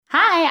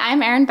Hi,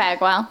 I'm Erin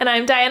Bagwell. And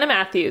I'm Diana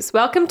Matthews.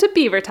 Welcome to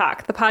Beaver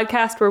Talk, the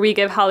podcast where we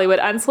give Hollywood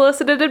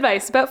unsolicited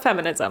advice about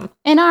feminism.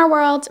 In our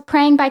world,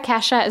 Praying by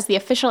Kesha is the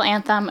official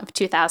anthem of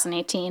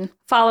 2018.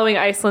 Following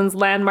Iceland's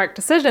landmark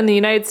decision, the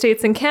United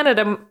States and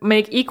Canada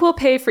make equal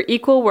pay for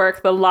equal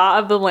work the law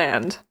of the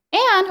land.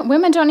 And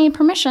women don't need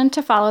permission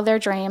to follow their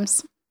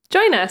dreams.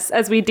 Join us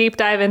as we deep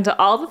dive into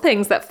all the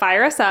things that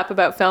fire us up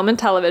about film and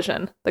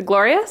television, the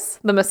glorious,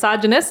 the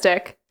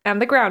misogynistic,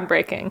 and the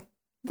groundbreaking.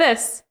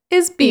 This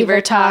is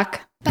Beaver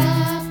Talk. Beaver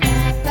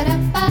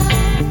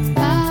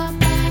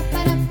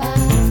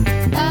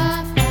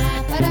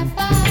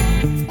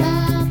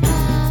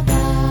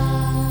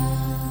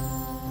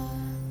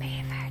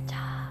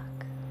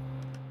Talk.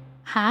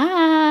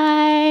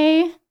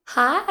 Hi.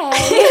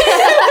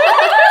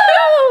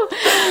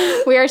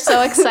 We are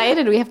so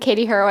excited. We have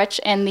Katie Horwitch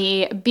in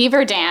the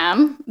Beaver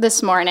Dam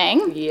this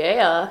morning.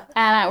 Yeah.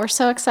 And we're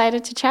so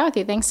excited to chat with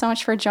you. Thanks so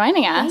much for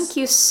joining us. Thank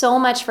you so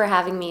much for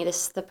having me.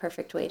 This is the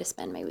perfect way to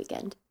spend my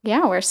weekend.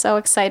 Yeah, we're so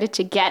excited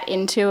to get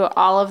into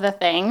all of the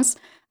things.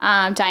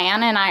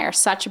 Diana and I are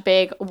such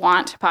big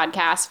Want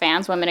podcast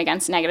fans, Women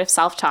Against Negative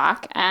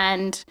Self-Talk.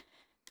 And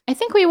I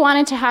think we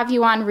wanted to have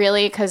you on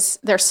really because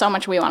there's so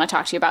much we want to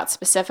talk to you about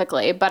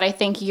specifically. But I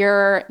think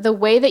the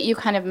way that you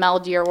kind of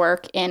meld your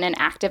work in an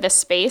activist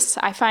space,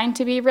 I find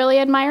to be really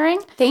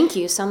admiring. Thank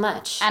you so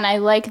much. And I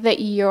like that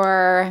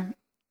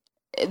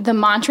the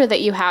mantra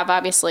that you have,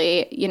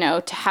 obviously,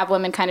 to have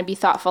women kind of be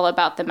thoughtful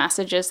about the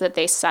messages that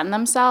they send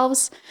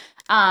themselves.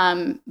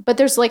 But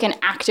there's like an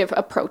active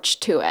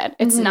approach to it.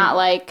 It's not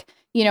like,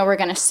 we're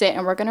going to sit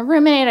and we're going to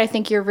ruminate. I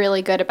think you're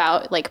really good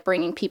about like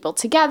bringing people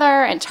together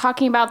and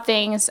talking about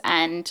things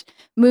and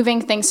moving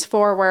things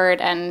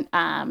forward. And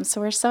so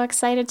we're so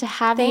excited to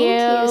have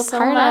you so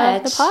part much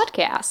of the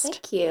podcast.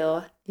 Thank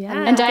you.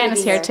 Yeah. And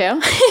Diana's here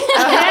too.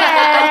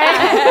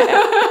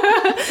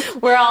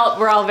 We're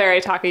all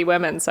very talky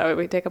women, so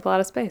we take up a lot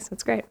of space.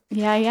 It's great.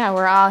 Yeah,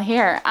 we're all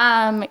here.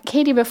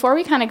 Katie, before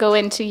we kind of go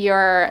into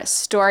your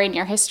story and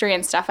your history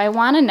and stuff, I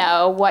want to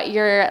know what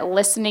you're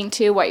listening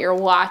to, what you're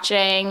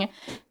watching,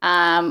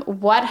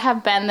 what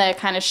have been the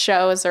kind of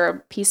shows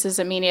or pieces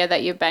of media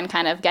that you've been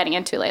kind of getting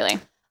into lately?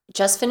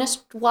 Just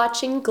finished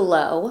watching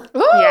Glow,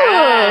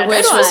 Yeah,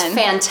 which was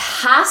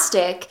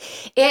fantastic.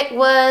 It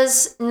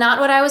was not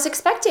what I was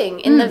expecting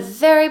in the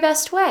very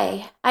best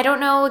way. I don't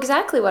know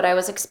exactly what I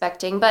was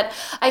expecting, but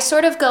I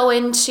sort of go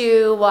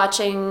into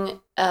watching,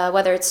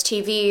 whether it's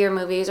TV or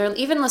movies or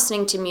even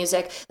listening to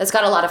music that's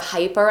got a lot of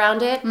hype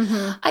around it.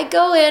 I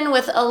go in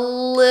with a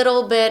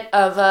little bit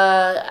of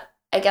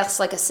I guess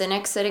like a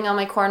cynic sitting on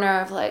my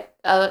corner of like,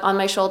 on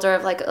my shoulder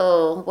of like,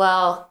 oh,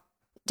 well,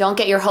 don't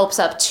get your hopes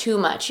up too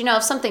much.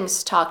 If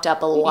something's talked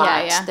up a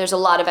lot, there's a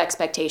lot of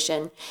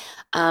expectation.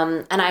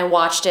 And I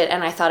watched it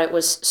and I thought it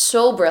was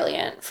so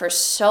brilliant for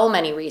so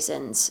many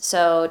reasons.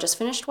 So just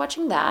finished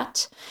watching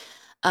that.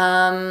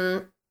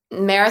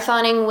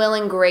 Marathoning Will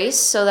and Grace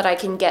so that I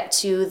can get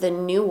to the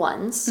new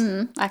ones.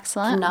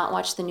 Excellent. I've not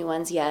watched the new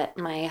ones yet.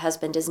 My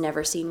husband has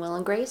never seen Will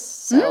and Grace.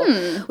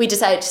 So we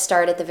decided to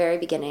start at the very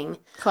beginning.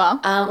 Cool.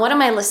 What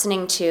am I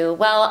listening to?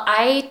 Well,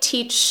 I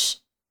teach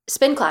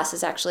spin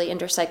classes, actually,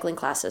 indoor cycling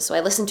classes. So I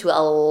listen to a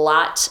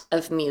lot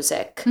of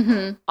music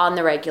on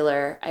the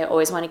regular. I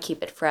always want to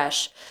keep it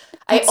fresh.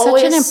 It's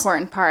such an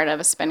important part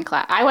of a spin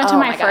class. I went to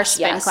my first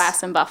spin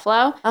class in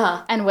Buffalo,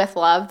 and with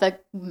love, the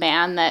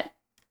man that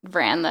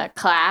ran the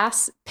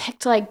class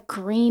picked like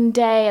Green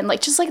Day and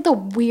like just like the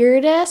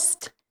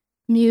weirdest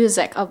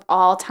music of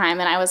all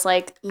time. And I was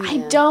like,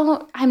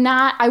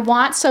 I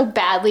want so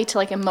badly to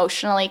like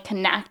emotionally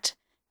connect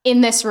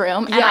in this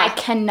room, and I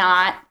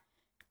cannot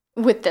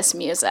with this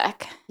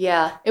music.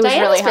 Yeah. It was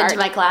really hard. Been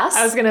to my class.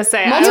 I was going to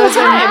say. Multiple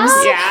times?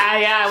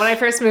 Yeah. When I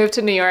first moved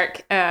to New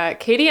York,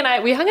 Katie and I,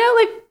 we hung out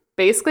like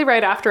basically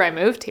right after I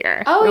moved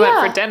here. We went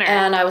for dinner.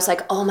 And I was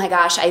like, oh my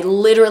gosh, I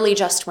literally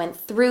just went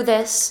through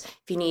this.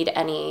 If you need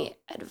any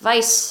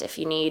advice, if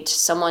you need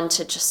someone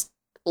to just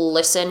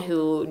listen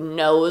who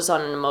knows on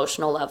an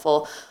emotional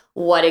level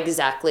what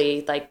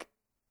exactly like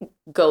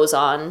goes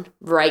on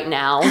right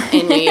now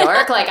in New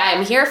York, like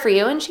I'm here for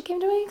you. And she came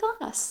to my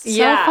class. So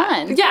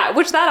fun. Yeah,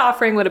 which that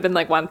offering would have been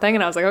like one thing.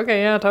 And I was like,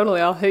 okay, yeah,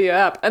 totally, I'll hit you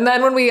up. And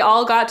then when we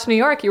all got to New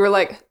York, you were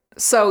like,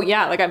 so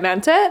yeah, like I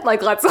meant it.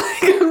 Like let's like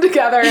come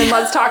together and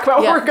let's talk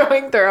about what we're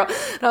going through.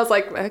 And I was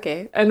like,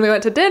 okay. And we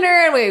went to dinner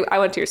and I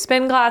went to your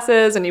spin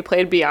classes and you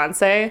played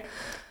Beyonce.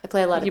 I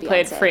play a lot of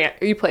Beyonce.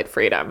 You played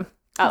Freedom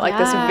at like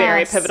this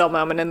very pivotal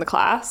moment in the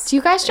class. Do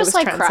you guys just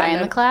like cry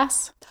in the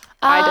class?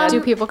 I did.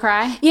 Do people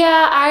cry?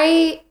 Yeah,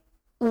 I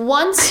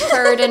once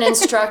heard an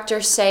instructor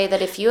say that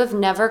if you have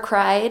never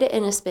cried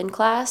in a spin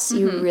class,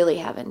 you really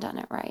haven't done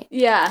it right.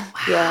 Yeah.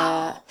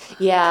 Wow.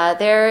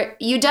 Yeah.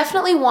 You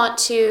definitely want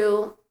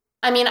to,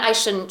 I mean, I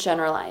shouldn't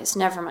generalize.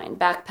 Never mind.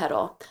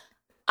 Backpedal.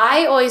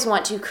 I always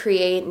want to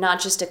create not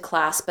just a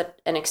class,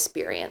 but an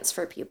experience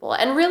for people.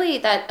 And really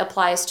that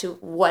applies to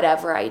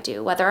whatever I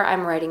do, whether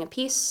I'm writing a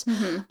piece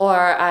or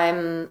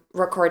I'm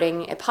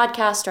recording a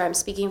podcast or I'm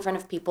speaking in front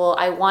of people.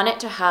 I want it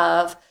to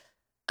have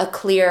a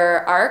clear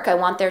arc. I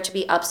want there to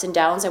be ups and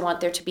downs. I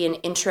want there to be an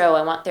intro.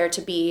 I want there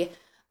to be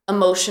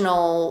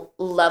emotional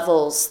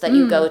levels that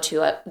you go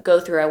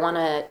through. I want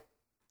to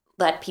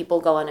let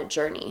people go on a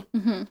journey.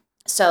 Mm-hmm.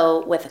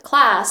 So with a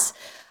class,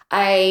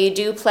 I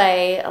do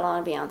play a lot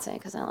of Beyonce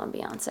because I love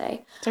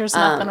Beyonce. There's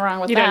nothing wrong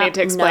with You that. don't need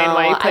to explain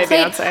why you play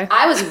Beyonce.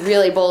 I was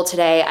really bold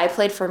today. I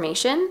played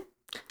Formation,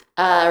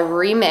 a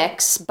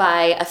remix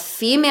by a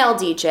female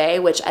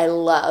DJ, which I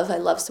love. I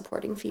love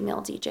supporting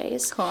female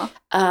DJs.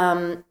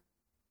 Cool.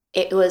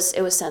 It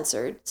was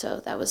censored, so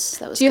that was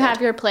Do you good. have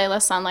your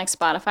playlists on like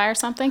Spotify or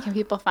something? Can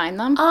people find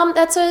them?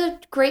 That's a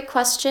great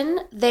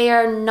question. They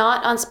are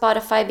not on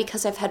Spotify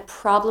because I've had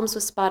problems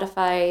with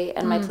Spotify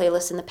and my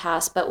playlists in the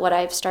past. But what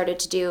I've started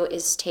to do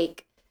is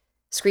take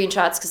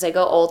screenshots because I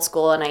go old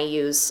school and I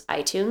use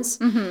iTunes.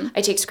 Mm-hmm. I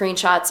take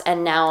screenshots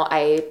and now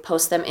I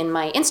post them in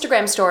my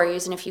Instagram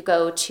stories. And if you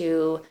go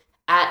to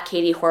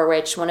 @Katie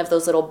Horwitch, one of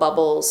those little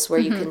bubbles where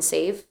you can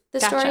save the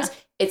stories,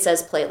 it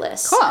says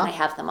playlists. Cool. And I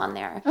have them on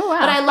there. Oh, wow.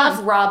 But I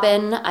love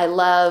Robin. I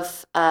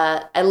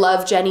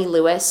love Jenny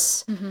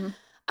Lewis. Mm-hmm.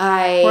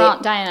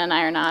 Diana and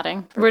I are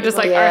nodding. We're just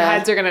like, our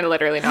heads are going to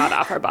literally nod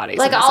off our bodies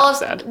like in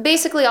this episode.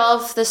 Basically all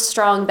of the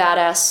strong,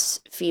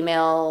 badass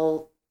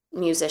female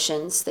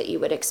musicians that you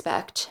would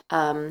expect.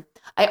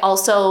 I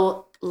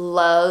also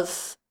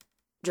love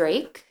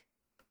Drake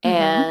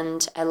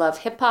and I love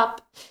hip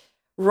hop.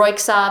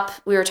 Royksop,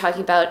 we were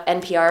talking about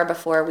NPR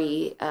before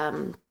we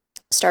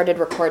started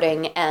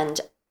recording, and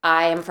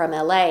I am from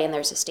LA, and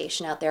there's a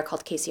station out there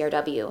called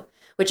KCRW,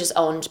 which is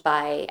owned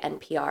by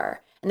NPR,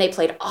 and they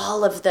play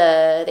all of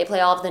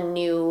the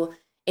new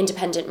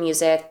independent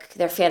music.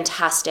 They're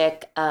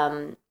fantastic,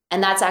 and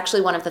that's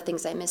actually one of the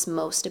things I miss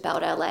most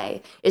about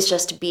LA is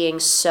just being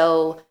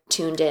so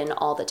tuned in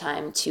all the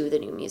time to the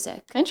new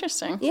music.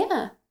 Interesting.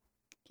 Yeah.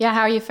 Yeah,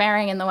 how are you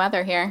faring in the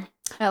weather here,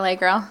 LA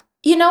girl?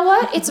 You know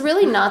what? It's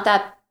really not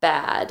that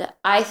bad.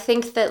 I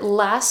think that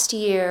last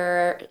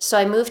year, so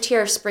I moved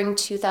here spring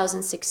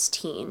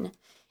 2016,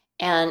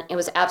 and it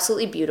was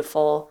absolutely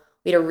beautiful.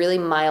 We had a really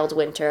mild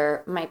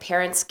winter. My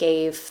parents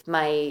gave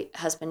my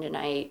husband and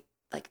I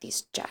like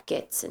these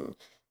jackets and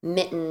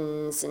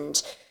mittens,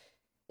 and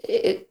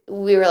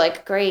we were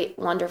like, great,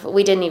 wonderful.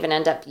 We didn't even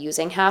end up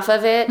using half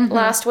of it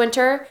last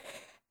winter.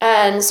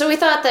 And so we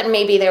thought that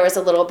maybe there was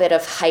a little bit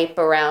of hype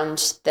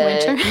around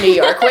the New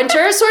York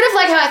winter, sort of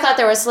like how I thought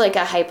there was like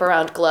a hype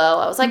around Glow.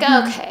 I was like,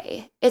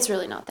 okay, it's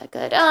really not that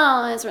good.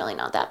 Oh, it's really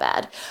not that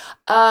bad.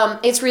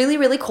 It's really,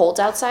 really cold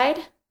outside,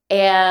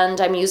 and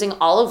I'm using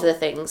all of the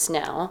things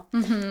now.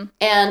 Mm-hmm.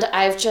 And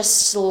I've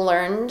just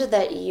learned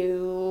that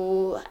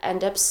you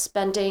end up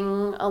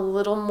spending a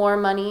little more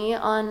money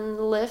on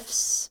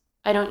Lyfts.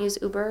 I don't use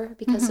Uber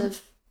because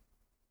of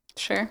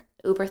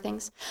Uber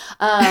things.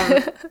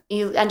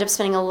 You end up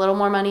spending a little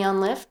more money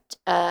on Lyft.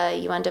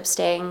 You end up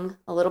staying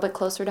a little bit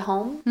closer to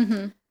home.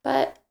 Mm-hmm.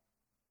 But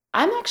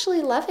I'm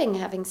actually loving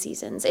having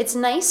seasons. It's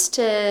nice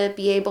to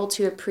be able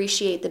to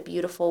appreciate the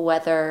beautiful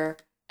weather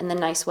and the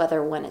nice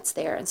weather when it's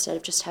there instead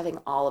of just having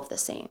all of the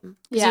same.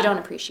 Because you don't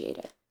appreciate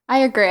it. I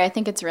agree. I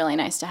think it's really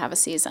nice to have a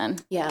season.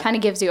 Yeah. It kind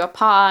of gives you a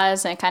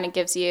pause, and it kind of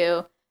gives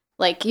you,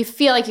 like, you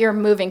feel like you're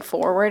moving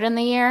forward in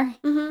the year.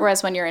 Mm-hmm.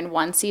 Whereas when you're in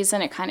one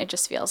season, it kind of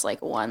just feels like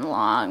one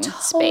long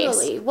Totally.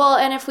 space. Well,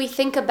 and if we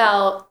think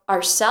about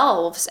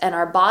ourselves and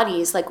our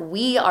bodies, like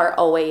we are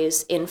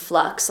always in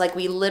flux. Like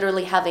we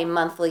literally have a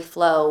monthly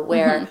flow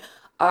where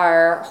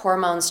our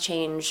hormones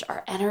change,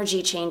 our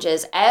energy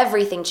changes,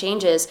 everything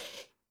changes.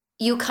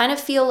 You kind of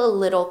feel a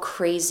little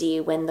crazy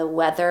when the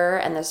weather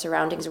and the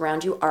surroundings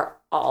around you are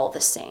all the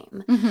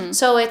same. Mm-hmm.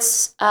 So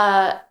it's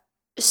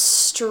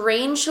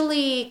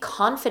strangely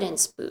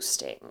confidence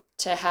boosting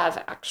to have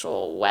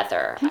actual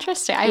weather.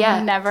 Interesting.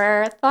 I've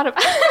never thought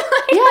about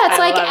it. Yeah, it's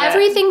like love it.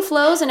 everything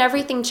flows and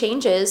everything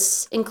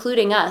changes,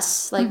 including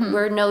us. Like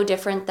we're no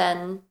different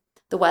than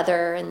the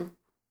weather and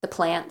the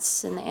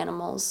plants and the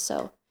animals.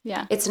 So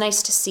Yeah. it's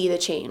nice to see the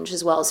change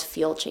as well as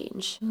feel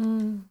change.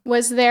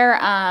 Was there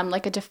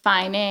like a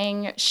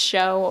defining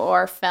show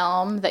or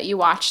film that you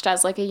watched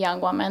as like a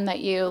young woman that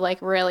you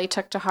like really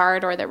took to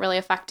heart or that really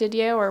affected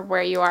you or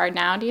where you are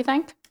now, do you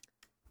think?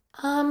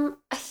 I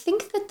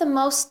think that the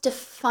most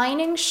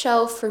defining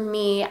show for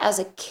me as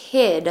a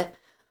kid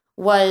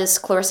was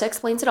Clarissa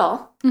Explains It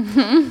All.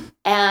 Mm-hmm.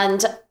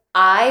 And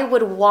I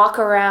would walk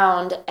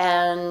around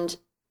and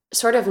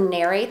sort of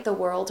narrate the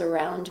world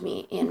around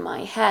me in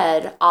my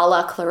head, a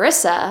la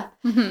Clarissa.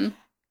 Mm-hmm.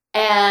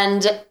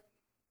 And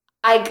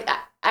I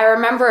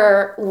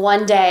remember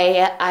one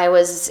day I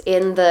was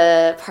in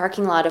the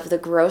parking lot of the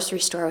grocery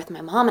store with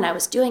my mom, and I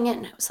was doing it,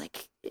 and I was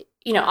like,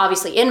 you know,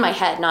 obviously in my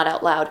head, not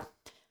out loud.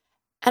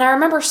 And I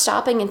remember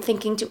stopping and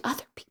thinking, do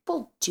other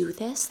people do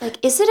this? Like,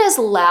 is it as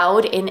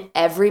loud in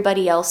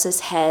everybody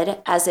else's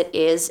head as it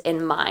is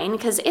in mine?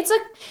 Because it's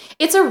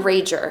a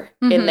rager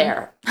in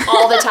there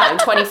all the time,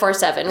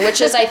 24/7,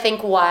 which is, I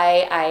think,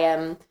 why I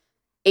am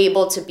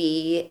able to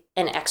be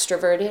an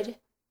extroverted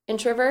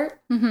introvert,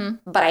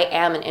 but I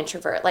am an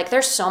introvert. Like,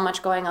 there's so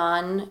much going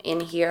on in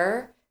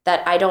here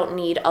that I don't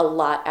need a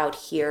lot out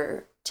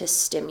here to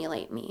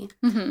stimulate me.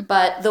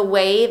 But the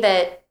way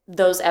that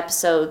those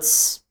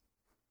episodes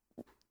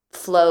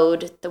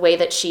flowed, the way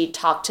that she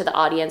talked to the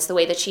audience, the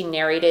way that she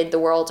narrated the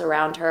world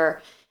around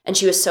her, and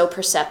she was so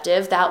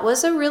perceptive, that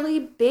was a really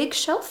big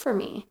show for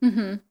me.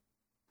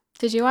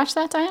 Did you watch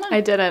that, Diana?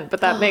 I didn't,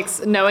 but that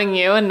makes, knowing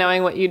you and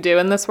knowing what you do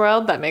in this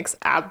world, that makes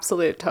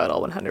absolute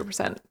total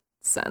 100%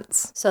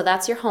 sense. So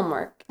that's your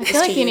homework. I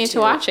feel like you need to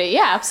watch it.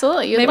 Yeah,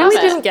 absolutely. You'd Maybe love we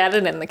it. didn't get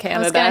it in the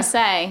Canada. I was going to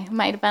say,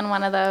 might have been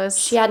one of those.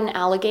 She had an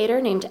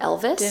alligator named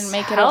Elvis. Didn't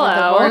make it over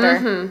the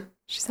border.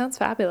 She sounds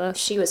fabulous.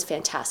 She was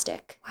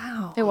fantastic.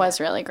 Wow. It was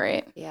really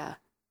great. Yeah.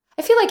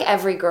 I feel like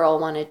every girl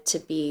wanted to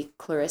be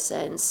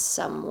Clarissa in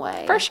some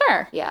way. For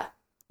sure. Yeah.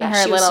 And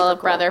her little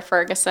brother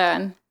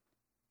Ferguson,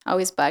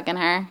 always bugging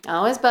her.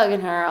 Always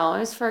bugging her.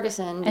 Always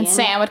Ferguson. And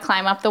Sam would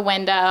climb up the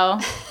window.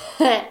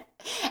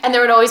 And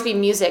there would always be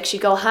music. She'd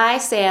go, "Hi,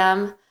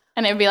 Sam."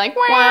 And it'd be like,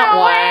 wow,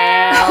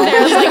 wow.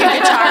 There was like a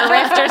guitar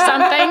riff or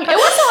something. It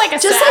wasn't like a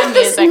just sad like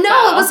this. music, No,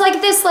 though. it was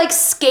like this like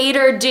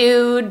skater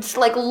dude,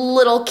 like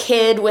little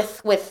kid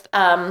with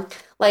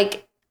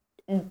like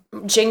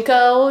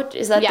Jinko.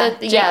 Is that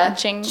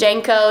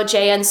Janko,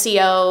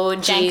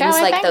 JNCO jeans,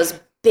 I like think? those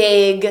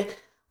big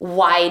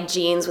wide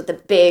jeans with the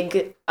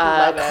big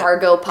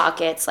cargo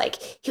pockets. Like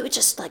he would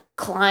just like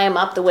climb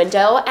up the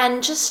window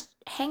and just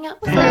hang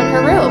out with her in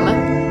her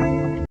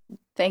room.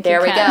 Thank you.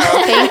 There we Ken. go.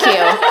 Thank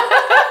you.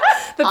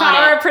 The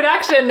power of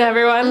production,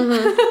 everyone.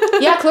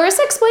 Yeah,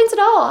 Clarissa Explains It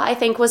All, I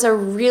think, was a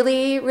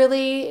really,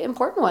 really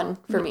important one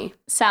for me.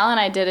 Sal and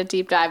I did a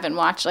deep dive and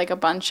watched like a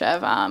bunch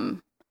of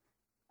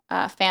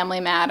Family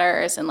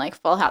Matters and like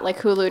Full House. Like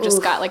Hulu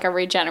just got like a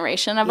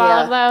regeneration of all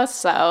of those.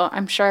 So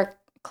I'm sure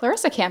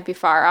Clarissa can't be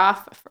far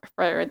off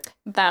for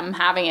them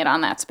having it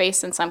on that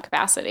space in some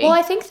capacity. Well,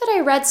 I think that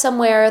I read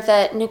somewhere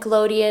that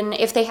Nickelodeon,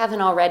 if they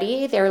haven't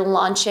already, they're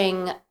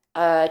launching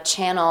a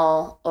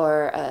channel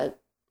or a,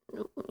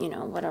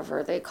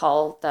 whatever they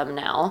call them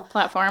now.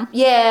 Platform.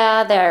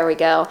 Yeah, there we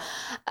go.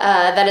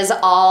 That is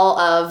all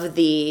of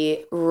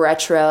the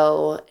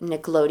retro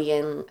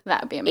Nickelodeon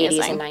That would be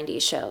amazing. 80s and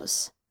 90s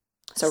shows.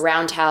 So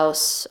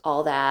Roundhouse,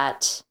 all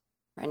that,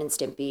 Ren and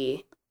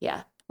Stimpy,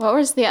 yeah. What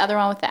was the other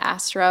one with the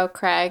Astro,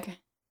 Craig?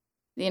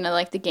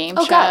 Like the game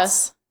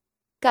shows?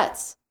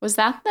 Guts. Was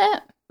that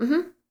it?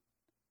 Mm-hmm.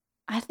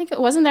 I think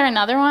wasn't there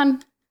another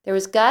one There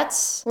was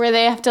Guts. where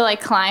they have to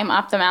like climb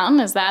up the mountain?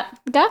 Is that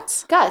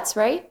Guts? Guts,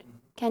 right?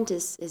 Kent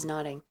is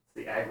nodding.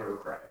 The aggro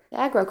crag. The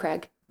Aggro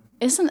Crag.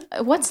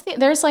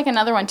 There's like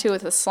another one too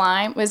with the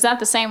slime. Was that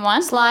the same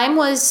one? Slime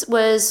was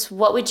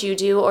What Would You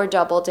Do or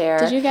Double Dare.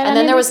 Did you get And any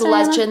then there of was this,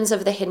 Diana? Legends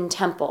of the Hidden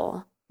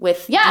Temple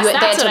with Yes, they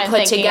that's had what to I'm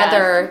put thinking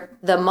together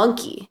the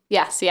monkey.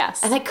 Yes.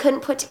 And I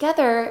couldn't put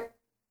together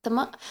the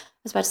I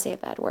was about to say a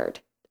bad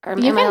word.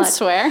 You can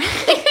swear.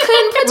 They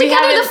couldn't put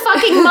together the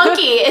fucking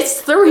monkey. It's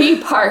 3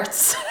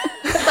 parts.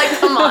 Like,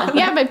 come on.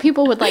 Yeah, but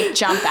people would like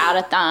jump out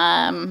at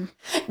them.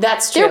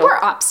 That's true. There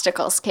were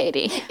obstacles,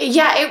 Katie.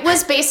 Yeah, it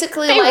was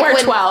basically They like were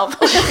when 12.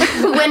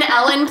 when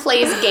Ellen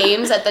plays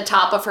games at the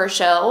top of her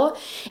show,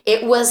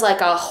 it was like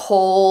a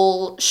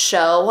whole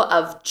show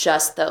of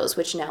just those,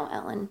 which now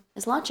Ellen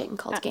is launching,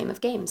 called Game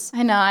of Games.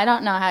 I know. I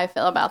don't know how I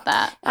feel about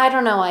that. I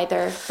don't know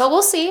either, but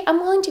we'll see.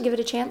 I'm willing to give it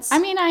a chance. I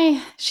mean,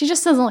 she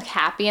just doesn't look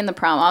happy in the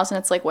promos, and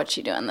it's like, what's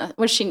she doing? What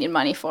does she need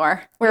money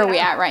for? Where are we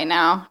at right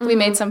now? We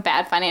made some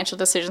bad financial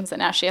decisions that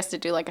now she has to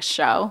do like a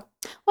show.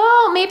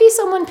 Well, maybe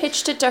someone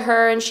pitched it to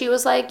her and she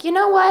was like, you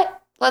know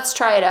what? Let's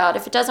try it out.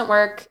 If it doesn't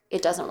work,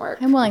 it doesn't work.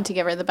 I'm willing to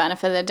give her the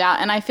benefit of the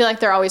doubt. And I feel like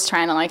they're always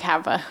trying to like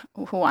have a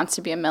Who Wants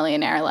to Be a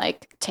Millionaire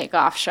like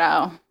takeoff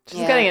show. She's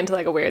getting into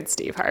like a weird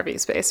Steve Harvey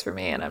space for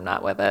me, and I'm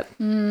not with it.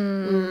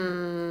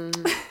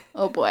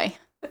 Oh boy.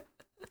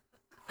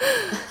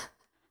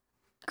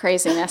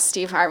 Craziness,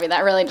 Steve Harvey.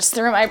 That really just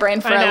threw my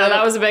brain for a I know, loop.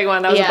 that was a big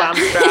one. That was a bomb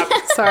drop.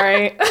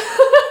 Sorry.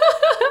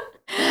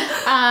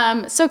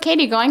 So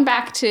Katie, going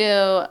back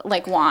to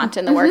like Want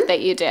and the work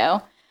that you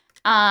do,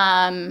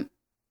 I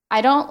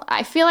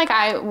feel like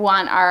I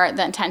want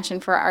the intention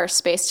for our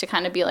space to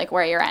kind of be like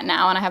where you're at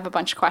now. And I have a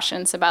bunch of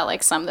questions about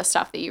like some of the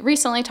stuff that you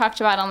recently talked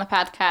about on the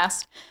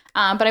podcast.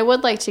 But I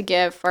would like to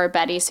give for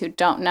Betties who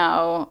don't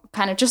know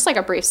kind of just like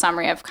a brief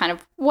summary of kind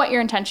of what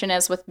your intention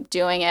is with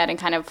doing it and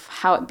kind of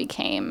how it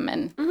became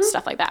and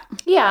stuff like that.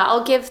 Yeah,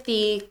 I'll give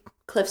the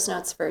Cliff's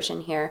Notes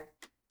version here.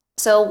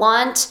 So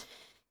Want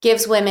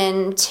gives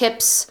women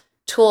tips,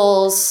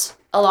 tools,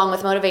 along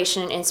with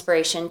motivation and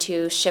inspiration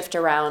to shift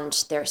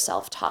around their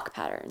self-talk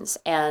patterns.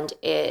 And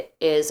it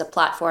is a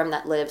platform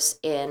that lives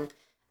in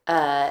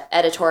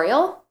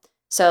editorial.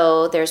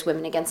 So there's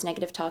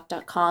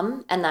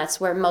womenagainstnegativetalk.com, and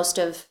that's where most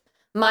of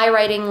my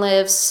writing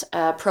lives,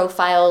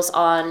 profiles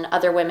on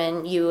other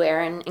women, you,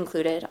 Erin,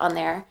 included on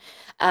there.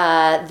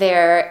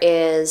 There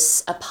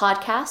is a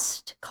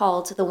podcast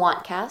called The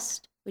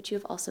Wantcast, which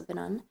you've also been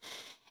on.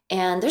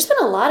 And there's been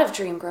a lot of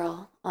Dream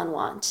Girl on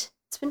Want.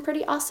 It's been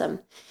pretty awesome.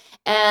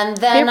 And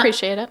then We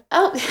appreciate it.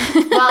 Oh,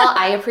 well,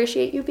 I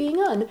appreciate you being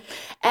on.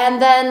 And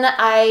then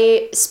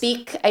I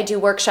speak, I do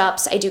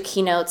workshops, I do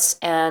keynotes,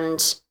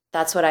 and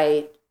that's what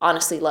I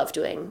honestly love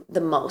doing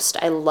the most.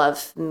 I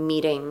love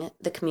meeting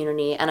the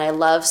community, and I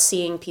love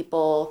seeing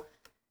people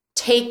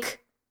take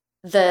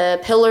the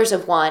pillars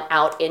of want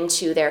out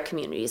into their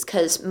communities,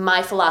 because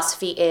my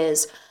philosophy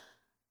is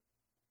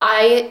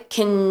I'm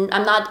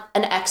not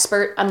an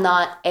expert. I'm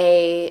not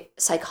a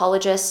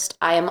psychologist.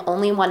 I am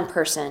only one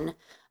person,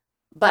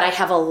 but I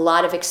have a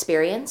lot of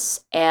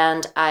experience,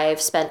 and I've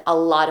spent a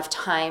lot of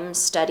time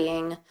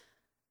studying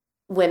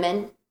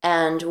women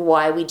and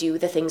why we do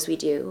the things we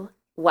do,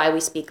 why we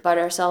speak about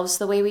ourselves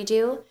the way we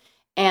do.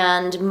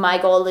 And my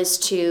goal is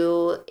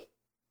to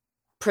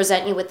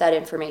present you with that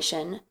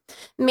information,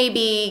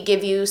 maybe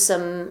give you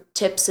some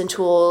tips and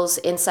tools,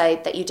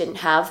 insight that you didn't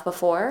have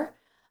before,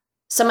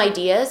 some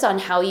ideas on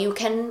how you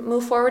can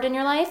move forward in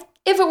your life.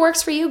 If it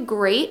works for you,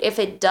 great. If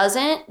it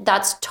doesn't,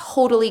 that's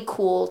totally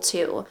cool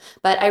too.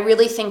 But I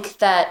really think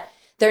that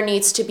there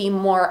needs to be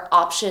more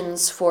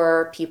options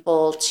for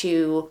people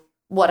to,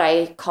 what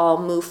I call,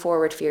 move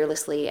forward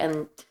fearlessly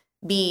and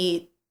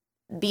be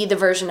the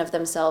version of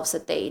themselves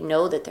that they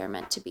know that they're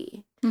meant to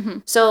be. Mm-hmm.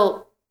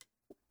 So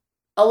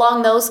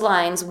along those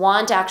lines,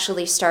 Want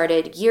actually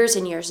started years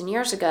and years and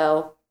years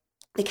ago.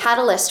 The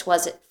catalyst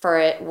was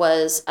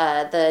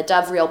the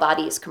Dove Real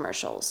Bodies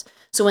commercials.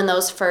 So when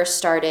those first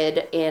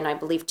started in, I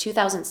believe,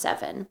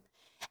 2007.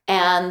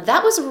 And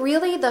that was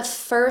really the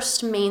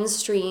first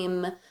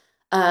mainstream,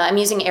 I'm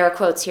using air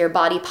quotes here,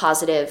 body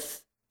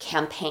positive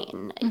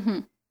campaign. Mm-hmm.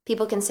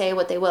 People can say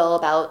what they will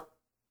about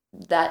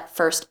that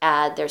first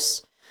ad.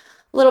 There's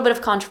a little bit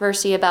of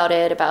controversy about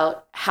it,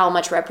 about how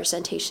much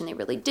representation they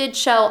really did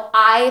show.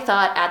 I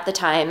thought at the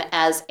time,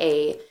 as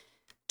a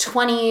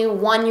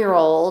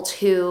 21-year-old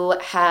who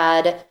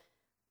had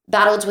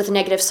battled with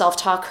negative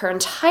self-talk her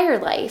entire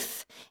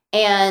life,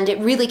 and it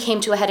really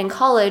came to a head in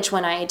college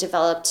when I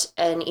developed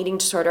an eating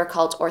disorder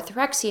called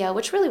orthorexia,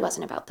 which really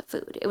wasn't about the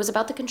food. It was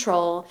about the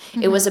control.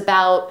 Mm-hmm. It was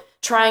about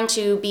trying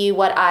to be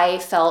what I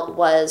felt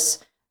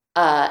was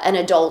an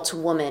adult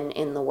woman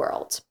in the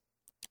world.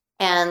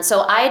 And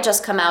so I had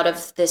just come out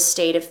of this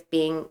state of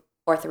being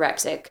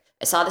orthorexic.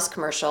 I saw this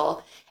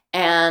commercial,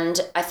 and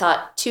I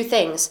thought two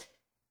things.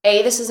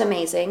 A, this is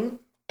amazing.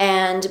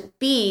 And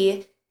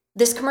B,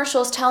 this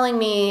commercial is telling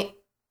me,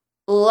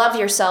 love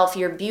yourself,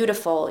 you're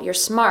beautiful, you're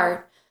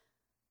smart.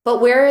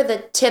 But where are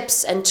the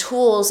tips and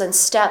tools and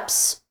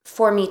steps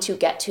for me to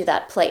get to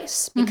that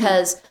place?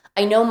 Because mm-hmm.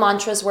 I know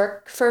mantras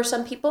work for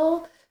some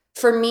people.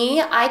 For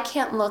me, I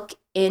can't look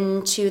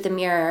into the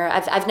mirror.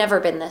 I've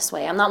never been this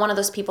way. I'm not one of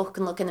those people who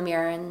can look in the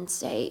mirror and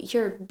say,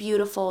 you're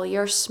beautiful,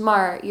 you're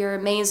smart, you're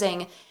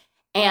amazing.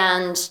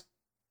 And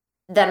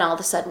then all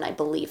of a sudden I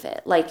believe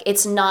it. Like,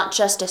 it's not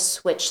just a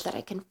switch that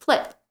I can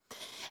flip.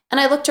 And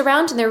I looked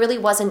around, and there really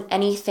wasn't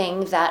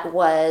anything that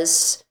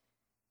was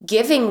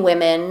giving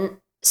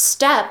women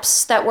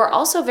steps that were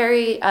also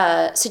very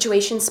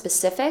situation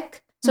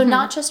specific. So mm-hmm.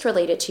 not just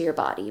related to your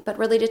body, but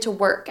related to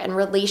work and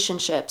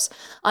relationships,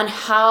 on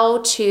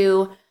how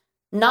to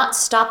not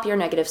stop your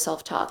negative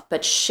self-talk,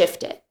 but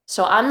shift it.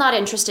 So I'm not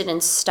interested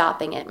in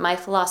stopping it. My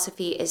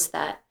philosophy is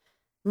that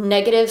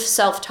negative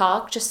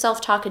self-talk, just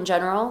self-talk in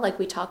general, like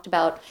we talked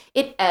about,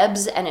 it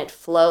ebbs and it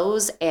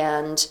flows,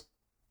 and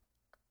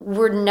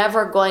we're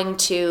never going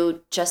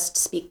to just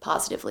speak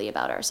positively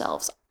about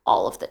ourselves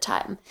all of the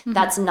time. Mm-hmm.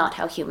 That's not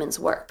how humans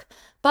work.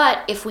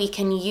 But if we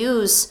can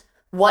use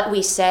what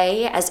we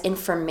say as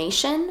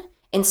information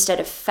instead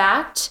of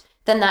fact,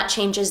 then that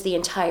changes the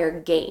entire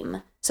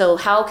game. So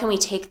how can we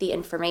take the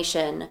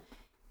information,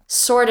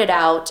 sort it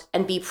out,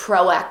 and be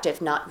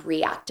proactive, not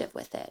reactive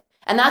with it?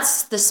 And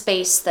that's the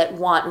space that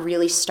Want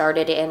really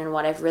started in, and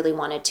what I've really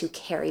wanted to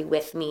carry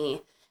with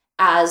me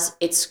as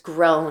it's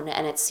grown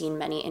and it's seen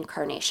many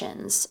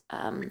incarnations.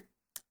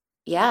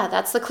 Yeah,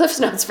 that's the Cliff's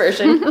Notes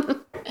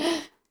version.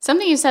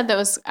 Something you said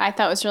that I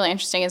thought was really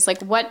interesting is,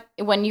 like,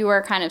 when you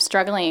were kind of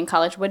struggling in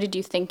college, what did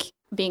you think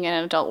being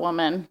an adult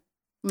woman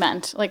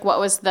meant? Like, what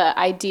was the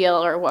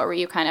ideal, or what were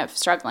you kind of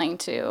struggling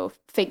to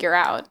figure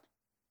out?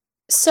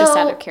 So, just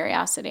out of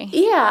curiosity.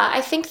 Yeah,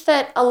 I think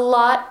that a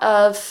lot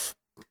of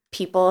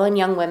people, and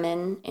young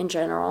women in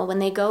general, when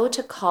they go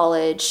to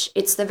college,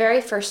 it's the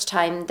very first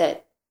time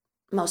that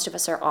most of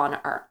us are on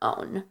our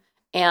own.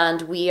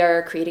 And we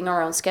are creating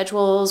our own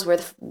schedules. We're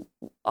the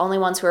only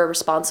ones who are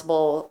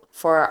responsible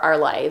for our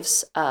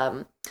lives.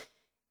 And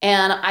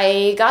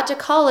I got to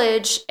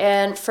college,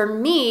 and for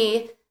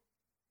me,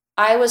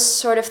 I was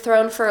sort of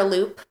thrown for a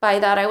loop by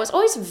that. I was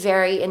always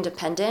very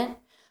independent,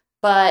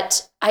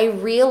 but I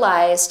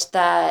realized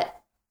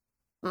that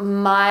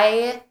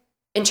my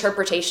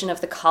interpretation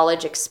of the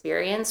college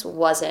experience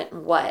wasn't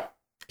what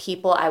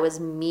people I was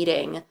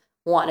meeting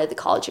wanted the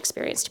college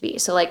experience to be.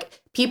 So,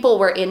 like, people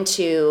were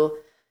into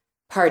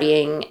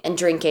partying and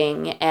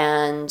drinking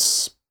and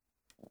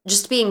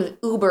just being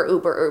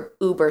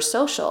uber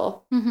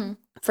social. Mm-hmm.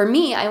 For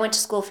me, I went to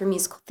school for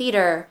musical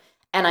theater,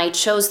 and I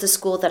chose the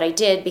school that I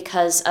did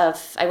because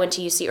I went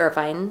to UC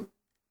Irvine.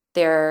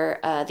 They're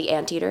the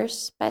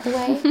Anteaters, by the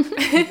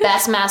way.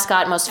 Best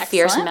mascot, most Excellent.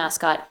 Fierce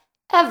mascot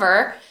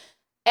ever.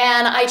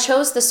 And I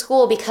chose the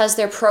school because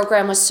their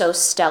program was so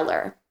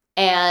stellar.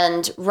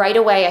 And right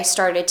away, I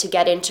started to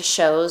get into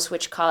shows,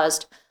 which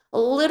caused a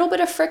little bit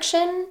of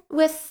friction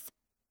with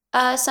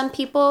some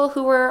people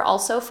who were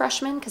also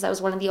freshmen, because I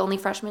was one of the only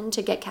freshmen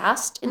to get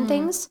cast in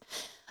things.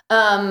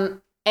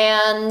 And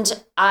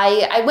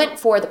I went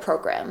for the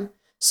program.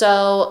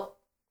 So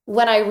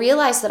when I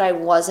realized that I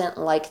wasn't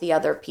like the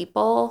other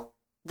people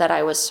that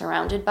I was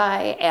surrounded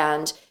by,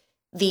 and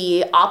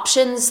the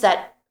options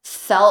that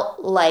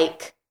felt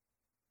like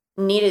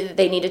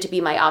they needed to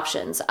be my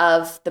options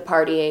of the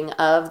partying,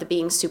 of the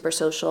being super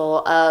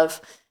social,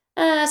 of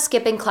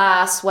skipping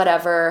class,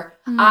 whatever.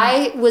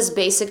 I was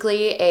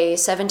basically a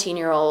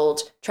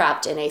 17-year-old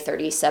trapped in a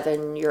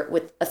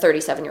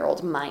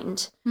 37-year-old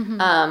mind.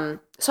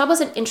 So I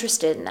wasn't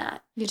interested in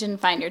that. You didn't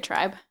find your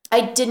tribe?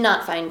 I did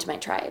not find my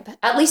tribe,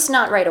 at least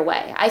not right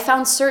away. I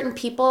found certain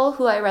people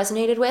who I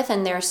resonated with,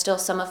 and they're still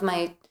some of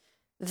my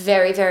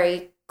very,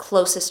 very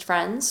closest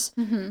friends.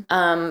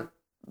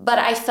 But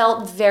I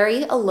felt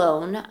very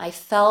alone. I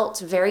felt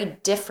very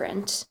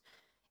different.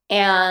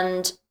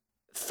 And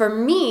for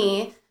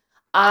me,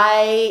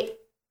 I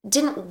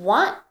didn't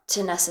want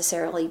to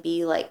necessarily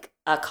be like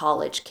a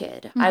college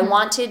kid. I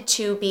wanted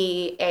to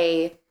be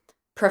a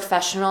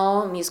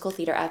professional musical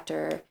theater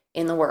actor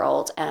in the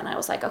world. And I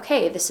was like,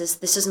 okay, this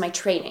is my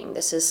training.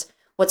 This is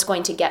what's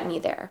going to get me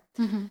there.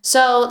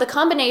 So the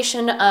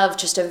combination of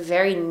just a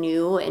very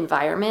new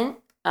environment,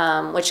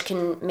 which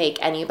can make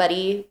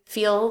anybody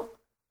feel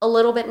a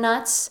little bit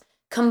nuts,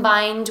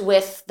 combined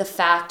with the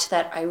fact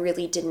that I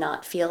really did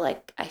not feel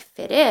like I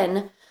fit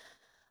in,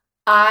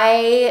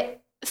 I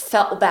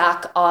fell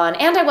back on,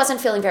 and I wasn't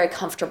feeling very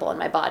comfortable in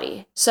my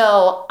body.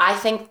 So I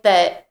think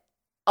that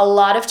a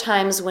lot of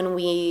times when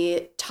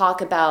we talk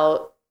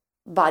about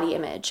body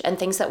image and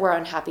things that we're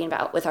unhappy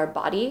about with our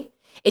body,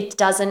 it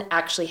doesn't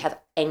actually have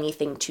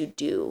anything to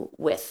do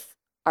with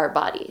our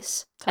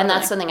bodies. Totally. And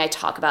that's something I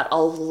talk about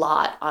a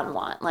lot on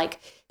Want. Like,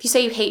 if you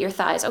say you hate your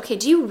thighs, okay,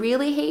 do you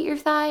really hate your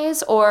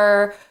thighs?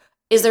 Or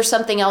is there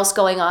something else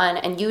going on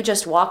and you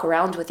just walk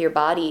around with your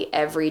body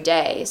every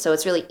day? So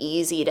it's really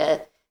easy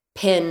to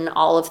pin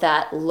all of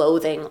that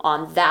loathing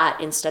on that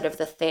instead of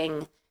the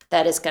thing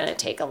that is going to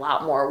take a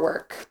lot more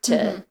work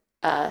to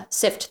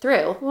sift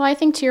through. Well, I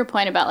think to your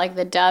point about like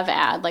the Dove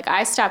ad, like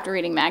I stopped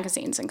reading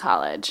magazines in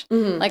college.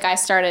 Like I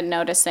started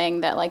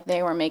noticing that like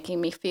they were making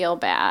me feel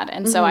bad.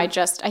 And so I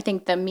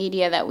think the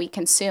media that we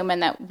consume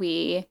and that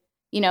we,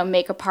 you know,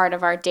 make a part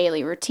of our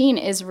daily routine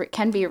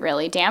can be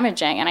really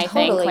damaging. And I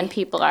think when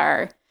people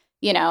are,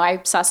 you know, I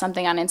saw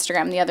something on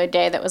Instagram the other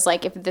day that was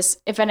like,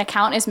 if an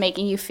account is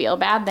making you feel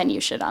bad, then you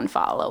should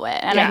unfollow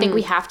it. And I think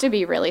we have to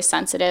be really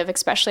sensitive,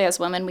 especially as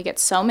women. We get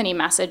so many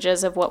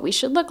messages of what we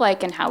should look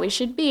like and how we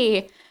should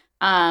be,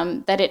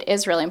 that it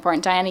is really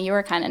important. Diana, you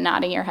were kind of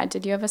nodding your head.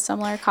 Did you have a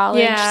similar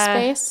college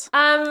space?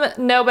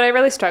 No, but I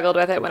really struggled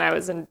with it when I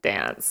was in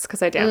dance,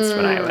 because I danced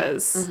when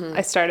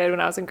I started when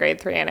I was in grade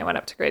 3 and I went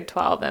up to grade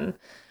 12, and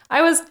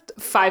I was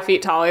 5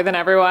 feet taller than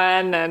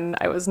everyone, and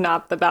I was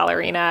not the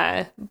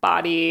ballerina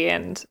body,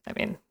 and I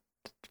mean,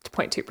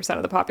 0.2%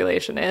 of the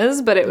population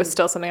is, but it was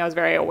still something I was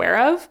very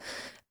aware of.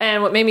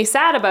 And what made me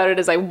sad about it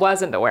is I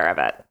wasn't aware of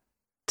it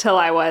till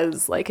I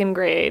was like in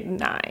grade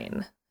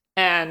 9.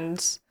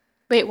 And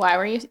wait, why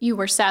were you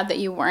were sad that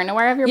you weren't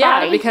aware of your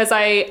body? Yeah, because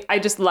I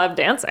just loved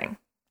dancing.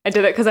 I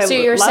did it because I loved it.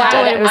 So you're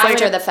sad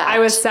after the fact. I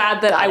was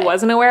sad that I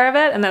wasn't aware of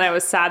it, and then I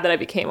was sad that I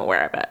became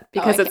aware of it,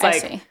 because it's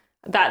like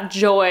that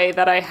joy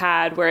that I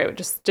had where it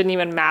just didn't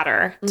even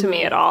matter to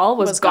me at all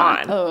was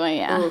gone. Oh,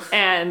 yeah. Oof.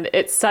 And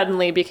it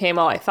suddenly became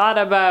all I thought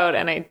about,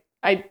 and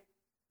I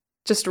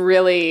just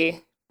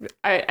really,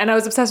 I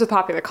was obsessed with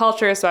popular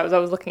culture, so I was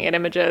always looking at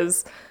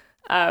images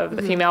of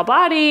the female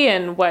body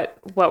and what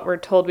we're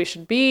told we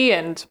should be,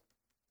 and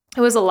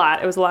it was a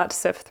lot. It was a lot to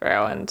sift through,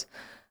 and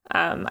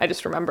I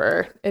just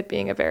remember it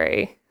being a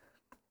very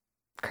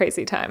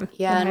crazy time.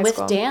 Yeah, and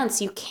with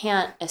dance, you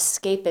can't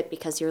escape it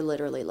because you're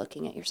literally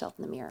looking at yourself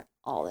in the mirror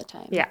all the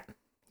time.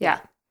 Yeah.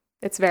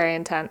 It's very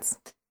intense.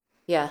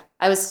 Yeah,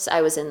 I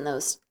was in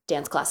those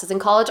dance classes in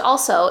college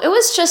also. It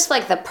was just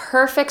like the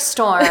perfect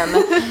storm.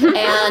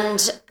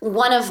 And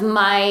one of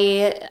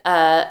my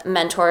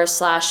mentors /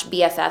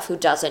 BFF, who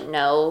doesn't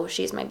know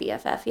she's my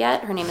BFF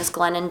yet, her name is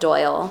Glennon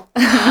Doyle.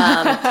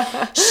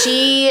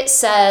 She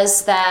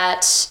says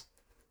that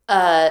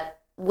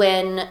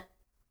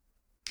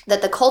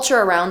that the culture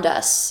around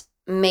us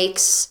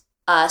makes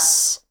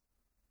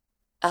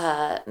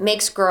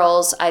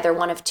girls either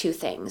one of two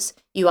things.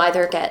 You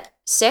either get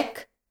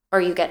sick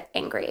or you get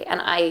angry. And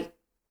I,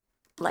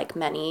 like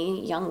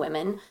many young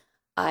women,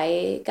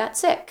 I got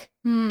sick.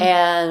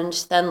 And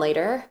then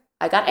later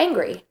I got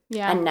angry.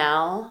 Yeah. And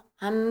now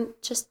I'm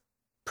just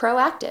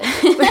proactive.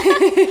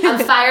 I'm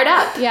fired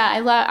up.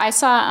 Yeah, I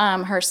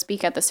saw her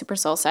speak at the Super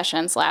Soul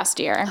Sessions last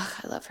year. Oh,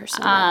 I love her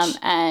so much.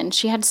 And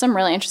she had some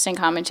really interesting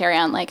commentary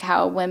on like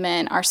how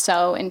women are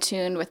so in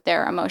tune with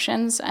their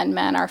emotions, and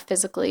men are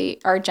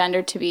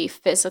gendered to be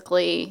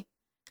physically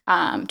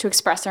to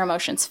express their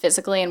emotions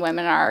physically, and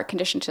women are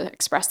conditioned to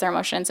express their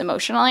emotions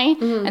emotionally.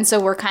 And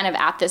so we're kind of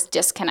at this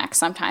disconnect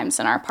sometimes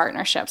in our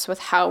partnerships with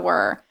how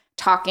we're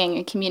talking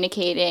and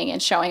communicating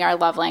and showing our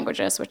love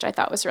languages, which I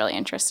thought was really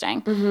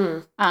interesting.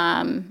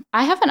 I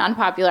have an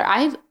unpopular,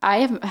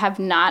 I have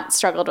not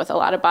struggled with a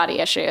lot of body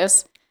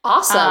issues.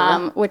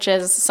 Awesome. Which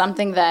is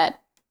something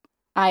that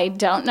I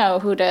don't know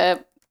who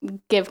to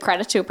give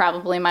credit to,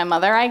 probably my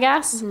mother, I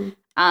guess.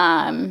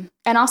 And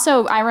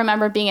also, I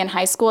remember being in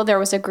high school, there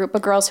was a group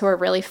of girls who were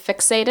really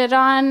fixated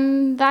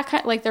on that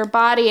kind, like their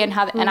body and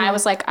how, and I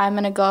was like, I'm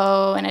going to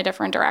go in a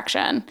different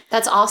direction.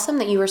 That's awesome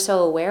that you were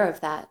so aware of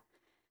that.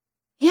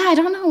 Yeah, I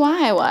don't know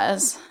why I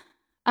was.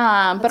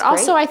 But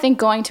also, I think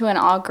going to an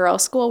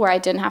all-girls school where I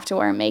didn't have to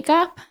wear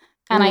makeup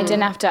and I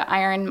didn't have to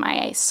iron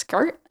my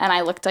skirt and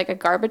I looked like a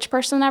garbage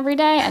person every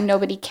day and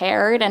nobody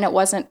cared and it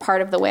wasn't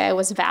part of the way I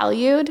was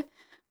valued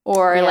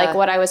or like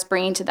what I was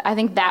bringing to I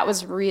think that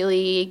was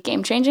really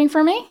game-changing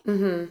for me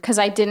because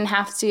I didn't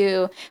have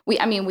to –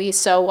 we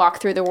so walk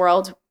through the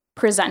world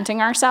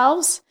presenting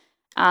ourselves.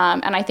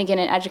 And I think in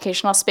an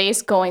educational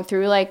space, going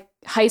through like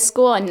high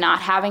school and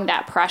not having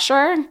that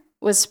pressure –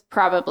 was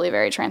probably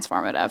very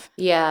transformative.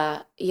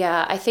 Yeah.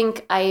 I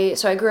think I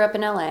grew up in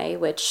LA,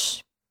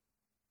 which,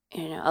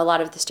 you know, a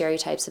lot of the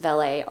stereotypes of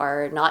LA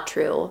are not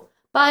true,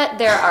 but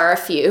there are a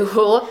few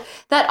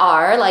that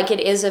are. Like, it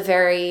is a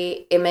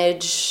very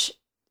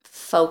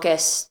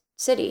image-focused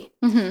city.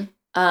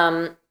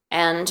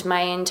 And my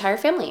entire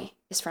family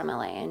is from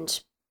LA,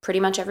 and pretty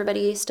much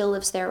everybody still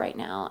lives there right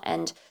now.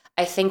 And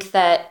I think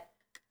that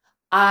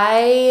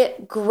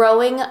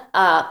growing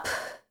up,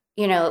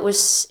 you know, it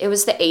was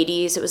the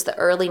 80s, it was the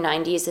early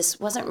 90s. This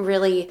wasn't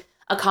really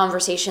a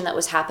conversation that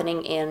was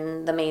happening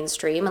in the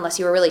mainstream unless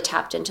you were really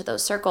tapped into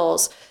those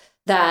circles,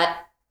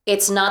 that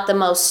it's not the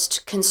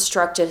most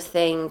constructive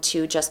thing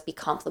to just be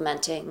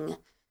complimenting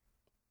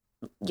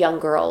young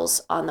girls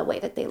on the way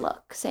that they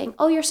look, saying,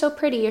 oh, you're so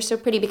pretty,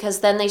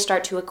 because then they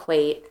start to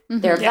equate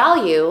their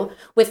value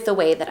with the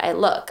way that I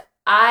look.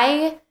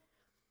 And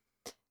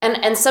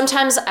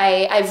sometimes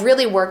I've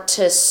really worked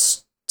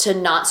to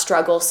not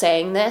struggle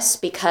saying this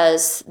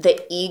because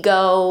the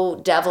ego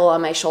devil on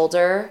my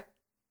shoulder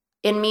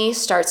in me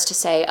starts to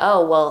say,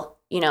 oh, well,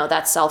 you know,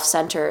 that's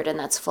self-centered and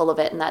that's full of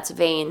it and that's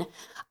vain.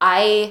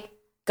 I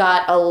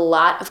got a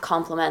lot of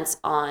compliments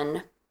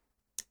on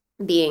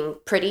being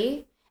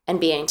pretty and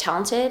being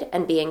talented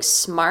and being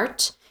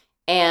smart.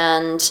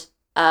 And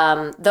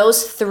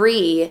those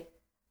three,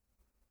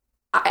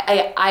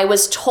 I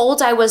was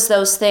told I was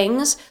those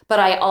things, but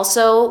I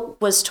also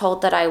was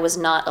told that I was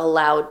not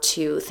allowed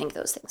to think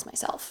those things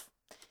myself.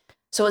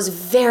 So it was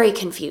very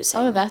confusing.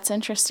 Oh, that's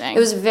interesting. It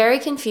was very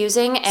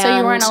confusing. And so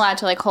you weren't allowed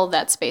to like hold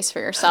that space for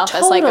yourself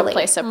as like a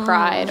place of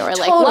pride or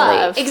like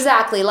love.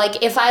 Exactly.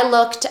 Like if I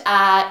looked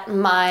at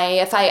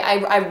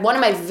one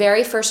of my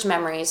very first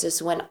memories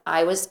is when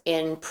I was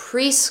in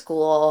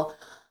preschool.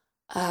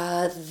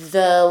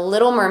 The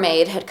Little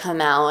Mermaid had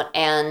come out,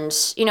 and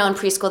you know, in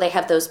preschool they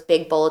have those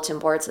big bulletin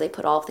boards that they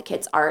put all of the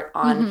kids' art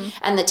on,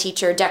 and the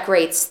teacher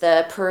decorates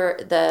the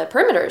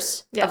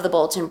perimeters of the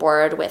bulletin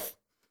board with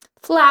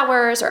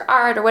flowers or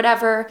art or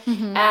whatever,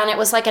 and it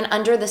was like an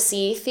under the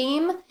sea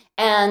theme.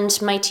 And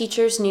my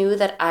teachers knew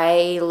that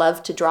I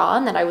loved to draw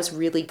and that I was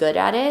really good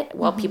at it.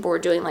 While people were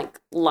doing like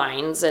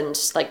lines and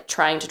like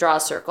trying to draw a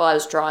circle, I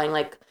was drawing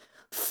like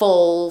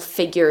full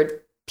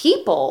figured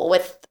people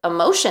with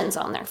emotions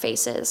on their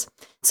faces.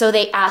 So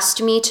they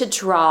asked me to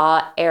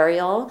draw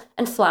Ariel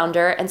and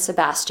Flounder and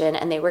Sebastian,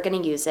 and they were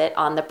going to use it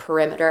on the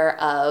perimeter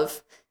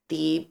of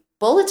the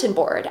bulletin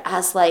board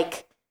as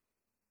like,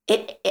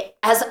 it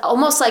as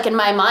almost like in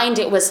my mind,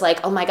 it was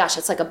like, oh my gosh,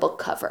 it's like a book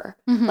cover.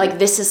 Like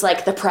this is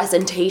like the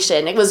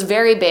presentation. It was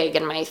very big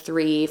in my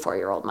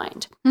 3-4-year-old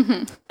mind.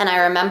 And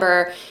I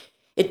remember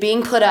it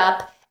being put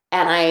up,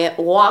 and I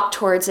walked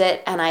towards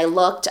it and I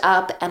looked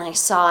up and I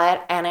saw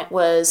it, and it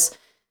was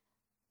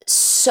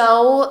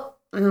so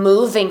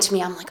moving to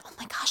me. I'm like, oh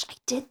my gosh, I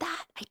did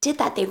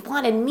that. They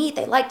wanted me.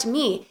 They liked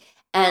me.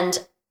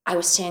 And I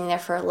was standing there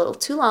for a little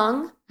too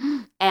long.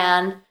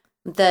 And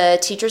the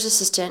teacher's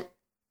assistant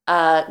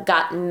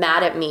got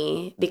mad at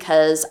me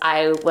because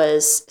I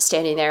was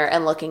standing there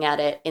and looking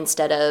at it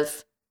instead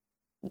of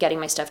getting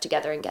my stuff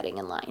together and getting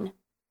in line.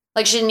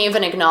 Like, she didn't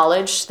even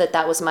acknowledge that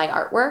that was my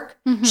artwork.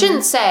 She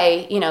didn't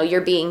say, you know, you're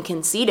being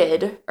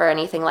conceited or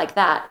anything like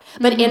that.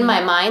 But in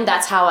my mind,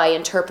 that's how I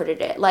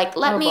interpreted it. Like,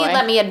 let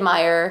me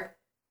admire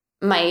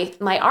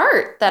my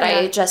art that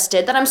I just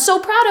did, that I'm so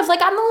proud of.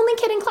 Like, I'm the only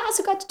kid in class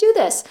who got to do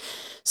this.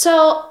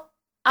 So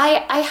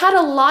I had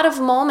a lot of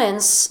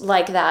moments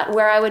like that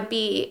where I would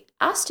be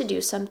asked to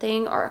do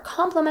something or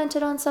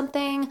complimented on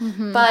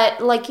something.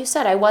 But like you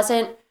said, I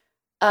wasn't...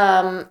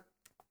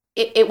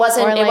 It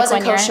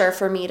wasn't kosher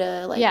for me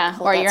to like. Yeah,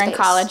 or you're in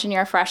college and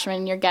you're a freshman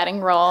and you're getting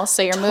roles,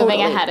 so you're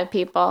moving ahead of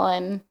people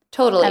and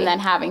and then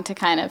having to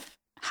kind of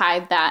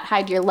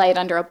hide your light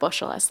under a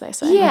bushel, as they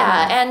say.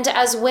 Yeah, and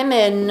as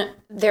women,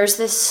 there's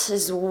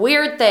this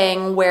weird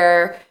thing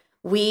where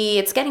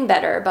it's getting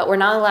better, but we're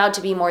not allowed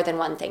to be more than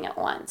one thing at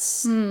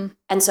once. And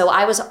so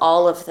I was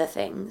all of the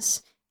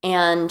things,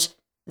 and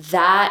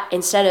that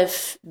instead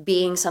of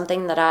being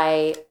something that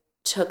I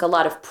took a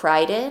lot of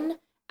pride in,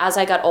 as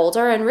I got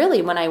older, and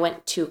really when I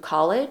went to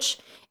college,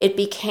 it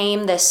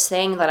became this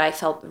thing that I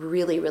felt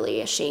really,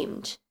 really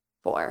ashamed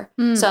for.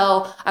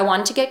 So I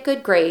wanted to get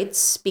good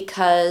grades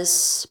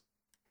because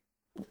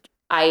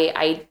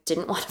I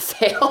didn't want to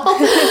fail.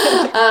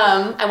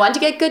 I wanted to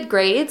get good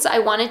grades. I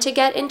wanted to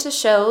get into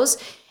shows,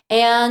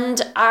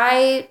 and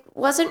I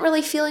wasn't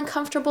really feeling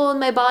comfortable in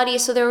my body.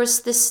 So there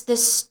was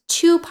this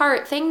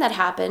two-part thing that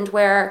happened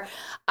where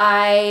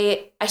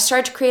I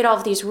started to create all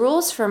of these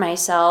rules for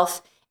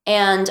myself,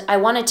 and I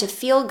wanted to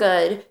feel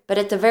good, but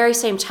at the very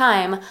same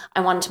time, I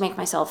wanted to make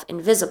myself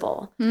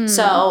invisible.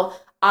 So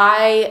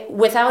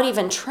without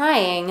even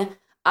trying,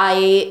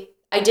 I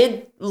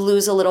did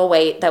lose a little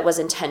weight that was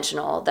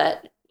intentional,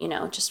 that,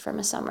 just from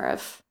a summer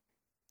of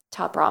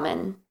top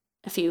ramen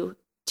a few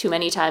too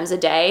many times a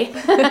day.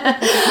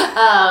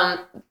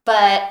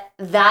 But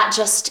that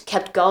just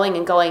kept going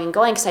and going and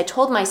going, because I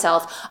told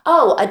myself,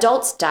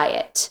 adults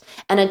diet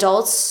and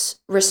adults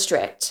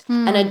restrict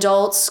and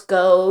adults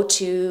go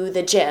to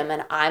the gym,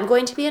 and I'm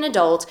going to be an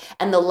adult.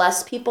 And the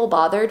less people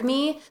bothered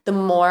me, the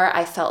more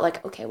I felt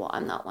like, okay, well,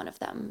 I'm not one of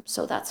them,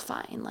 so that's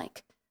fine.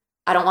 Like,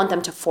 I don't want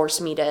them to force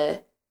me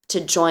to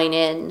join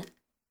in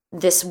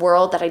this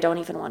world that I don't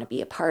even want to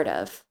be a part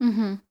of.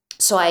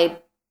 So I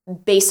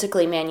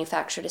basically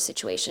manufactured a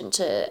situation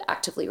to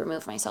actively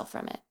remove myself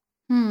from it.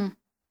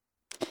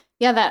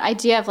 Yeah, that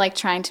idea of like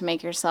trying to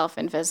make yourself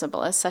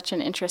invisible is such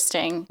an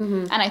interesting,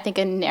 and I think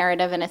a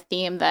narrative and a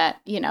theme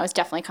that, has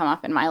definitely come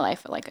up in my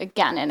life like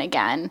again and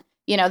again,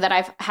 that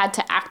I've had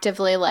to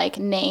actively like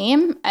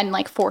name and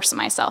like force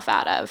myself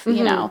out of,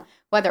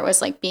 whether it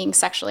was like being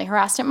sexually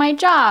harassed at my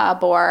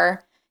job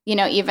or,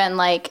 even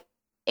like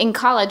in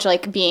college,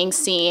 like being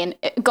seen,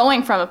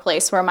 going from a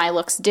place where my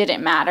looks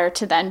didn't matter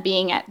to then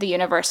being at the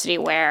university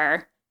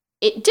where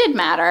it did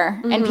matter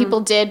and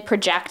people did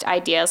project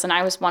ideas. And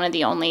I was one of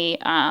the only,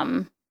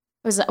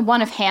 was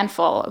one of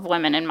handful of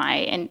women in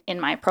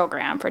my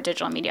program for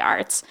digital media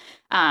arts.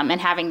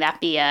 And having that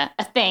be a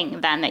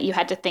thing then that you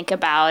had to think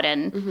about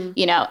and,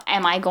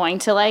 am I going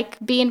to like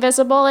be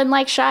invisible and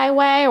like shy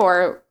away?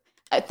 Or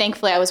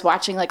thankfully I was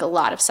watching like a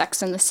lot of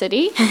Sex in the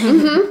City.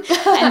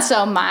 And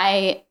so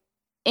my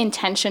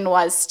intention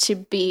was to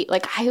be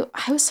like,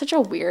 I was such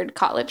a weird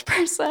college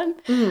person.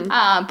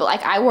 But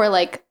like I wore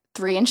like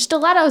 3-inch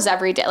stilettos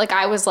every day. Like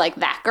I was like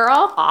that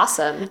girl.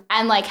 Awesome.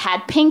 And like had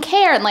pink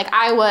hair. And like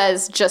I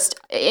was just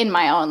in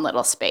my own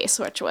little space,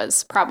 which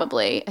was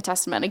probably a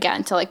testament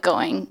again to like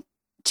going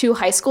to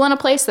high school in a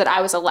place that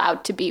I was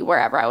allowed to be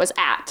wherever I was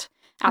at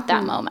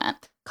that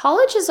moment.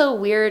 College is a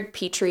weird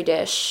petri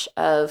dish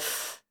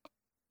of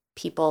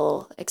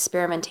people,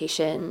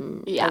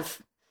 experimentation,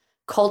 of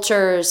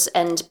cultures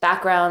and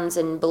backgrounds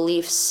and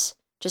beliefs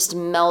just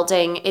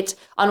melding. It's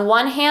on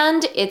one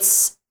hand,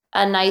 it's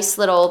a nice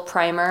little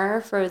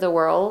primer for the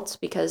world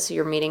because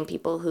you're meeting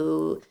people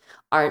who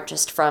aren't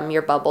just from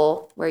your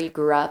bubble where you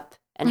grew up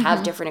and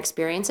have different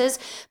experiences.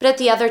 But at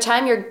the other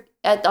time,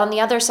 on the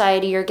other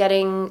side, you're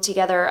getting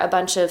together a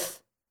bunch of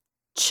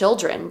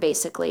children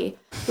basically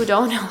who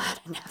don't know how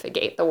to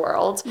navigate the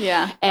world.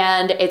 Yeah.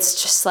 And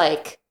it's just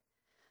like,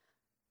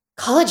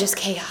 college is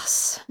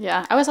chaos.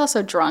 Yeah. I was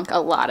also drunk a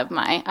lot of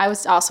I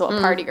was also a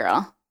party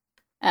girl.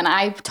 And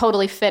I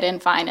totally fit in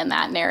fine in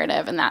that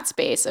narrative and that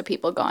space of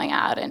people going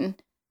out and,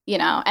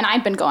 and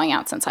I'd been going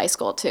out since high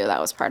school too.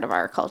 That was part of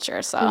our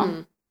culture.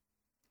 So,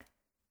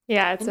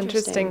 yeah, it's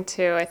interesting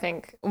too. I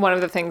think one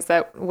of the things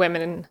that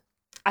women,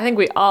 I think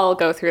we all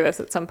go through this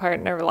at some part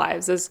in our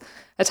lives, is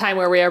a time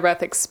where we are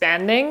both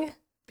expanding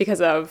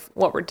because of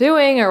what we're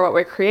doing or what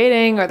we're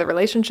creating or the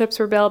relationships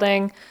we're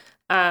building.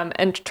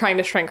 And trying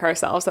to shrink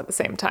ourselves at the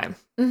same time.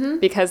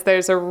 Because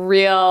there's a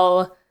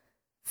real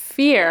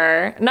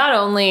fear, not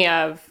only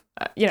of,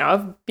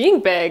 of being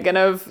big and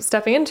of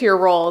stepping into your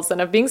roles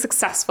and of being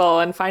successful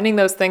and finding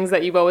those things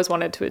that you've always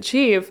wanted to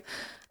achieve.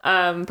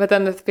 But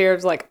then the fear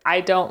of like,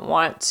 I don't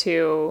want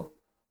to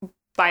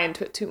buy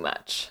into it too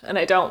much. And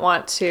I don't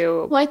want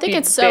to Well, I think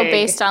it's so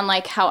based on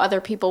like how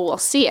other people will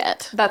see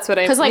it. That's what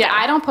I mean. Because like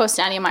I don't post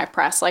any of my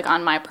press like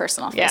on my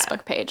personal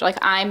Facebook page. Like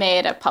I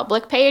made a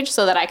public page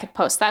so that I could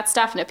post that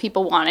stuff. And if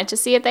people wanted to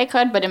see it, they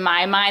could. But in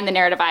my mind, the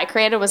narrative I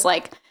created was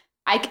like,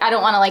 I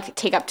don't want to like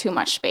take up too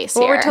much space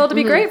here. Well, we're told to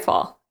be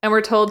grateful. And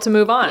we're told to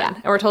move on. Yeah.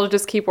 And we're told to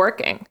just keep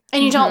working.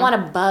 And you don't want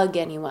to bug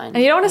anyone. And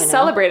you don't want to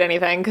celebrate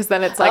anything because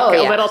then it's like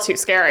a little too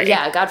scary.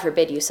 Yeah, God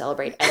forbid you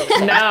celebrate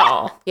anything.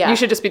 No. You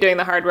should just be doing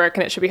the hard work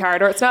and it should be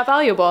hard or it's not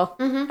valuable.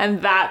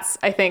 And that's,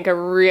 I think, a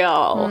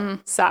real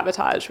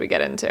sabotage we get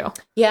into.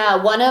 Yeah,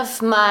 one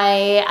of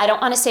my, I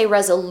don't want to say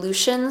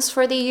resolutions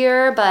for the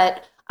year,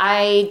 but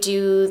I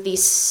do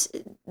these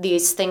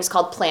things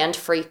called planned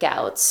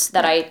freakouts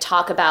that I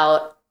talk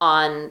about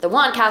on the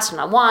Wantcast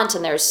and on Want,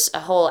 and there's a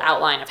whole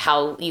outline of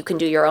how you can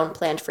do your own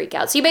planned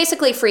freakouts. So you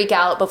basically freak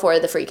out before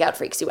the freakout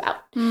freaks you out.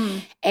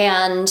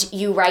 And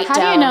you write down...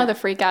 How do you know the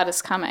freakout is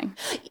coming?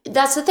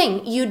 That's the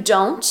thing. You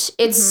don't.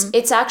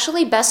 It's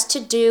actually best to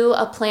do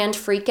a planned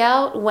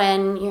freakout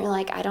when you're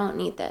like, I don't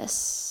need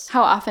this.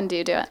 How often do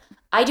you do it?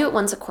 I do it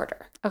once a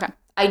quarter. Okay.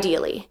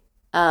 Ideally.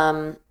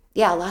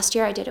 last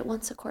year I did it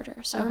once a quarter.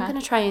 So I'm going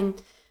to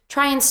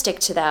try and stick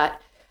to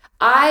that.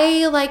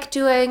 I like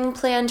doing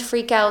planned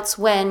freakouts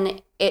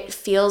when it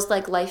feels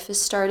like life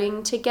is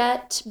starting to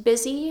get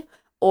busy,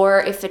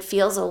 or if it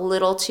feels a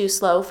little too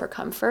slow for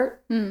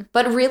comfort.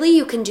 But really,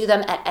 you can do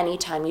them at any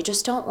time. You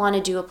just don't want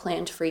to do a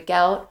planned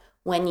freakout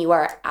when you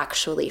are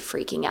actually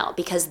freaking out,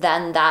 because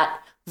then that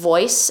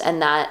voice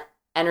and that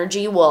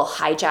energy will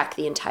hijack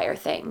the entire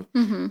thing.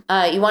 You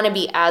want to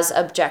be as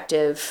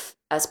objective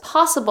as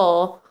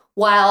possible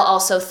while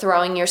also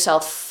throwing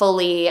yourself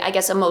fully, I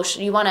guess,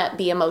 you want to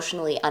be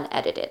emotionally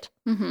unedited.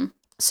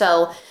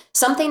 So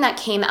something that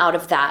came out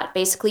of that,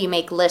 basically you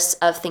make lists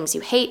of things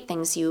you hate,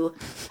 things you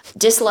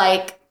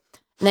dislike,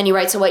 and then you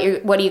write, so what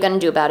are you going to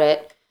do about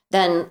it?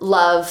 Then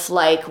love,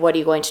 like, what are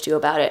you going to do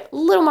about it? A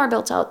little more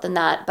built out than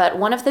that. But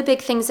one of the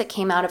big things that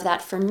came out of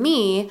that for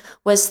me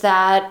was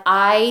that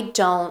I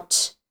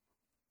don't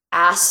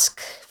ask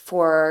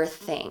for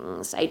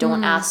things. I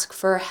don't ask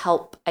for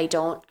help. I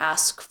don't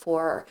ask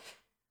for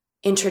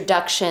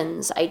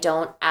introductions. I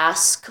don't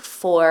ask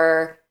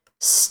for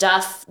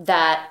stuff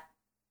that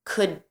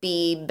could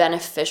be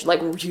beneficial,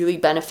 like really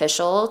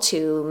beneficial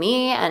to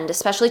me and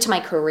especially to my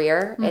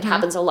career. It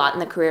happens a lot in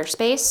the career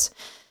space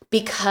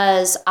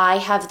because I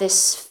have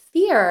this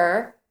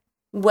fear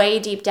way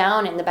deep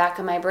down in the back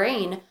of my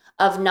brain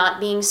of not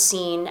being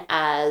seen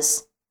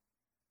as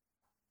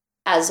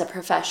a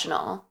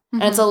professional.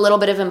 And it's a little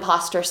bit of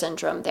imposter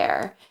syndrome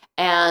there.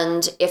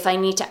 And if I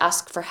need to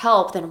ask for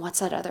help, then what's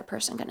that other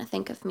person going to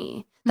think of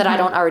me? That I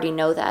don't already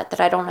know that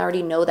I don't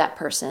already know that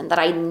person, that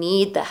I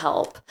need the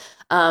help.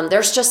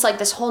 There's just like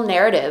this whole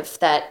narrative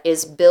that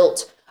is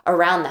built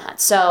around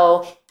that.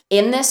 So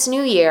in this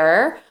new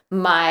year,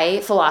 my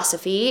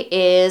philosophy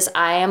is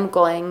I am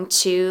going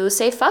to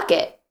say fuck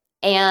it.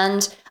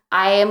 And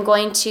I am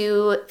going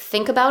to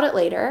think about it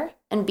later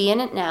and be in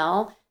it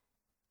now,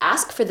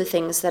 ask for the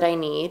things that I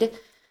need,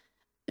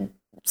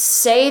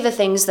 say the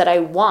things that I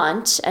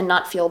want and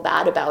not feel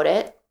bad about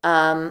it,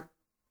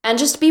 and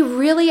just be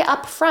really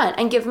upfront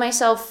and give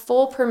myself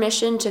full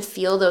permission to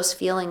feel those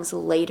feelings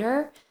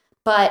later.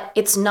 But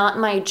it's not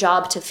my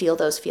job to feel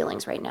those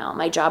feelings right now.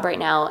 My job right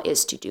now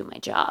is to do my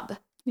job.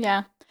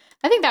 Yeah.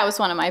 I think that was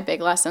one of my big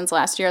lessons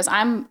last year is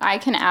I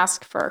can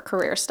ask for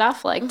career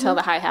stuff like till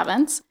the high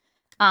heavens,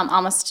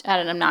 almost at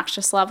an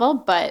obnoxious level.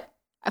 But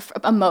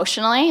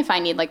emotionally, if I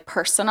need like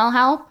personal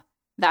help,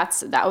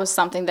 that was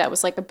something that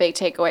was like a big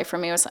takeaway for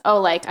me was,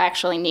 like I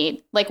actually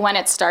need, like when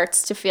it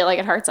starts to feel like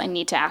it hurts, I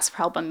need to ask for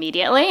help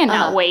immediately and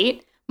not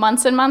wait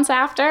months and months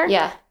after.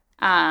 Yeah.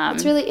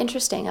 It's really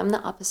interesting. I'm the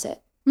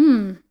opposite.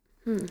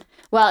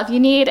 Well, if you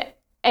need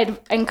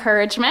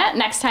encouragement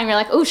next time you're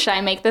like, oh, should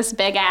I make this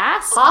big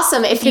ass?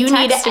 Awesome. If you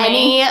need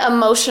any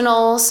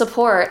emotional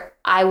support,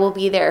 I will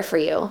be there for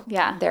you.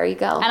 Yeah. There you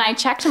go. And I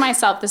checked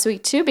myself this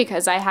week too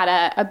because I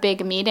had a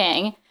big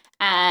meeting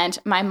and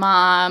my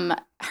mom,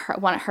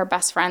 one of her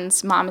best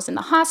friend's mom is in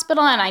the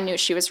hospital and I knew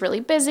she was really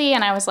busy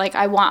and I was like,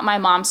 I want my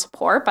mom's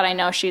support, but I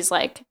know she's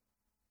like,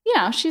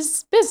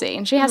 she's busy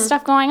and she has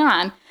stuff going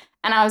on.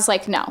 And I was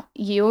like, no,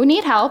 you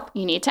need help.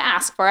 You need to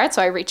ask for it.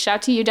 So I reached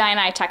out to you,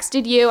 Diana. I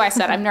texted you. I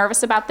said, I'm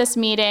nervous about this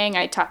meeting.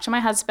 I talked to my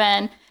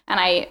husband and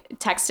I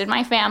texted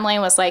my family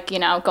and was like,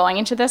 going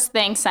into this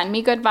thing, send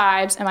me good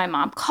vibes. And my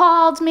mom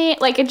called me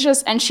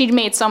and she'd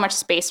made so much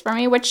space for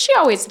me, which she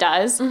always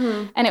does.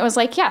 And it was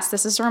like, yes,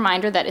 this is a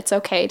reminder that it's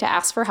okay to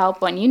ask for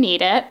help when you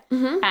need it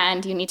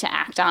and you need to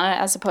act on it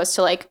as opposed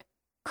to like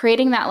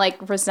creating that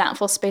like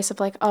resentful space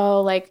of like,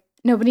 oh, like,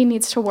 nobody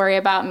needs to worry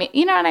about me.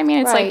 You know what I mean?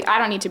 It's like, I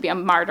don't need to be a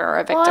martyr or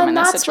a victim in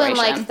this situation.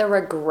 That's when like the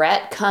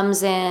regret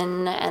comes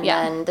in and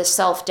then the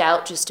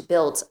self-doubt just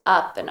builds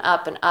up and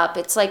up and up.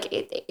 It's like,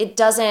 it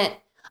doesn't,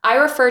 I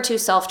refer to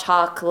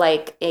self-talk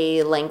like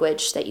a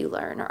language that you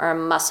learn or a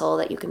muscle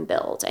that you can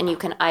build. And you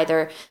can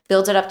either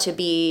build it up to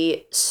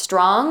be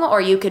strong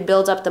or you could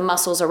build up the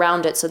muscles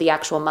around it so the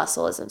actual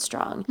muscle isn't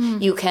strong.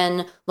 You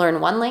can learn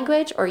one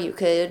language or you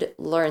could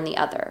learn the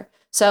other.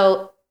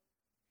 So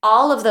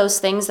all of those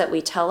things that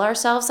we tell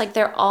ourselves, like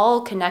they're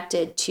all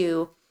connected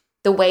to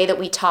the way that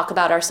we talk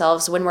about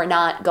ourselves when we're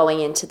not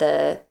going into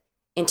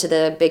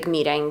the big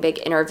meeting,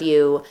 big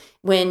interview,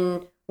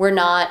 when we're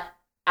not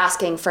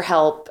asking for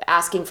help,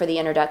 asking for the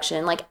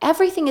introduction. Like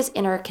everything is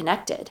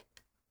interconnected.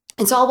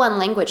 It's all one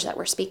language that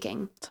we're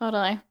speaking.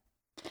 Totally.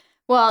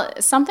 Well,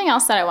 something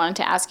else that I wanted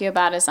to ask you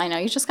about is I know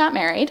you just got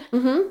married.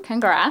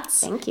 Congrats.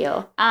 Thank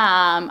you.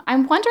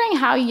 I'm wondering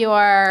how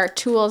your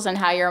tools and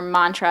how your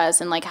mantras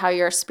and like how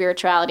your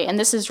spirituality, and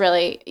this is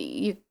really,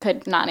 you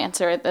could not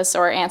answer this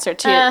or answer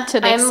to the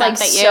extent like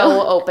that you.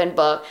 so open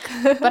book.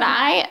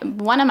 But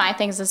one of my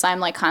things is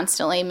I'm like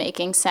constantly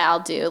making Sal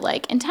do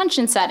like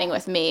intention setting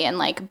with me and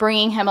like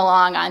bringing him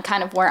along on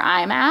kind of where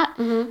I'm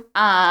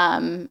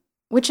at.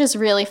 Which is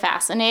really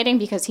fascinating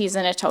because he's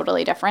in a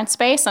totally different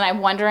space. And I'm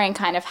wondering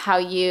kind of how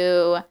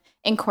you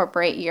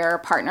incorporate your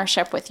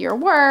partnership with your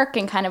work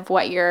and kind of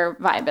what your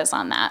vibe is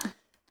on that.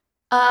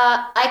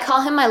 I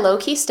call him my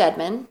low-key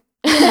Stedman.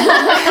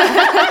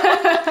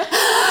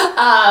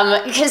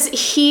 Because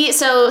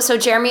so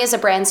Jeremy is a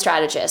brand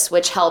strategist,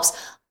 which helps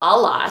a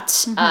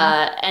lot.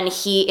 And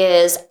he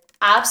is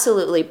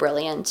absolutely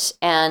brilliant.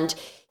 And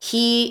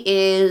he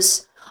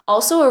is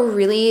also a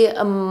really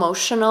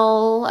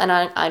emotional, and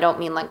I don't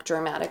mean like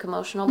dramatic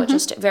emotional, but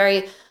just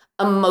very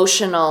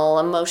emotional,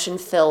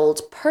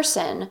 emotion-filled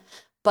person.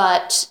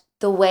 But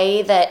the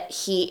way that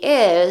he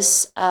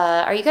is,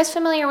 are you guys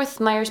familiar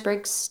with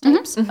Myers-Briggs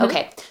types?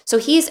 Okay. So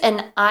he's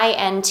an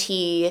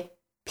INTP,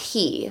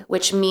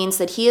 which means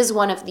that he is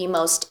one of the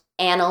most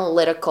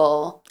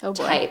analytical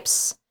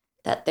types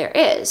that there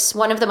is.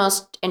 One of the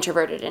most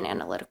introverted and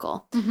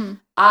analytical.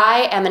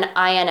 I am an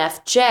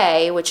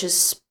INFJ, which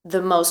is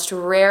the most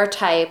rare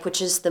type,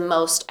 which is the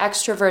most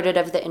extroverted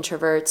of the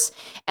introverts,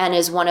 and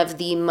is one of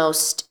the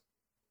most,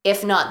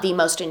 if not the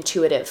most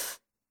intuitive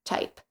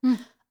type.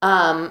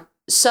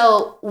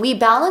 So we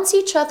balance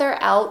each other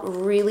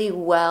out really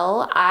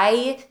well.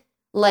 I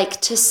like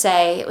to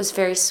say, it was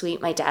very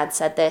sweet. My dad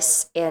said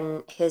this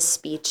in his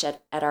speech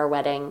at our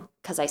wedding,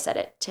 because I said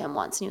it to him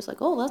once, and he was like,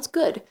 "Oh, that's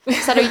good." I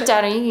said,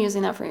 "Dad, are you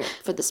using that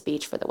for the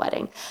speech for the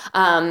wedding?"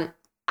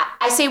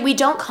 I say we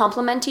don't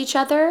complement each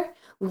other.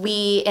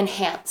 We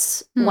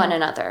enhance one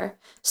another.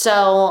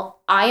 So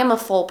I am a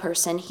full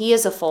person. He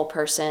is a full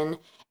person.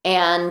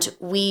 And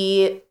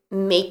we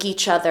make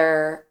each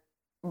other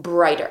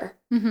brighter.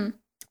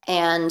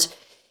 And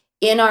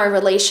in our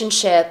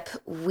relationship,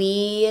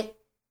 we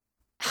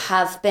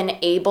have been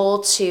able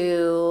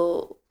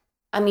to,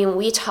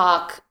 we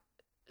talk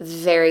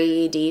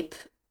very deep.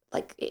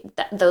 Like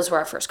those were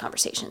our first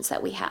conversations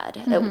that we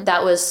had.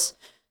 That was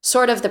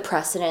sort of the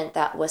precedent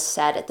that was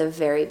set at the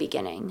very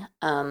beginning.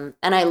 And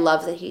I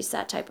love that he's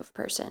that type of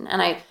person.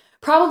 And I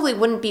probably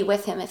wouldn't be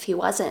with him if he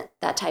wasn't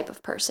that type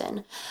of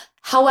person.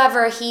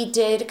 However, he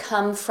did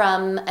come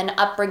from an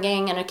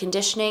upbringing and a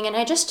conditioning. And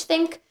I just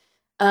think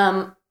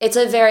it's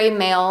a very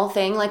male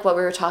thing, like what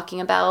we were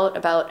talking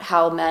about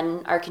how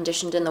men are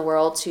conditioned in the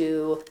world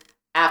to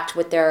act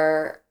with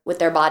their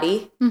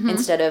body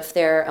instead of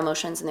their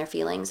emotions and their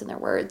feelings and their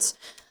words.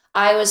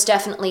 I was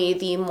definitely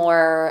the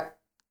more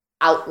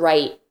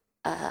outright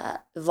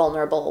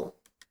vulnerable,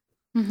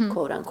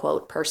 quote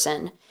unquote,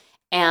 person.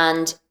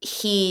 And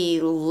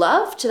he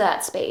loved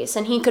that space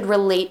and he could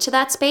relate to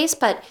that space,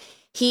 but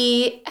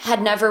he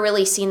had never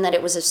really seen that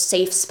it was a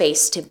safe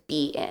space to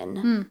be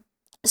in.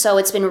 So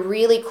it's been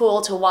really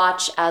cool to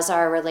watch as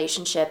our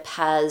relationship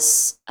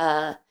has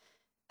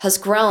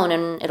grown,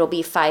 and it'll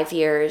be 5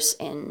 years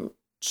in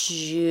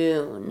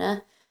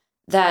June,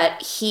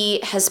 that he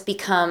has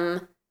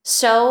become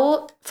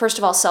so, first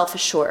of all,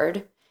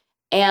 self-assured,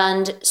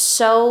 and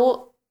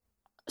so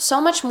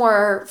much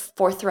more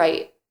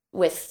forthright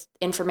with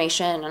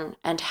information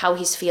and how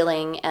he's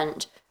feeling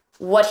and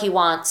what he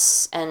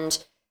wants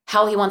and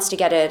how he wants to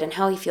get it and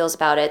how he feels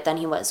about it than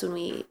he was when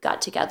we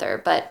got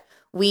together. But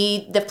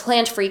the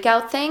planned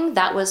freakout thing,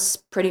 that was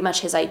pretty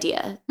much his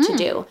idea to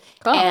do.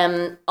 Cool.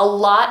 And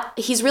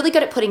he's really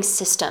good at putting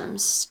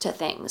systems to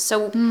things.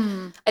 So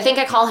I think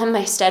I call him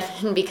my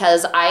Stedman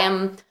because I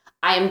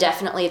am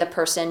definitely the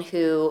person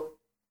who,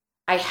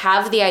 I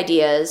have the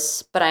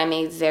ideas, but I'm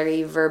a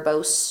very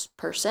verbose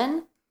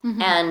person.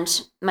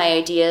 And my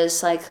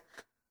ideas like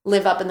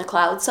live up in the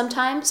clouds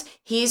sometimes.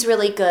 He's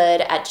really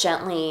good at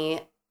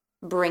gently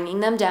bringing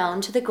them down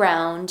to the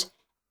ground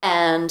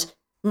and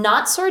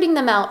not sorting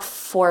them out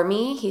for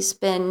me. He's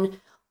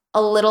been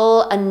a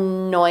little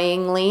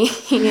annoyingly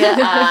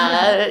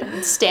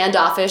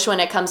standoffish when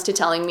it comes to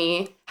telling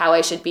me how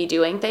I should be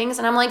doing things.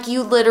 And I'm like,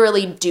 you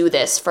literally do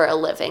this for a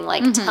living.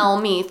 Like,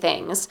 tell me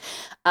things.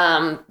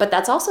 But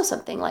that's also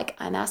something like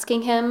I'm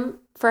asking him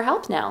for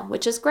help now,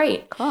 which is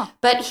great. Cool.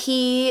 But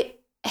he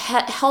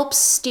helps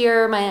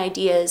steer my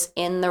ideas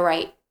in the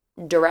right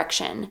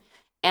direction.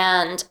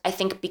 And I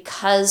think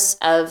because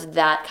of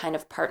that kind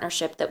of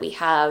partnership that we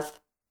have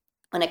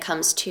when it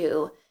comes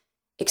to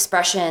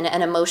expression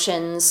and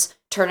emotions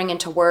turning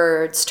into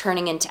words,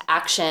 turning into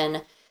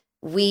action,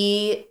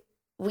 we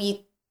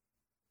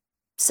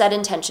set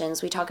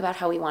intentions. We talk about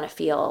how we want to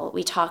feel.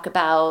 We talk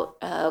about,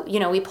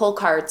 we pull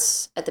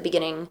cards at the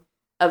beginning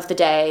of the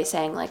day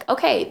saying like,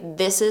 okay,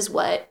 this is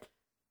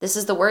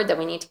the word that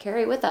we need to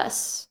carry with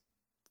us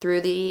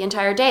through the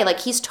entire day. Like,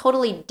 he's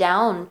totally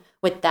down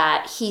with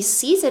that. He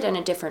sees it in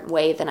a different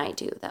way than I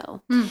do,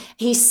 though.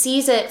 He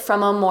sees it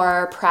from a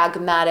more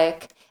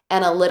pragmatic,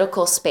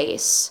 analytical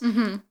space,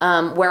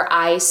 where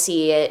I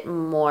see it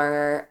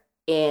more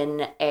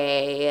in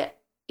a,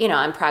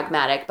 I'm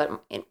pragmatic,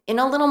 but in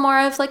a little more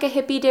of like a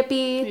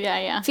hippy-dippy,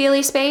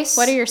 feely space.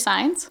 What are your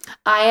signs?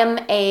 I am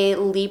a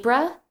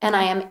Libra, and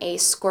I am a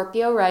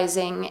Scorpio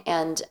rising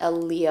and a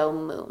Leo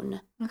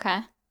moon. Okay.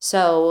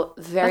 So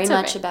very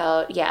much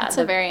about, It's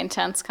a very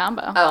intense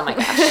combo. Oh my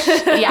gosh.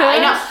 Yeah, I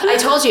know. I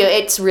told you,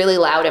 it's really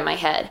loud in my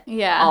head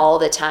all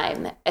the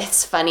time.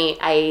 It's funny.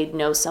 I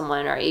know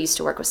someone, or I used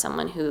to work with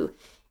someone who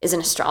is an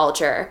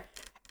astrologer.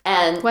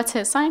 And what's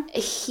his sign?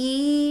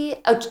 Jeremy?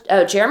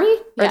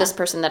 Or this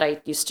person that I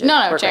used to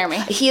work Jeremy.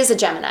 with? He is a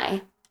Gemini.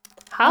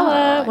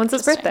 Holla. When's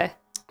his birthday?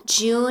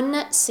 June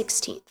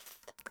 16th.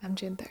 I'm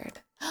June 3rd.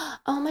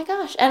 Oh my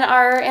gosh. And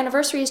our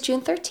anniversary is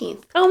June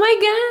 13th. Oh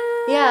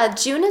my God. Yeah,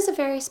 June is a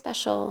very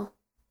special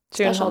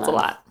June holds a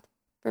lot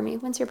for me.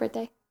 When's your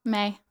birthday?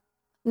 May.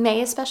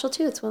 May is special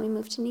too. It's when we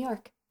moved to New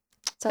York.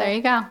 So There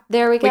you go.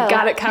 there we go. We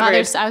got it covered.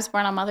 I was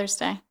born on Mother's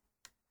Day.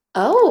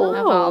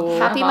 Oh,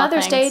 happy of all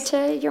Mother's Day things.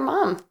 to your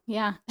mom.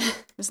 Yeah.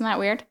 Isn't that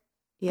weird?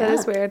 Yeah. That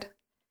is weird.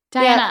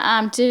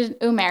 Diana, did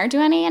Umair do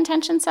any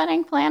intention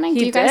setting planning? He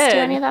do you guys do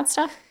did. any of that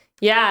stuff?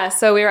 Yeah,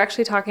 so we were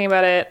actually talking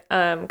about it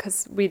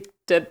because we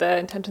did the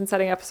intention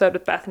setting episode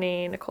with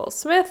Bethany Nicole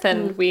Smith,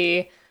 and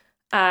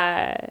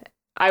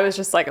I was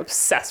just like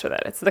obsessed with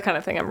it. It's the kind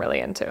of thing I'm really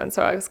into. And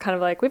so I was kind of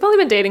like, we've only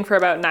been dating for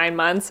about 9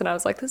 months. And I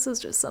was like, this is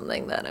just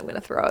something that I'm going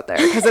to throw out there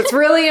because it's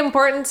really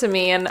important to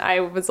me. And I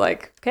was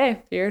like,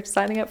 okay, you're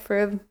signing up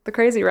for the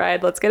crazy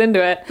ride. Let's get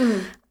into it.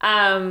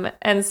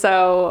 And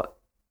so,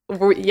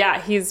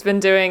 he's been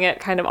doing it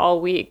kind of all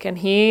week. And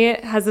he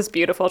has this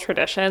beautiful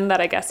tradition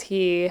that I guess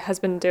he has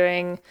been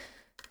doing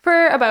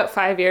for about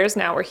 5 years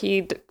now, where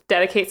he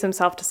dedicates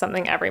himself to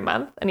something every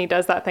month, and he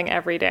does that thing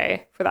every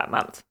day for that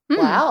month.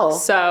 Wow.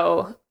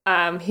 So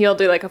he'll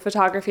do like a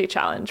photography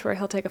challenge where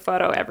he'll take a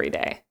photo every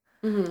day.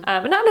 And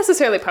not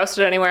necessarily post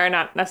it anywhere,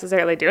 not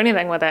necessarily do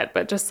anything with it,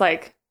 but just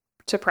like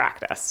to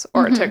practice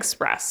or to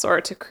express or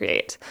to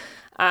create.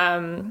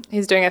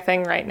 He's doing a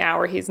thing right now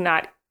where he's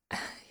not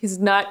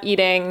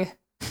eating,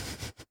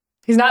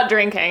 he's not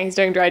drinking, he's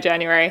doing dry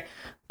January.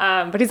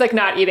 But he's like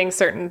not eating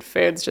certain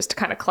foods just to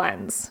kind of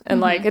cleanse.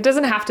 And like, it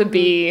doesn't have to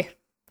be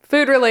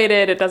food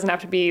related. It doesn't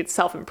have to be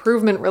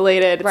self-improvement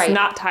related. It's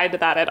not tied to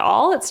that at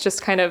all. It's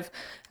just kind of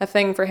a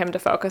thing for him to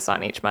focus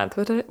on each month,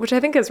 which I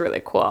think is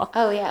really cool.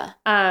 Oh, yeah.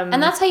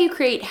 And that's how you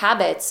create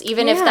habits,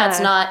 even if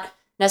that's not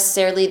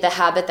necessarily the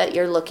habit that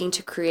you're looking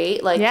to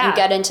create. Like you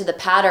get into the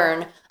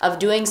pattern of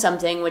doing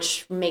something,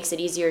 which makes it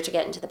easier to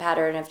get into the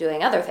pattern of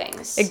doing other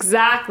things.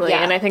 Exactly.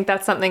 Yeah. And I think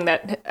that's something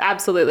that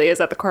absolutely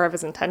is at the core of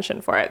his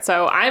intention for it.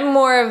 So I'm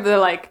more of the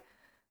like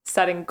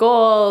setting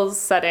goals,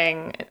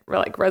 setting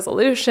like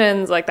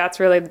resolutions. Like that's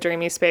really the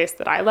dreamy space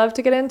that I love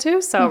to get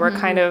into. So we're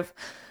kind of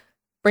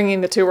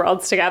bringing the two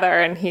worlds together,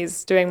 and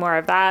he's doing more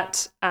of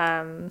that.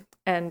 And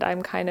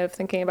I'm kind of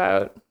thinking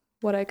about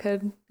what I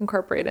could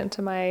incorporate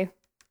into my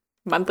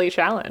monthly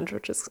challenge,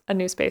 which is a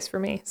new space for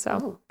me.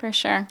 So For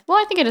sure. Well,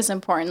 I think it is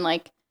important,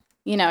 like,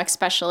 you know,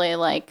 especially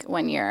like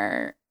when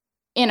you're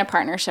in a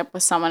partnership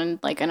with someone,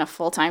 like in a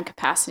full-time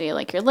capacity,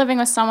 like you're living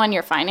with someone,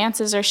 your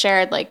finances are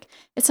shared. Like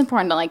it's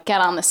important to like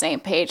get on the same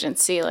page and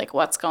see like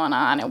what's going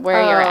on and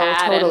where you're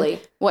at and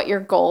what your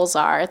goals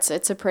are. It's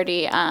a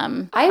pretty,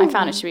 I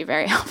found it to be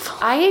very helpful.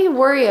 I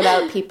worry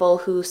about people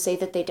who say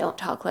that they don't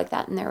talk like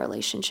that in their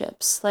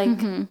relationships. Like,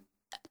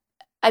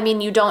 I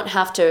mean, you don't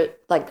have to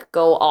like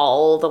go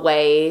all the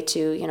way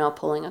to, you know,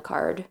 pulling a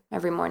card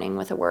every morning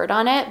with a word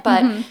on it.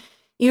 But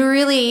you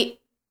really,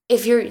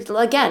 if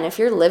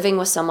you're living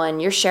with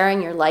someone, you're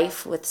sharing your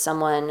life with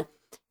someone.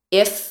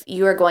 If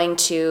you are going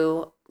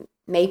to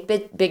make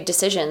big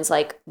decisions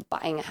like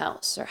buying a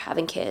house or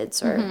having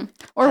kids or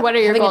what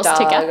are your goals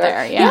to get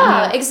there?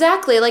 Yeah,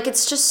 exactly. Like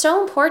it's just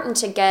so important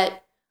to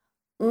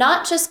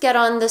not just get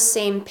on the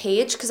same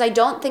page, because I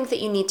don't think that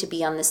you need to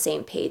be on the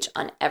same page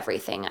on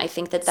everything. I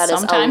think that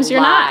Sometimes is a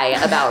you're lie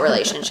not. about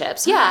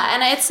relationships. Yeah,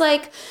 and it's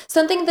like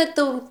something that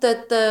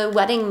the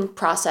wedding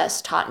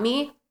process taught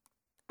me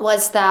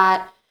was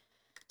that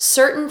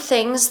certain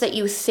things that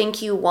you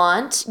think you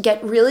want,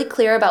 get really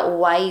clear about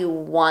why you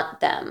want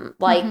them.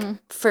 Like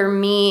for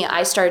me,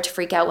 I started to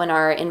freak out when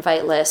our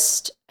invite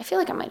list, I feel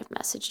like I might have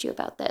messaged you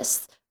about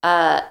this,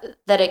 that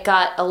it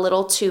got a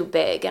little too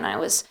big and I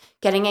was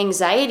getting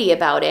anxiety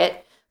about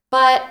it.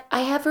 But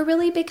I have a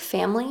really big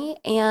family,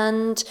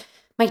 and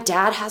my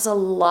dad has a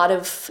lot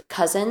of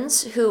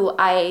cousins who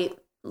I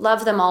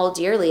love them all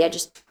dearly. I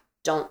just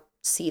don't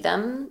see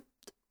them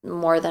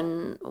more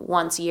than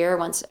once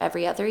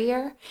every other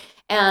year.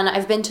 And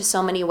I've been to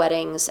so many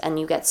weddings, and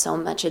you get so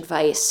much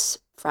advice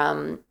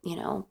from, you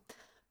know,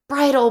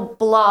 bridal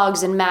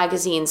blogs and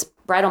magazines.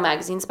 Bridal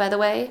magazines, by the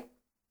way,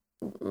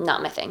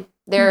 not my thing.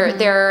 There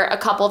are a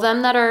couple of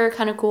them that are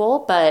kind of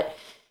cool, but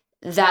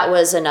that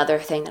was another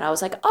thing that I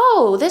was like,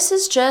 oh, this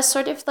is just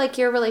sort of like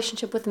your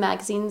relationship with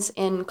magazines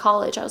in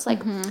college. I was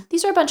like,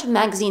 these are a bunch of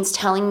magazines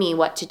telling me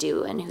what to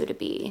do and who to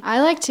be.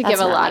 I like to give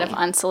a lot me. of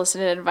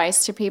unsolicited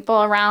advice to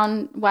people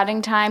around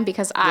wedding time,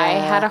 because I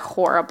had a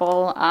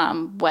horrible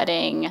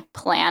wedding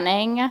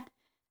planning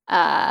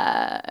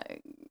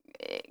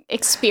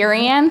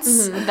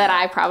experience that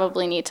I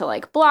probably need to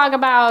like blog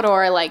about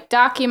or like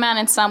document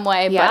in some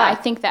way. Yeah. But I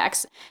think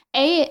that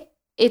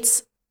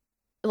it's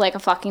like a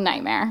fucking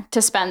nightmare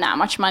to spend that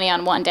much money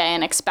on one day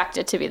and expect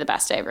it to be the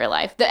best day of your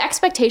life. The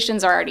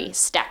expectations are already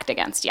stacked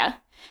against you.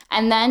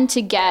 And then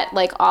to get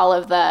like all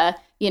of the,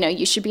 you know,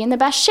 you should be in the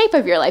best shape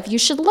of your life. You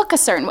should look a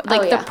certain way.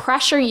 Like the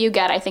pressure you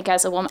get, I think,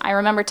 as a woman. I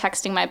remember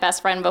texting my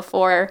best friend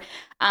before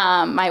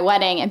my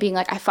wedding and being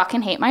like, I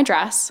fucking hate my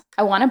dress.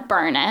 I want to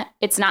burn it.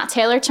 It's not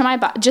tailored to my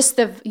body. Just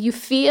you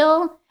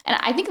feel, and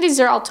I think these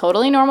are all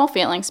totally normal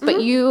feelings, but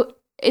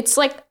it's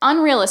like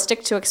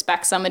unrealistic to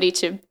expect somebody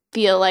to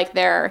feel like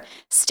they're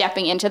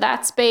stepping into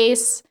that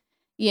space,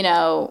 you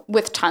know,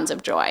 with tons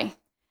of joy.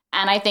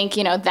 And I think,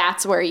 you know,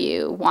 that's where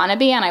you want to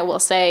be. And I will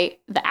say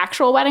the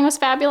actual wedding was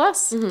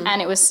fabulous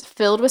and it was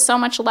filled with so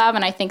much love.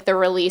 And I think the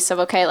release of,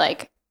 okay,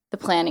 like the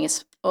planning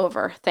is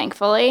over,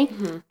 thankfully.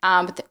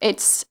 But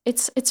it's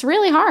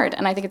really hard.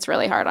 And I think it's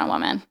really hard on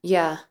women.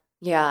 Yeah.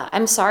 Yeah.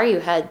 I'm sorry you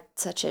had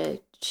such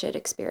a shit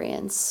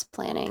experience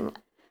planning.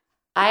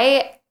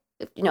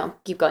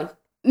 Keep going.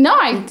 No,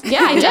 I did.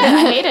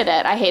 I hated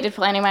it. I hated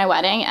planning my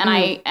wedding, and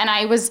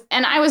I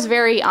was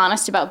very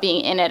honest about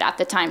being in it at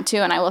the time too.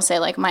 And I will say,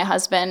 like, my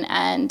husband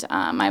and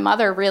my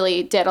mother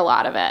really did a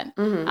lot of it.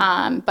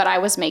 But I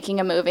was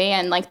making a movie,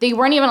 and like they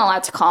weren't even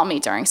allowed to call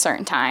me during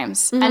certain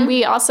times. And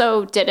we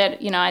also did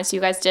it, you know, as you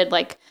guys did.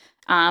 Like,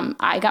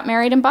 I got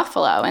married in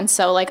Buffalo, and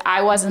so like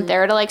I wasn't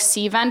there to like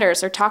see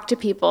vendors or talk to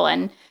people.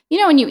 And you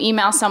know, when you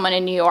email someone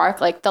in New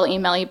York, like they'll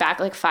email you back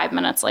like 5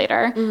 minutes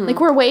later. Like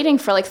we're waiting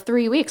for like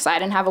 3 weeks. I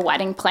didn't have a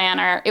wedding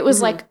planner. It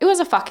was like, it was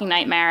a fucking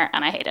nightmare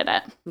and I hated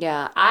it.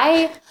 Yeah.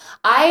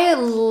 I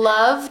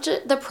loved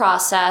the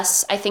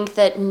process. I think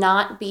that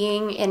not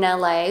being in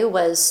LA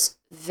was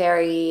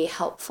very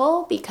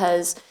helpful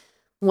because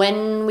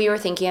when we were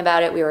thinking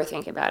about it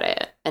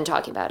and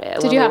talking about it.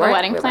 Did you have a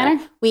wedding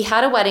planner? We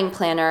had a wedding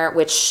planner,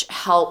 which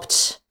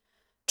helped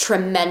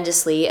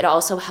tremendously. It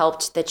also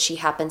helped that she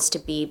happens to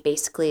be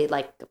basically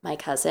like my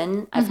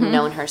cousin. I've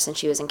known her since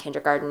she was in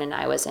kindergarten and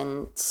I was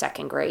in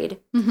second grade.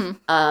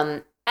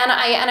 And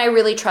I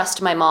really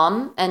trust my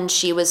mom, and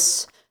she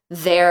was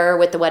there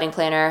with the wedding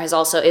planner.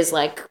 Is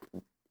like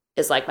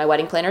my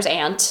wedding planner's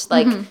aunt.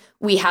 Like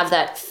we have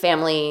that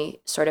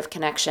family sort of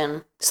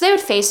connection. So they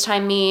would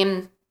FaceTime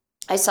me.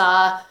 I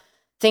saw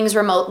things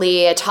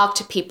remotely. I talked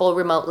to people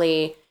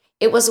remotely.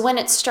 It was when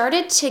it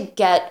started to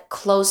get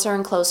closer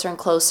and closer and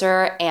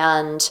closer,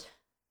 and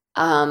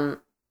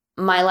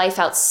my life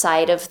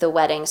outside of the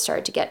wedding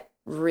started to get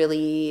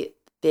really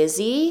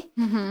busy.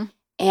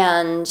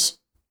 And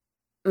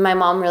my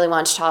mom really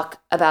wanted to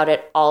talk about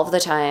it all of the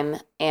time,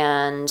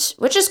 and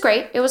which is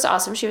great. It was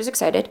awesome. She was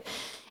excited.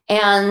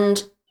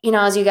 And, you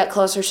know, as you get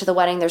closer to the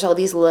wedding, there's all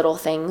these little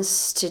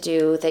things to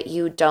do that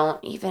you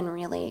don't even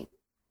really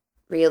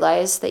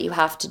realize that you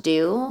have to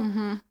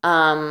do.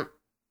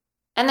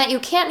 And that you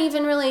can't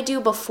even really do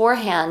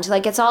beforehand.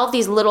 Like, it's all of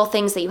these little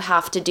things that you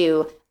have to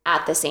do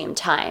at the same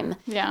time.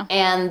 Yeah.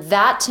 And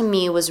that to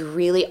me was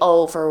really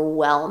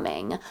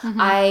overwhelming.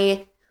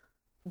 I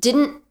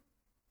didn't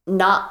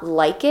not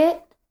like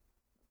it.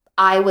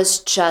 I was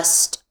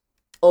just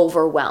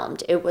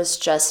overwhelmed. It was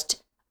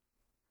just,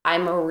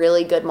 I'm a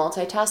really good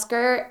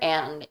multitasker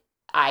and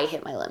I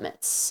hit my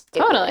limits.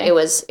 Totally. It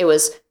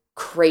was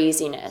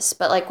craziness.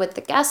 But like with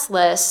the guest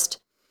list,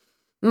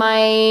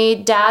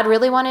 my dad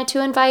really wanted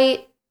to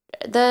invite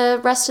the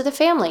rest of the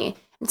family.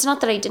 It's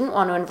not that I didn't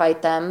want to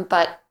invite them,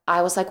 but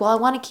I was like, well, I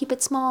want to keep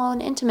it small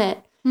and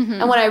intimate.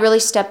 And when I really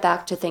stepped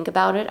back to think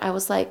about it, I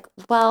was like,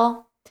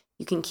 well,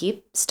 you can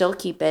still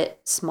keep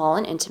it small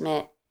and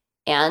intimate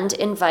and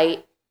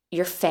invite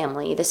your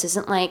family. This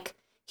isn't like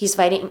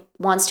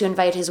wants to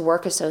invite his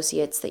work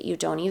associates that you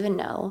don't even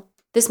know.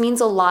 This means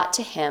a lot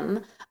to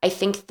him. I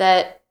think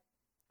that,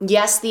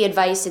 yes, the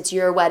advice, it's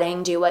your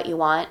wedding, do what you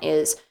want,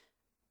 is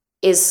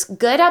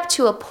good up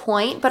to a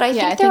point, but I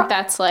think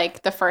that's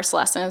like the first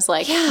lesson is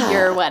like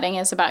your wedding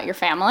is about your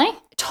family.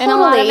 Totally. In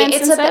a lot of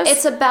instances.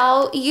 It's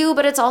about you,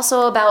 but it's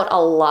also about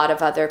a lot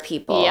of other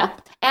people. Yeah.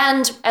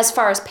 And as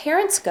far as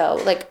parents go,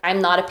 like I'm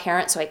not a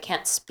parent, so I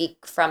can't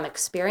speak from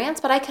experience,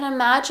 but I can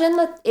imagine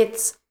that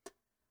it's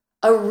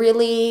a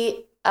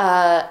really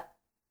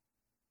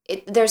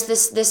there's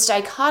this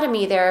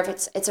dichotomy there of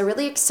it's a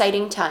really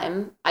exciting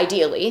time,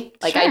 ideally.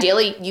 Like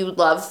ideally you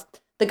love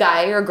the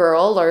guy or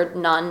girl or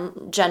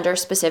non-gender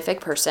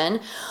specific person,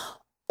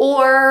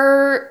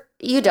 or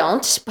you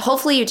don't.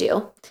 Hopefully you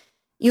do.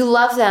 You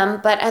love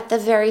them, but at the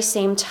very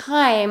same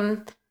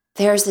time,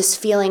 there's this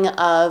feeling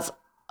of,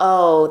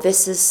 oh,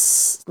 this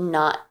is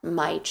not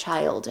my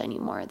child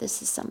anymore.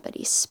 This is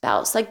somebody's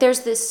spouse. Like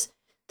there's this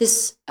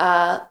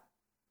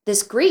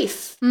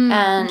grief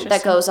and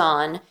that goes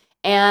on.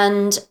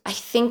 And I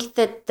think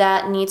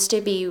that needs to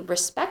be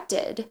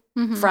respected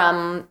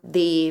from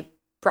the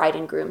bride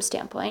and groom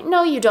standpoint.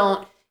 No, you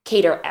don't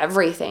cater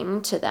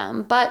everything to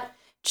them, but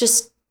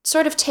just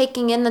sort of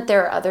taking in that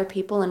there are other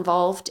people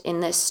involved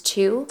in this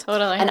too.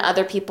 Totally. And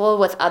other people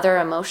with other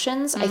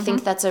emotions. I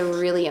think that's a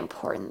really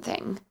important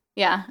thing.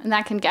 Yeah. And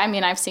that can, I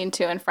mean, I've seen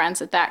too in friends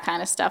that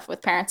kind of stuff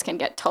with parents can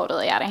get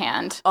totally out of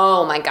hand.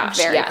 Oh my gosh.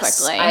 Very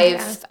quickly.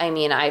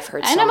 I've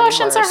heard and so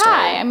emotions many are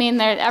high. stories. I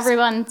mean,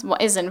 everyone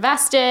is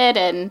invested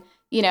and,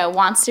 you know,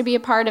 wants to be a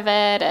part of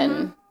it.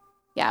 And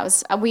yeah,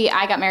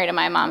 I got married in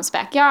my mom's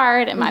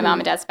backyard and my mom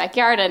and dad's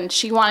backyard, and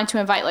she wanted to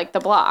invite like the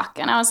block.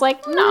 And I was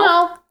like,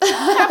 no.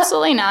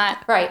 Absolutely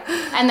not. Right.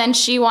 And then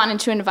she wanted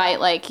to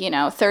invite like, you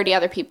know, 30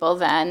 other people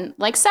then,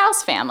 like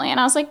Sal's family. And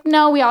I was like,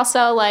 no, we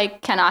also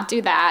like cannot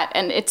do that.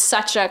 And it's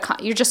such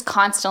you're just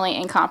constantly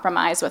in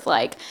compromise with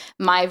like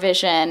my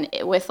vision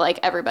with like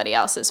everybody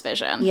else's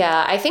vision.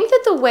 Yeah. I think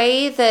that the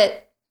way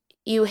that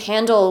you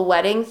handle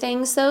wedding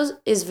things, though,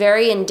 is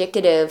very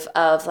indicative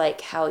of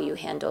like how you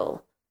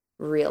handle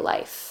real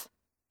life.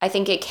 I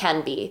think it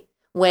can be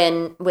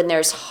when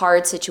there's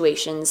hard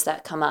situations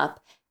that come up,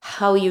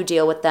 how you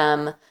deal with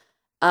them.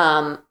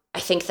 I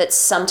think that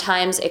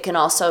sometimes it can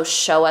also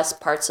show us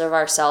parts of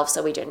ourselves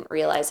that we didn't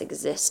realize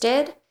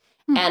existed.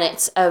 And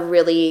it's a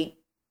really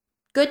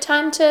good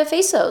time to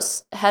face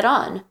those head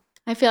on.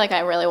 I feel like I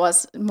really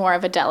was more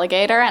of a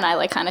delegator, and I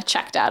like kind of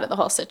checked out of the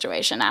whole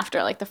situation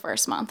after like the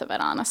first month of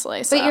it,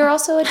 honestly. So. But you're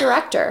also a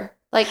director.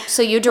 Like,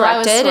 so you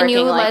directed and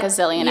you like a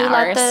zillion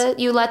hours.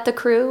 You let the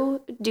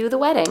crew do the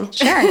wedding.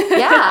 Sure.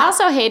 Yeah. I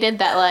also hated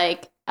that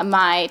like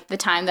the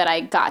time that I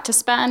got to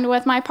spend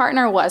with my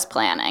partner was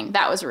planning.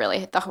 That was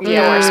really the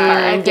worst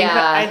part. I think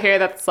that I hear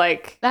that's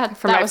like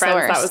from my friends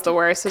that was the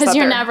worst. Because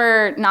you're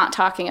never not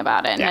talking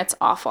about it, and it's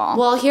awful.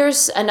 Well,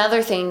 here's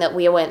another thing that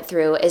we went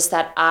through is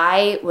that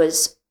I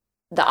was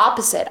the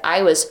opposite.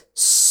 I was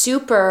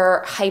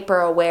super hyper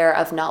aware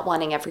of not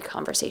wanting every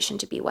conversation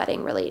to be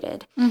wedding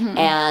related.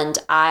 And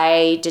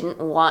I didn't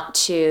want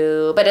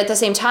to, but at the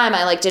same time,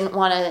 I like didn't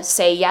want to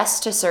say yes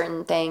to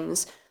certain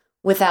things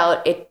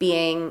without it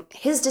being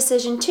his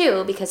decision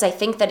too, because I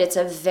think that it's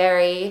a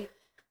very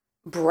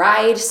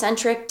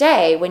bride-centric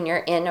day when you're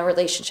in a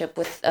relationship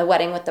with a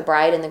wedding with the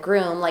bride and the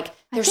groom. Like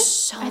there's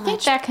so much. I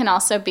think that can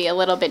also be a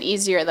little bit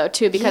easier though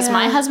too, because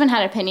my husband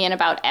had an opinion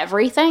about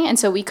everything, and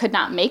so we could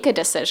not make a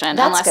decision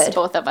unless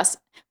both of us.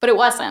 But it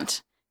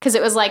wasn't, because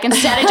it was like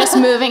instead of just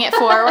moving it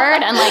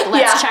forward and like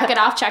let's check it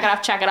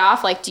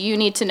off. Like, do you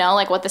need to know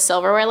like what the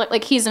silverware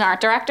like he's an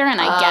art director and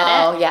I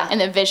get it,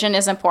 and the vision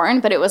is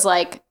important. But it was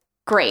like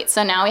great.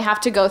 So now we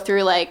have to go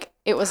through like.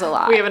 It was a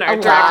lot. We have an art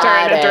director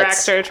and a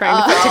director trying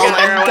to put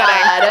together a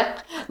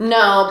wedding.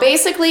 No,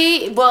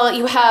 basically, well,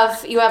 you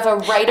have a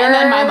writer. And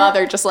then my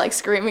mother just like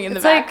screaming in the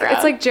background.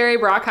 It's like Jerry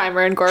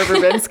Bruckheimer and Gore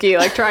Verbinski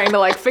like trying to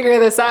like figure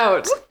this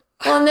out.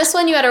 Well, in this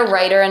one, you had a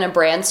writer and a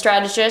brand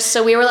strategist.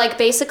 So we were like,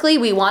 basically,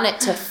 we want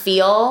it to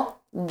feel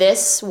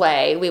this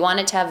way. We want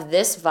it to have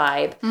this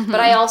vibe.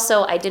 But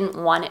I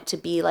didn't want it to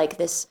be like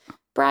this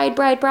bride,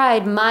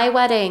 my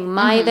wedding,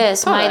 my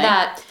this, my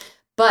that.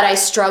 But I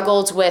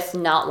struggled with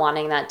not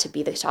wanting that to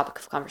be the topic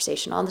of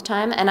conversation all the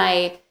time. And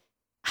I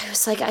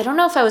was like, I don't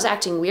know if I was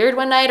acting weird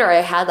one night or I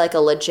had like a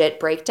legit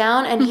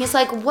breakdown. And he's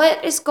like,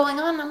 what is going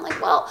on? And I'm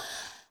like, well,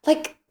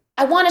 like,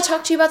 I want to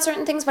talk to you about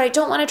certain things, but I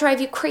don't want to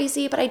drive you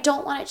crazy, but I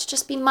don't want it to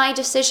just be my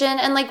decision.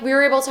 And like, we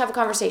were able to have a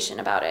conversation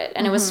about it.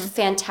 And it was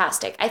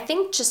fantastic. I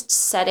think just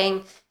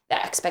setting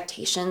the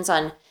expectations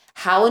on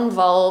how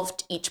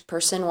involved each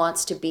person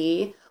wants to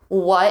be,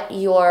 what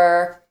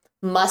your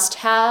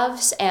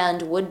must-haves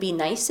and would-be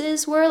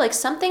nices were. Like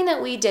something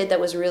that we did that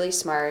was really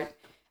smart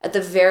at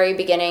the very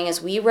beginning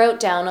is we wrote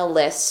down a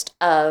list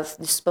of,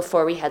 this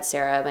before we had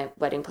Sarah, my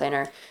wedding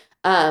planner,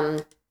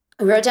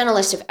 we wrote down a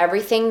list of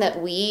everything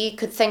that we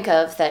could think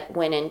of that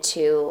went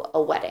into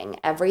a wedding.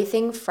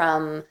 Everything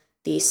from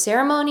the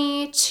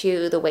ceremony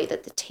to the way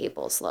that the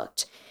tables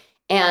looked.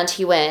 And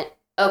he went,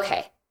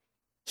 okay,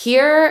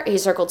 here, he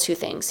circled 2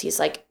 things. He's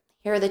like,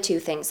 here are the 2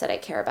 things that I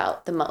care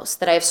about the most,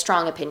 that I have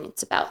strong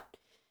opinions about.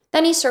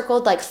 Then he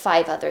circled like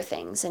 5 other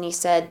things, and he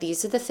said,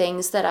 these are the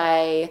things that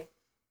I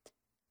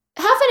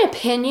have an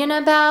opinion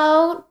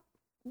about,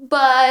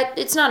 but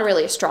it's not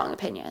really a strong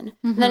opinion.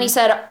 And then he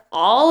said,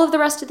 all of the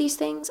rest of these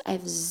things, I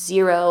have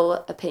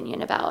 0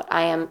 opinion about.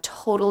 I am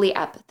totally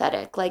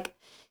apathetic. Like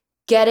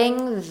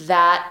getting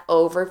that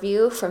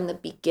overview from the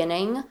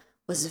beginning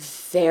was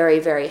very,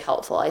 very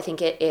helpful. I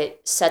think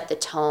it set the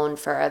tone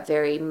for a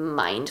very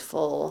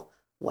mindful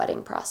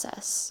wedding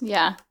process.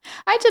 Yeah.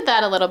 I did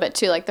that a little bit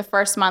too. Like the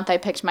first month I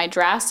picked my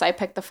dress, I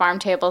picked the farm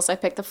tables, I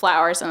picked the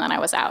flowers, and then I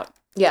was out.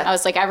 Yeah. I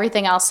was like,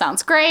 everything else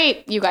sounds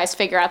great. You guys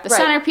figure out the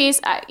centerpiece.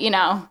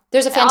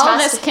 There's a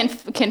fantastic... All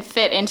this can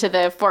fit into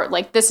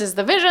like, this is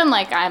the vision.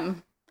 Like,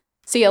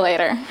 see you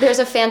later. There's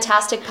a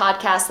fantastic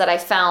podcast that I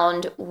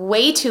found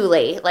way too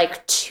late,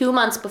 like 2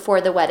 months before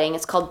the wedding.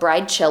 It's called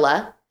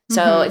Bridechilla.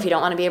 So if you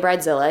don't want to be a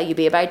bridezilla, you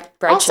be a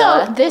bridechilla.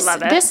 Also,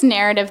 this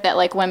narrative that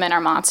like women are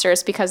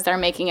monsters because they're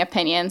making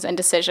opinions and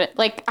decisions.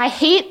 Like, I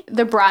hate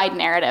the bride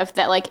narrative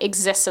that like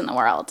exists in the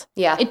world.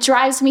 Yeah. It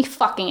drives me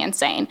fucking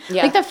insane.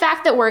 Yeah. Like the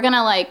fact that we're going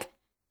to like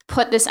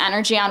put this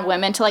energy on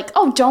women to like,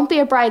 oh, don't be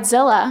a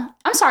bridezilla.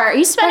 I'm sorry, are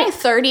you spending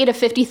 $30,000 to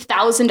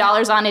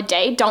 $50,000 on a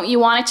date? Don't you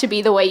want it to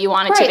be the way you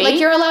want it to be? Like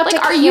you're allowed to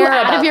care are you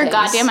out about of your things.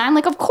 goddamn mind?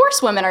 Like, of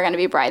course women are going to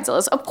be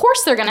bridezillas. Of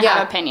course they're going to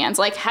have opinions.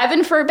 Like,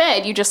 heaven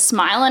forbid you just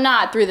smile and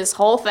nod through this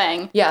whole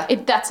thing. Yeah.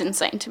 That's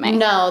insane to me.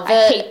 No,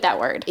 I hate that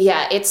word.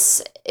 Yeah,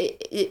 it's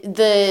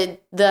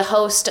the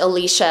host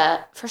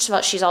Alicia. First of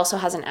all, she also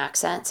has an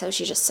accent, so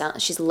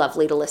she's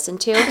lovely to listen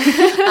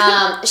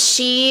to.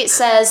 She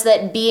says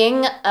that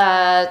being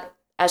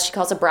as she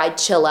calls a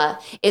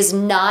bridechilla, is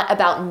not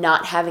about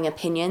not having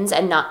opinions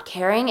and not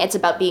caring. It's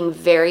about being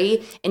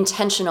very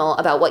intentional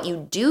about what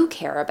you do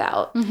care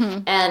about.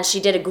 And she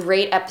did a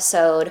great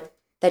episode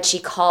that she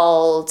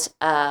called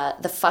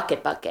the Fuck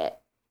It Bucket.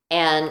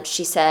 And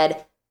she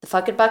said, The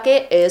fuck it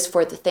bucket is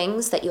for the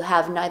things that you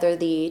have neither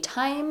the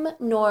time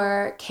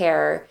nor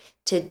care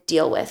to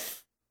deal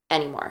with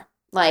anymore.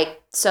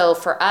 Like, so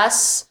for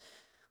us,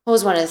 what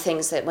was one of the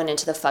things that went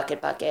into the fuck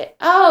it bucket?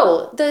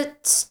 Oh, the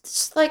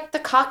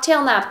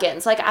cocktail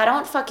napkins. Like, I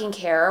don't fucking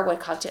care what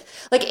cocktail.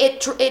 Like,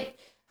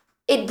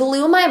 it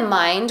blew my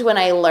mind when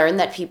I learned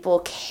that people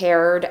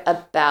cared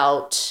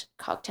about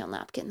cocktail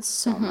napkins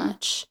so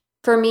much.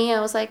 For me, I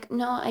was like,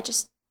 no, I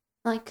just,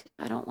 like,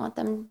 I don't want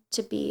them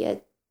to be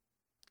a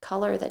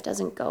color that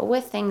doesn't go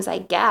with things, I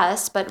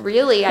guess. But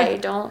really, I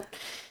don't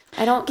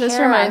care. This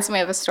reminds me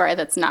of a story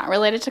that's not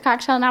related to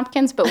cocktail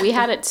napkins, but we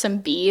had some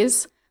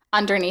bees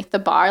underneath the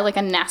bar, like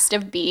a nest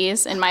of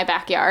bees in my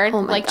backyard.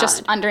 Oh my God.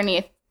 Just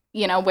underneath,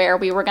 where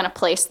we were going to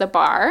place the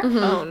bar. Mm-hmm.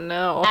 Oh,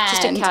 no.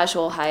 Just a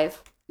casual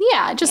hive.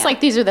 Yeah,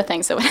 like these are the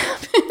things that would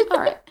happen. All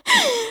right.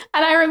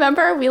 And I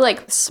remember we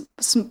like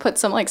put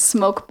some like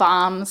smoke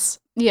bombs,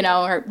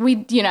 or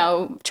we,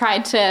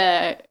 tried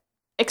to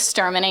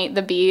exterminate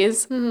the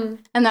bees. Mm-hmm.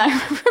 And then I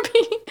remember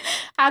being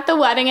at the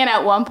wedding, and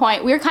at one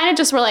point we were kind of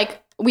just were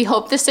like, we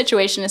hope this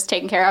situation is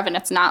taken care of, and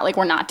it's not like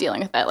we're not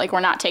dealing with it. Like, we're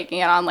not taking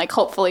it on. Like,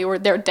 hopefully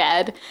they're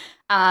dead.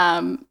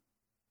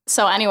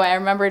 So anyway, I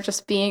remember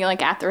just being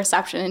like at the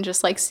reception and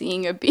just like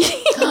seeing a bee.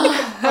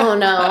 Oh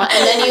no!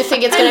 And then you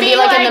think it's gonna be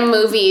like in the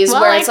movies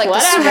where it's like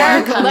whatever. The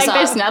swarm comes like up.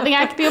 there's nothing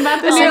I can do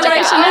about this You're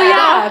situation. like, oh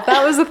yeah,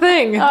 that was the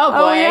thing. Oh boy.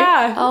 Oh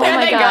yeah. Oh there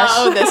my they gosh.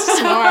 go. This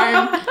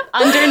swarm.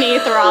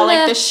 Underneath are all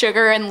like the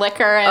sugar and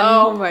liquor and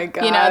Oh my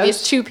god.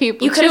 These two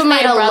people. You could two have of my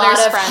made a brother's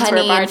lot of friends were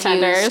honey-infused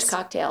bartenders.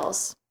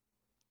 cocktails.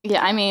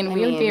 Yeah, I mean,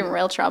 we would be in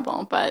real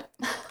trouble, but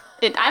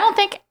I don't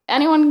think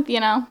anyone,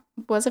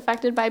 was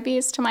affected by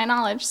bees to my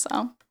knowledge,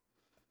 so.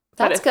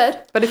 That's good.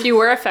 But if you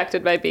were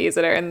affected by bees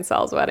at Erin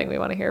Sell's wedding, we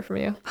want to hear from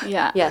you.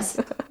 Yeah. Yes.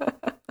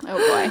 Oh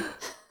boy.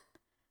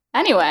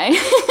 Anyway,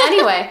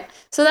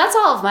 so that's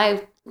all of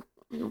my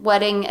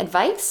wedding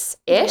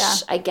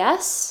advice-ish, I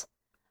guess.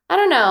 I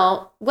don't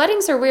know.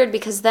 Weddings are weird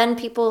because then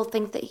people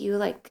think that you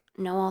like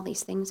know all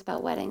these things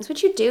about weddings,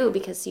 which you do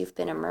because you've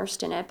been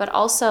immersed in it, but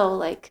also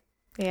like,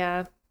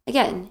 yeah.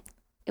 Again,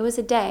 it was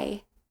a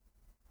day.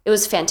 It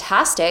was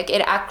fantastic.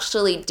 It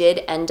actually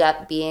did end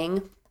up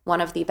being one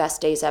of the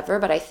best days ever,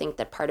 but I think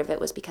that part of it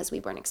was because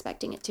we weren't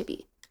expecting it to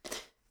be.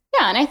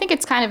 Yeah, and I think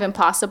it's kind of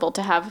impossible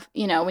to have,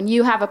 when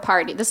you have a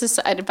party, this is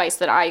advice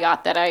that I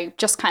got that I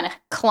just kind of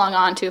clung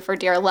on to for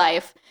dear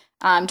life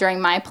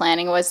during my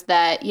planning was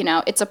that,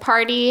 it's a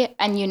party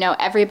and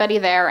everybody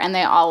there and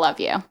they all love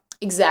you.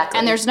 Exactly.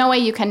 And there's no way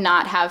you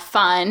cannot have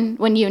fun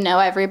when you know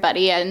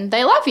everybody and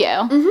they love you.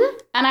 Mm-hmm.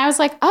 And I was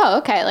like, oh,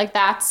 okay, like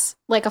that's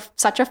like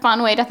such a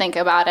fun way to think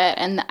about it.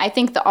 And I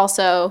think that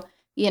also,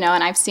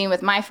 and I've seen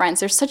with my friends,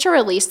 there's such a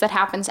release that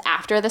happens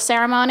after the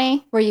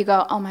ceremony where you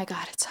go, oh my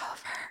God, it's over.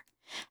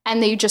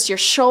 And then your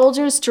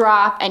shoulders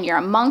drop and you're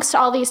amongst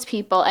all these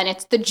people and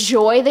it's the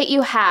joy that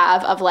you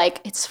have of like,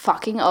 it's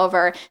fucking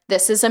over.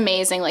 This is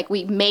amazing. Like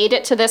we made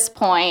it to this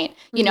point.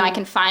 I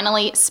can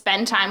finally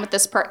spend time with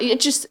this person.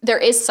 There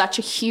is such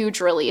a huge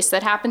release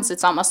that happens.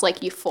 It's almost like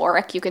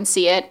euphoric. You can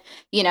see it,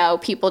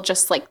 people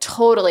just like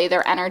totally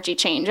their energy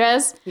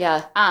changes.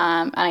 Yeah.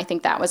 And I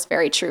think that was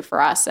very true for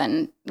us.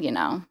 And,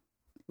 yeah.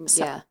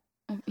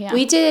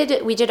 We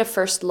did a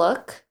first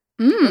look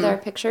with our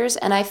pictures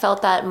and I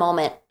felt that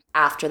moment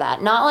after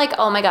that. Not like,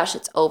 oh my gosh,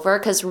 it's over.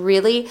 Because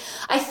really,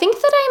 I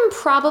think that I'm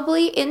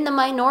probably in the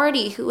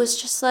minority who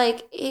was just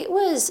like, it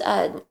was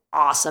an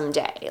awesome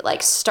day.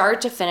 Like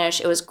start to finish,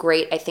 it was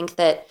great. I think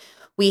that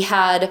we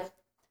had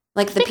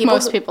like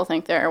most people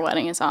think their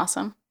wedding is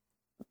awesome.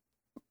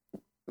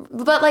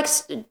 But like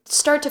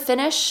start to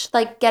finish,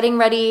 like getting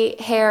ready,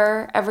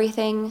 hair,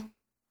 everything.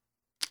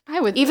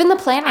 Even the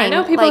planning. I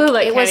know people who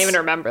can't even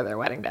remember their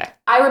wedding day.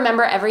 I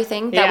remember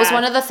everything. That was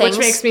one of the things.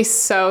 Which makes me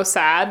so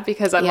sad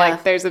because I'm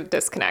like, there's a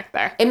disconnect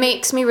there. It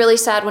makes me really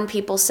sad when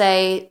people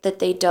say that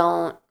they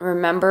don't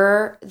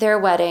remember their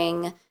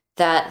wedding,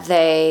 that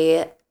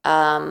they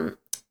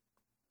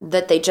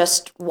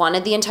just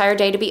wanted the entire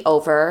day to be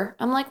over.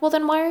 I'm like, well,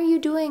 then why are you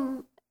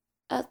doing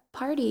a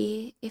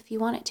party if you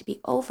want it to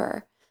be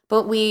over?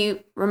 But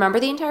we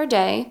remember the entire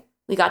day.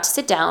 We got to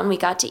sit down. We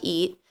got to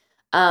eat.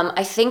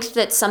 I think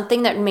that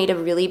something that made a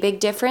really big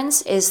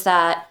difference is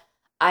that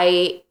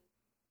I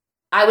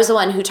was the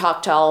one who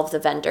talked to all of the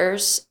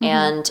vendors,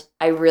 and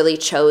I really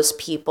chose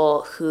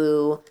people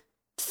who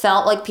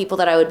felt like people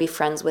that I would be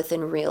friends with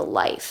in real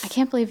life. I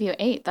can't believe you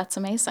ate. That's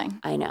amazing.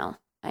 I know.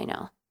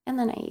 And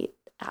then I ate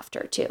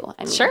after too.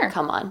 I mean, sure.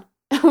 Come on.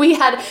 We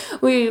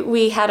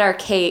had our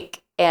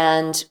cake,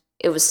 and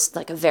it was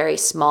like a very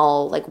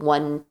small, like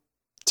one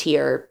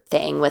tier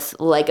thing with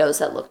Legos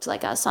that looked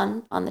like us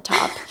on the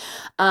top.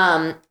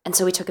 And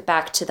so we took it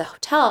back to the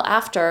hotel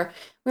after.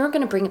 We were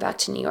going to bring it back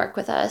to New York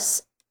with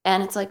us.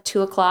 And it's like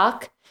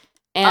 2:00.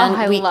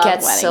 And we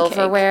get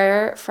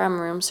silverware from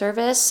room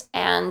service.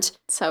 And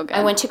so good.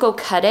 I went to go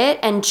cut it.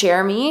 And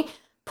Jeremy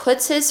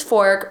puts his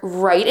fork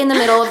right in the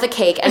middle of the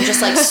cake and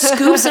just like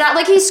scoops it out.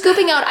 Like he's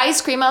scooping out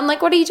ice cream. I'm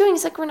like, what are you doing?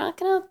 He's like, we're not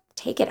going to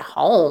take it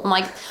home. I'm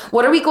like,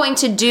 what are we going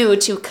to do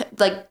to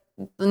like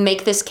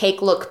make this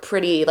cake look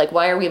pretty. Like,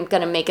 why are we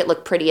going to make it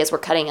look pretty as we're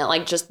cutting it?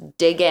 Like, just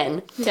dig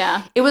in.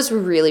 Yeah. It was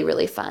really,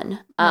 really fun.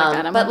 Oh my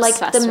God, I'm but like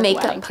obsessed the with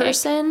makeup wedding cake.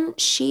 person,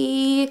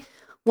 she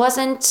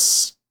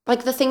wasn't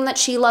like, the thing that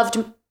she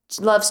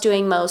loves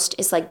doing most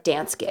is like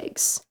dance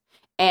gigs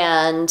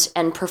and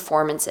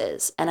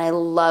performances. And I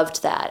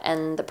loved that.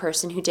 And the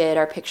person who did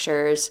our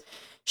pictures,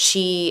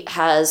 she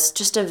has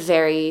just a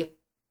very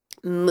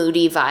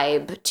moody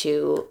vibe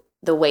to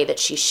the way that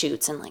she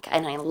shoots, and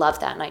I love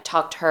that. And I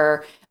talked to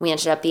her. We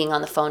ended up being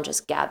on the phone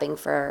just gabbing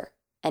for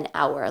an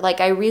hour. Like,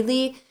 I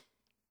really,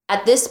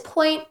 at this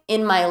point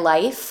in my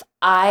life,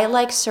 I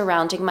like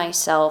surrounding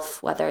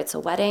myself, whether it's a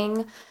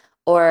wedding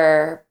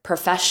or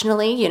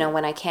professionally, you know,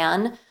 when I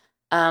can,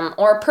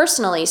 or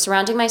personally,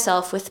 surrounding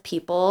myself with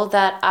people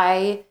that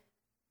I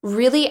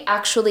really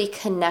actually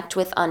connect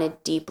with on a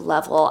deep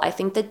level. I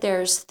think that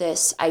there's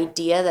this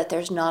idea that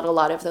there's not a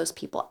lot of those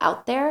people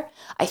out there.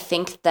 I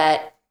think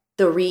that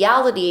the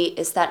reality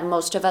is that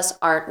most of us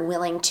aren't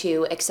willing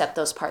to accept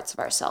those parts of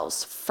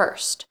ourselves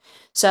first.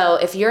 So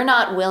if you're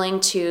not willing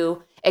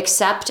to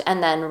accept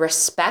and then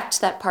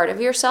respect that part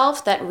of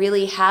yourself that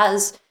really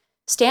has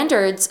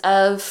standards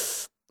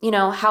of, you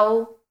know,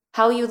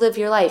 how you live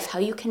your life, how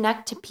you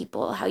connect to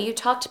people, how you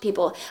talk to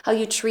people, how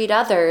you treat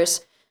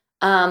others,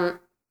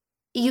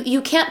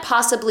 you can't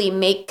possibly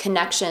make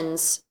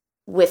connections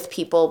with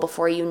people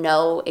before you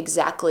know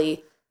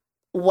exactly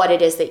what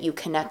it is that you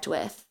connect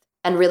with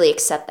and really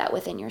accept that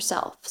within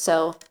yourself.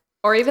 So,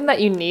 or even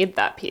that you need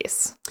that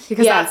piece,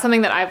 because that's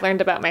something that I've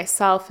learned about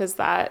myself, is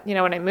that, you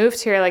know, when I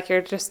moved here, like,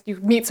 you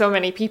meet so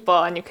many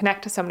people and you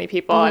connect to so many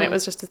people. And it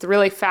was just this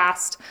really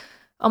fast,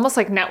 almost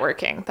like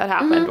networking that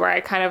happened, where I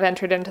kind of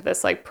entered into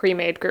this like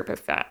pre-made group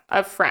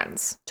of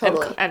friends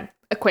and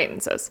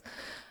acquaintances.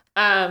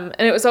 And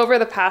it was over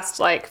the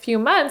past like few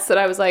months that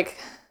I was like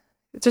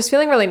just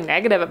feeling really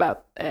negative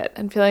about it,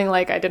 and feeling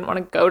like I didn't want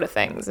to go to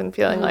things, and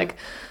feeling like,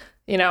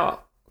 you know,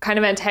 kind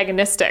of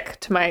antagonistic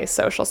to my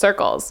social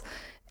circles.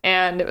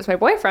 And it was my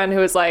boyfriend who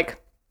was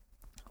like,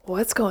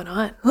 what's going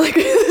on? Like,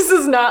 this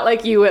is not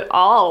like you at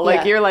all.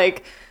 Like, you're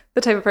like the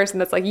type of person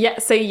that's like,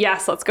 say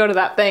yes, let's go to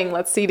that thing.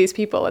 Let's see these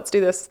people. Let's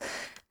do this.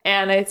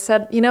 And I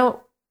said, you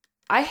know,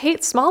 I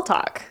hate small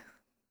talk.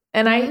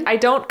 And I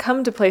don't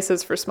come to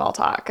places for small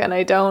talk. And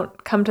I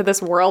don't come to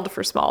this world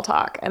for small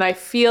talk. And I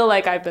feel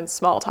like I've been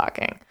small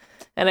talking.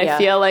 And I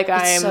feel like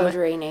it's so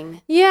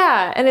draining.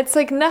 Yeah. And it's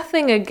like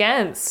nothing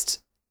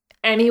against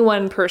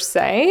anyone per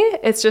se.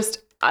 It's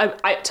just,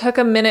 I took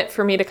a minute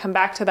for me to come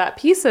back to that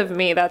piece of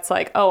me that's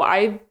like, oh,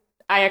 I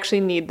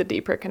actually need the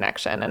deeper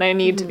connection, and I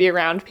need to be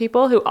around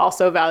people who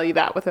also value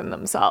that within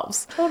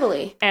themselves.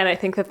 Totally. And I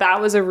think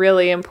that was a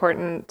really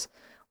important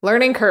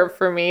learning curve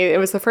for me. It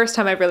was the first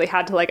time I really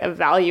had to like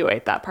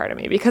evaluate that part of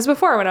me, because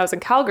before, when I was in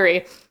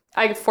Calgary,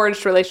 I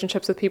forged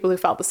relationships with people who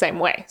felt the same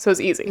way. So it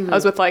was easy. I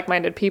was with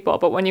like-minded people.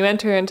 But when you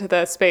enter into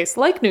the space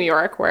like New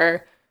York,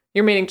 where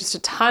you're meeting just a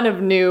ton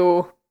of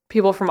new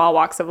people from all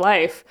walks of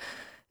life,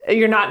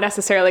 you're not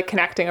necessarily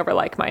connecting over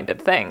like-minded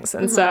things.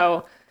 And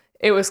so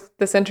it was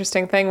this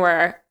interesting thing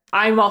where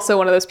I'm also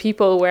one of those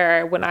people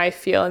where when I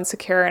feel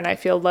insecure and I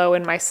feel low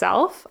in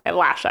myself, I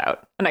lash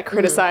out and I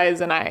criticize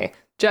and I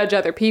judge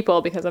other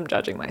people because I'm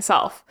judging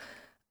myself.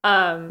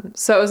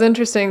 So it was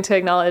interesting to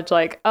acknowledge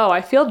like, oh,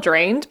 I feel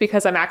drained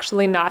because I'm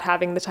actually not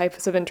having the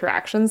types of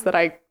interactions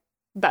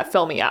that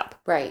fill me up.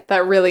 Right.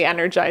 That really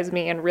energize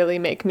me and really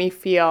make me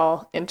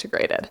feel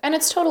integrated. And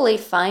it's totally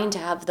fine to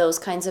have those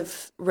kinds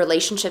of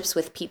relationships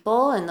with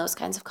people and those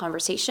kinds of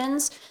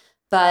conversations.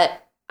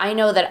 But I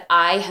know that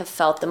I have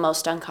felt the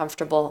most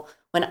uncomfortable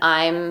when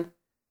I'm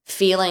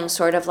feeling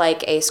sort of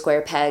like a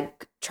square peg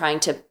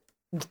trying to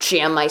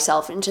jam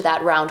myself into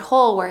that round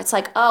hole where it's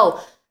like,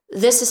 oh,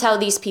 this is how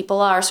these people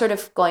are, sort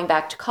of going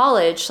back to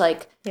college.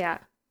 Like, yeah,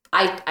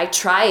 I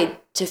tried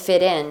to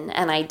fit in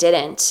and I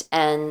didn't.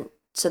 And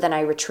so then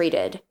I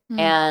retreated.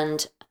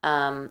 And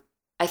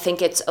I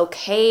think it's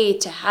okay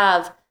to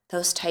have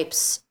those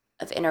types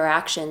of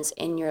interactions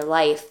in your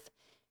life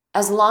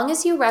as long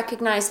as you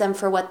recognize them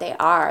for what they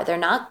are. They're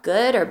not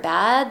good or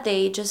bad.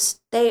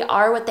 They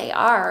are what they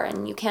are.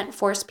 And you can't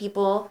force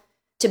people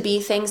to be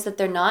things that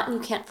they're not. And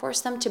you can't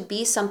force them to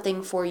be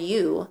something for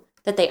you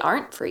that they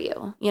aren't for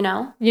you, you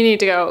know? You need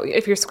to go,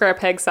 if your square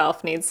peg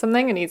self needs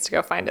something, it needs to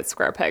go find its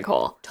square peg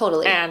hole.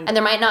 Totally. And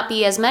there might not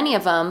be as many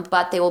of them,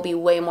 but they will be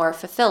way more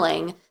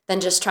fulfilling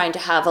than just trying to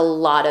have a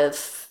lot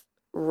of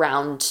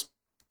round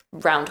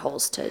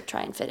holes to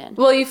try and fit in.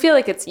 Well, you feel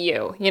like it's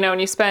you know, and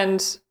you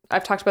spend,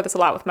 I've talked about this a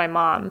lot with my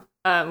mom,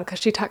 because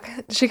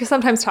she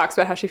sometimes talks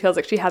about how she feels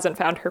like she hasn't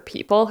found her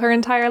people her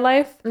entire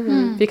life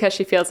because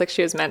she feels like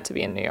she was meant to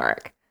be in New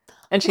York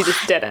and she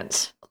just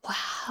didn't.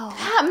 Wow.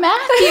 Pat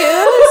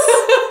Matthews.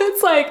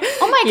 It's like,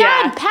 oh my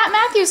God, Pat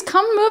Matthews,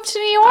 come move to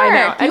New York. I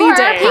know, any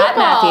day. Pat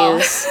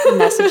Matthews.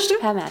 Message to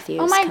Pat Matthews.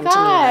 Oh my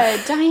God,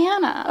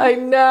 Diana. I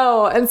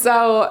know. And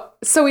so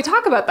we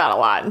talk about that a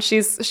lot. And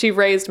she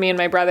raised me and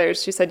my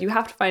brothers. She said, you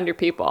have to find your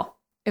people.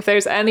 if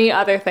there's any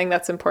other thing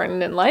that's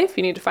important in life,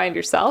 you need to find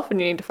yourself and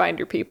you need to find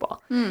your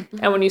people. Mm-hmm.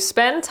 And when you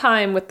spend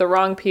time with the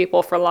wrong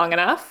people for long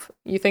enough,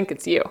 you think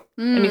it's you.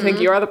 Mm-hmm. And you think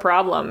you're the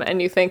problem.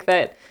 And you think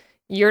that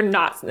you're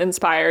not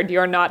inspired,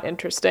 you're not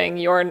interesting,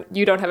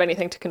 you don't have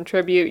anything to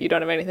contribute, you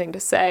don't have anything to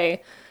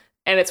say.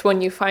 And it's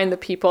when you find the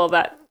people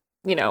that,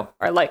 you know,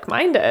 are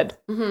like-minded,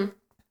 mm-hmm.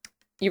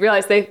 you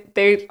realize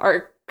they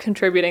are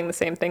contributing the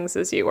same things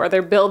as you, or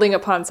they're building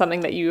upon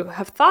something that you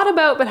have thought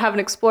about but haven't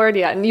explored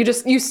yet. And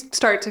you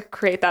start to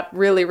create that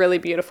really, really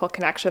beautiful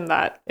connection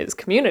that is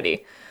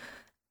community.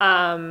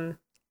 And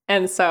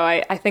so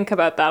I think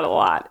about that a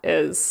lot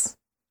is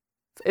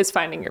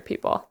finding your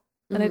people.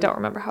 Mm-hmm. And I don't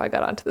remember how I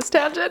got onto this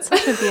tangent.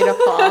 Such a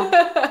beautiful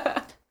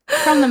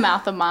from the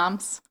mouth of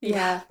moms.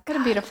 Yeah. What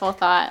a beautiful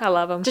thought. I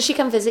love them. Does she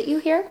come visit you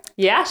here?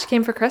 Yeah, she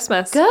came for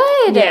Christmas.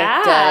 Good.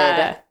 Yeah.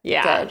 Good.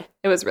 Yeah. Good.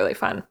 It was really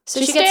fun. So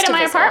she stayed in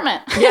my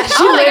apartment. Yeah,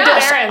 she lived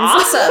at Erin's.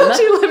 Awesome.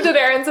 She lived at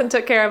Erin's and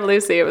took care of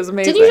Lucy. It was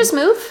amazing. Did you just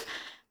move?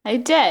 I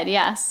did,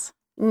 yes.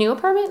 New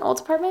apartment? Old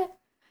apartment?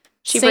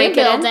 Same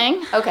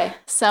building. Okay.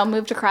 So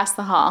moved across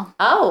the hall.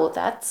 Oh,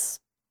 that's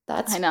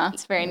I know,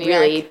 it's very New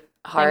really York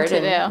hard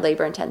and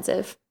labor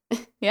intensive.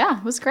 Yeah,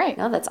 it was great.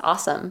 No, that's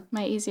awesome.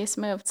 My easiest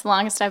move. It's the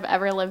longest I've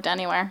ever lived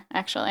anywhere,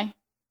 actually.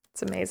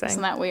 It's amazing.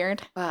 Isn't that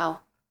weird?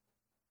 Wow.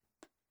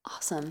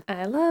 Awesome.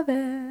 I love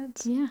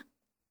it. Yeah.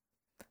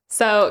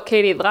 So,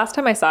 Katie, the last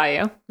time I saw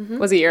you mm-hmm.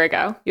 was a year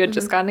ago. You had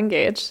just gotten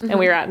engaged, mm-hmm. and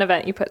we were at an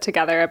event you put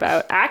together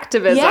about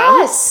activism.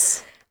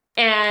 Yes.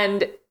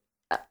 And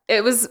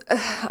it was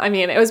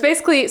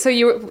basically,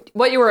 so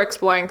what you were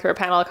exploring through a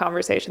panel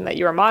conversation that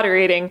you were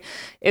moderating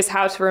is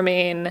how to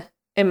remain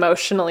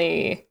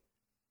emotionally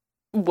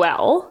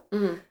well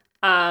mm-hmm.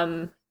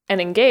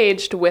 and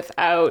engaged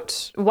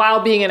while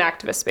being in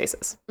activist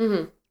spaces.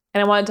 Mm-hmm.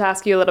 And I wanted to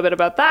ask you a little bit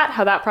about that,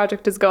 how that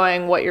project is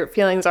going, what your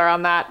feelings are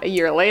on that a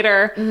year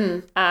later,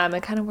 mm-hmm.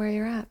 And kind of where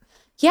you're at.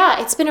 Yeah,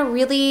 it's been a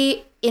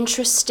really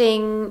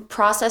interesting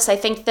process. I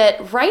think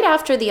that right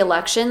after the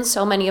election,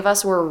 so many of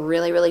us were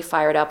really, really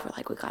fired up. We're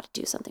like, we got to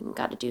do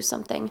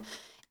something.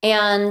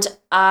 And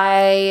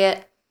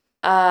I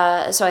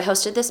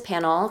hosted this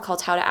panel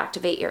called How to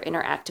Activate Your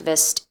Inner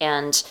Activist,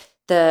 and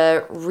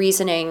the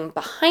reasoning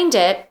behind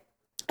it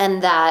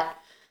and that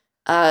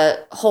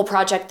whole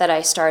project that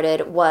I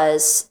started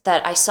was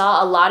that I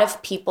saw a lot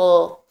of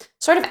people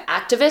sort of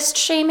activist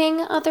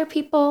shaming other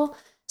people,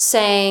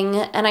 saying,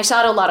 and I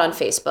saw it a lot on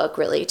Facebook,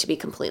 really, to be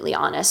completely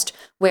honest,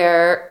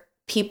 where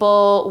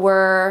people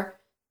were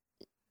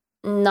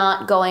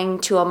not going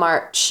to a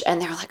march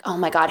and they're like, oh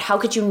my God, how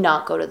could you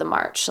not go to the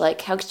march?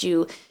 Like, how could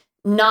you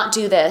not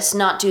do this,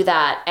 not do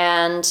that?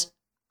 And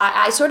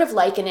I sort of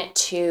liken it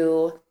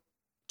to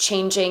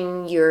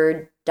changing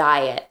your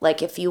diet.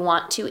 Like, if you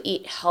want to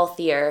eat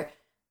healthier,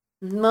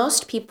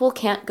 most people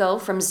can't go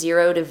from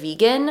 0 to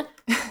vegan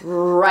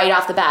right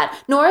off the bat,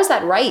 nor is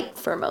that right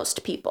for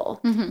most people.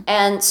 Mm-hmm.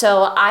 And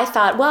so I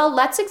thought, well,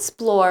 let's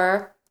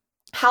explore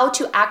how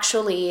to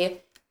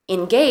actually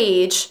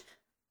engage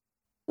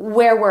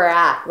where we're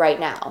at right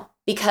now.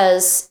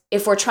 Because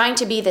if we're trying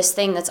to be this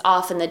thing that's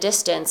off in the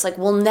distance, like,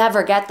 we'll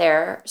never get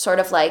there. Sort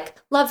of like,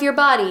 love your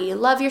body,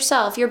 love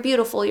yourself, you're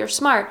beautiful, you're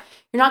smart.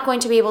 You're not going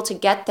to be able to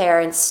get there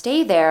and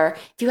stay there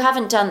if you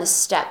haven't done the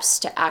steps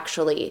to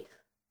actually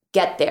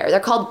get there. They're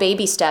called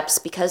baby steps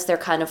because they're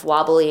kind of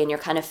wobbly and you're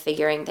kind of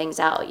figuring things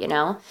out, you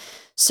know?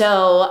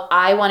 So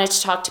I wanted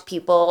to talk to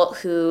people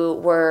who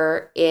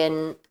were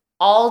in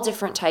all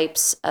different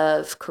types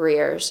of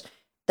careers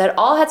that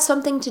all had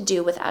something to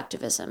do with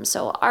activism.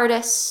 So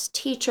artists,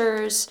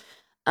 teachers,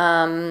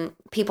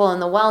 people in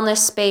the wellness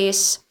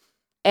space.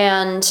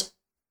 And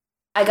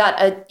I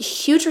got a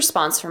huge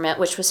response from it,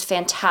 which was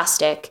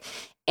fantastic.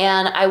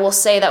 And I will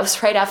say that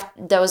was right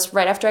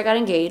after I got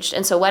engaged.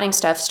 And so wedding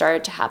stuff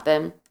started to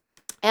happen.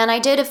 And I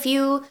did a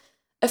few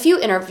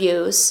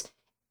interviews,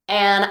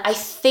 and I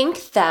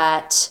think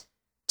that,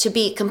 to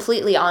be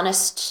completely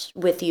honest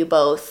with you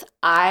both,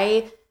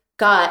 I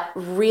got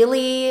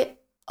really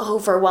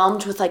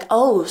overwhelmed with like,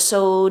 oh,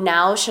 so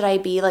now should I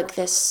be like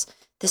this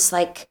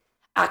like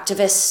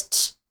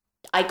activist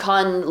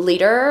icon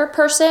leader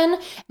person?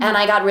 Mm-hmm. And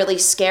I got really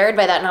scared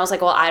by that, and I was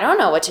like, well, I don't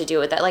know what to do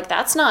with that. Like,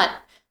 that's not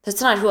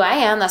who I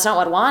am. That's not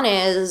what WAN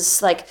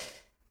is. Like,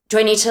 do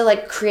I need to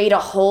like create a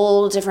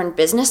whole different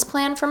business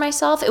plan for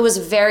myself? It was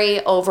very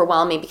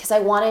overwhelming because I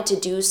wanted to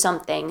do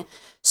something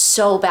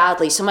so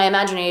badly. So my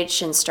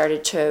imagination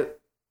started to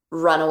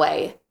run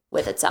away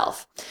with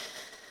itself.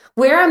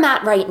 Where I'm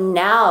at right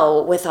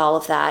now with all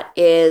of that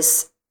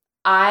is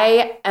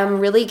I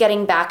am really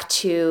getting back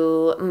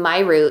to my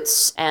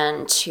roots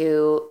and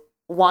to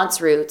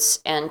WAN's roots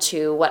and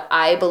to what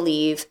I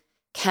believe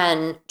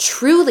can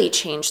truly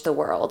change the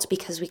world,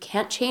 because we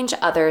can't change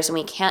others and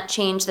we can't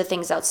change the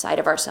things outside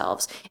of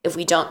ourselves if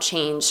we don't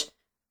change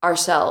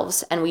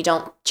ourselves and we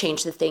don't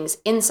change the things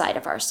inside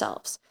of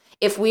ourselves.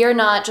 If we are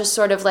not just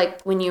sort of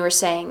like when you were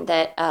saying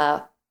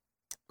that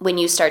when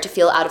you start to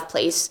feel out of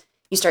place,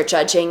 you start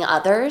judging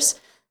others.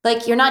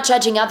 Like, you're not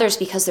judging others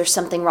because there's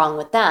something wrong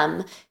with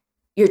them.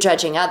 you're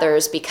judging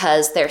others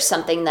because there's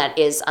something that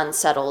is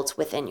unsettled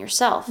within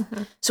yourself.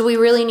 So we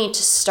really need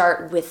to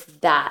start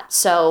with that.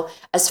 So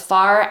as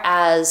far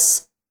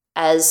as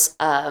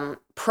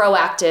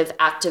proactive,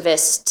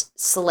 activist,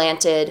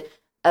 slanted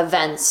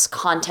events,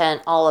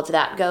 content, all of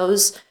that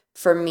goes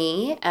for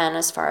me, and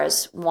as far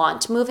as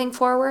want moving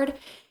forward,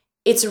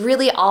 it's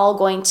really all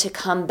going to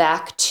come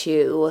back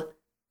to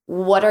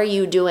what are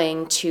you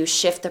doing to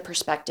shift the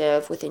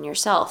perspective within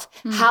yourself?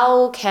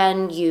 How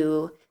can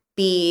you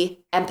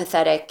be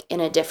empathetic in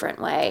a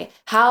different way?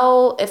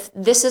 How, if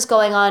this is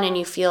going on and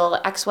you feel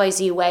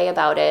XYZ way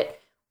about it,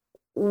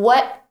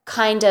 what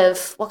kind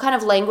of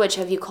language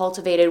have you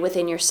cultivated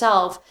within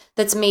yourself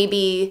that's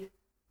maybe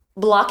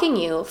blocking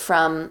you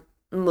from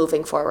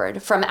moving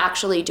forward, from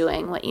actually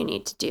doing what you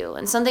need to do?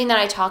 And something that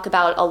I talk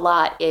about a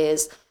lot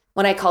is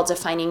what I call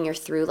defining your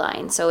through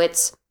line. So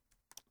it's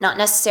not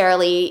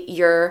necessarily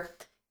your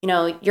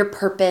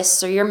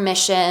purpose or your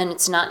mission.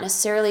 It's not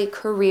necessarily a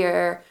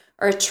career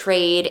or a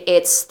trade.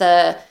 It's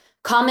the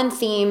common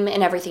theme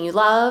in everything you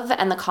love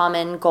and the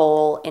common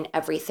goal in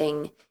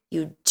everything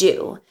you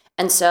do.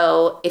 And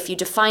so if you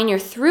define your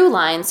through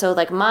line, so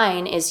like one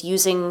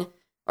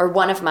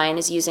of mine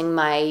is using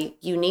my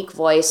unique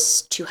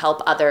voice to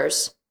help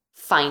others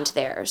find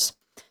theirs.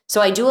 So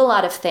I do a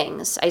lot of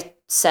things. I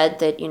said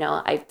that,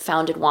 I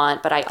founded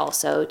Want, but I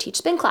also teach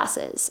spin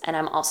classes, and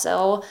I'm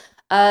also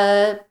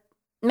a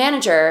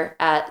manager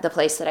at the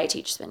place that I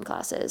teach spin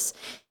classes.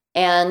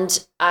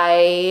 And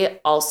I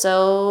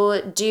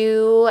also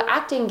do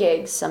acting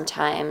gigs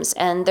sometimes.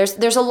 And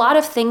there's a lot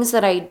of things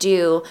that I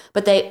do,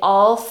 but they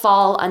all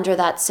fall under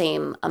that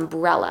same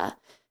umbrella.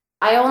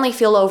 I only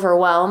feel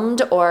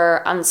overwhelmed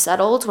or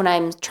unsettled when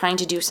I'm trying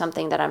to do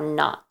something that I'm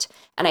not.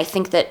 And I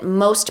think that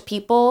most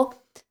people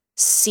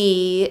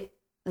see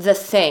the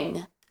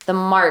thing, the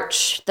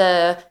march,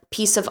 the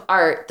piece of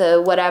art,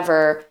 the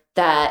whatever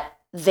that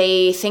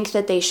they think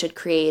that they should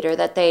create, or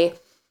that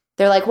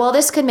they're like, well,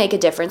 this could make a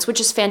difference, which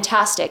is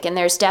fantastic. And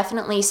there's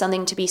definitely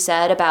something to be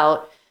said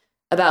about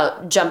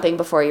jumping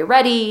before you're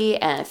ready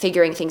and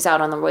figuring things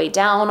out on the way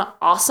down.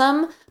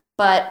 Awesome.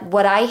 But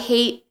what I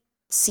hate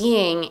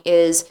seeing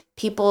is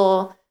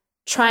people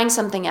trying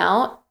something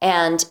out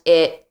and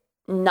it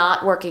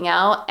not working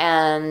out,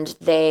 and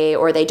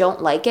they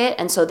don't like it,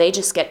 and so they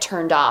just get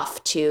turned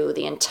off to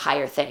the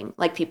entire thing.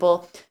 Like,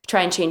 people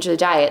try and change their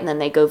diet and then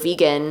they go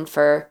vegan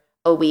for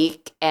a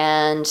week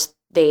and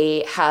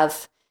they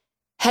have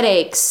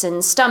headaches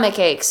and stomach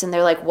aches, and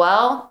they're like,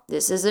 well,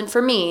 this isn't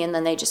for me, and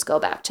then they just go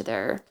back to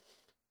their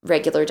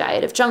regular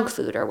diet of junk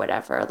food or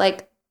whatever.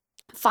 Like,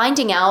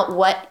 finding out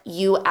what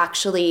you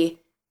actually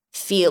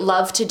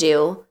love to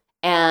do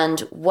and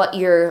what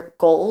your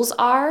goals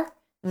are,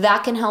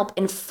 that can help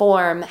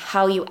inform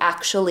how you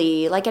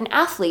actually, like an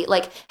athlete,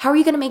 like, how are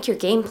you going to make your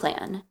game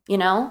plan?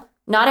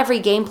 Not every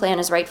game plan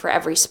is right for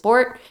every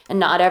sport, and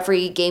not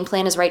every game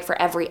plan is right for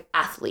every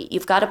athlete.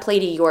 You've got to play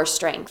to your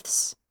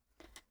strengths.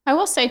 I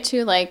will say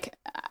too, and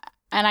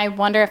I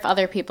wonder if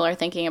other people are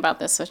thinking about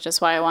this, which is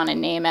why I want to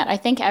name it. I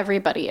think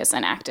everybody is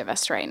an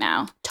activist right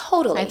now.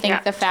 Totally. I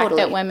think the fact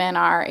that women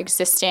are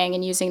existing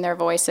and using their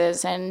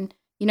voices and,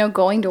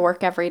 going to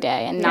work every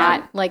day and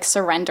not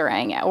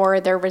surrendering, or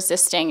they're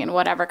resisting in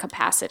whatever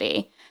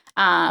capacity.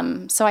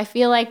 So I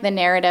feel like the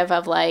narrative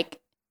of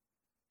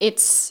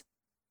it's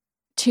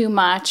too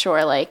much, or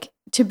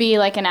to be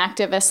an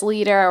activist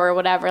leader or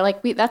whatever,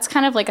 that's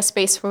kind of a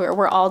space where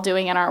we're all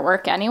doing in our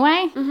work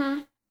anyway.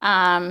 Mm-hmm.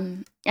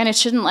 And it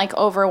shouldn't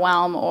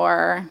overwhelm,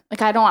 or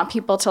I don't want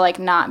people to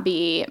not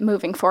be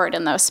moving forward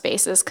in those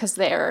spaces because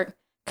they're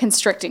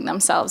constricting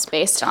themselves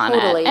based on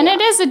it. And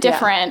it is a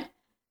different,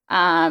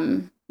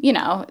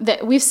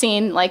 that we've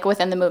seen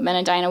within the movement,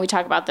 and Diana, we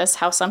talk about this,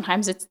 how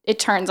sometimes it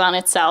turns on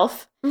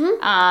itself.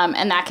 Mm-hmm.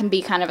 And that can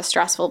be kind of a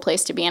stressful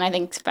place to be in. I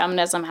think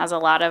feminism has a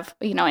lot of,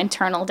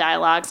 internal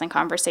dialogues and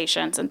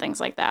conversations and things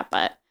like that,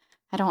 but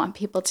I don't want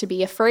people to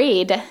be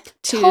afraid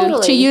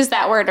to use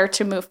that word or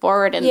to move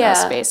forward in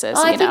those spaces.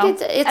 Well, I think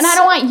it's and I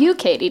don't want you,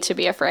 Katie, to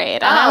be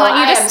afraid. I want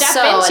you to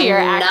step into your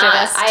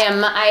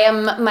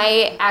activist.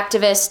 My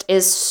activist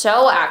is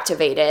so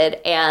activated,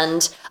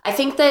 and I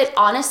think that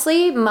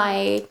honestly,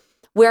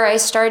 where I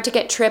started to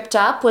get tripped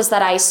up was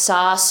that I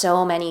saw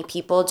so many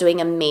people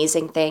doing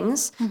amazing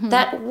things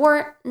that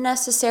weren't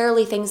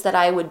necessarily things that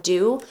I would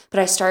do, but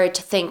I started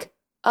to think,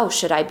 oh,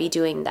 should I be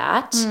doing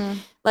that?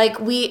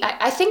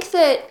 I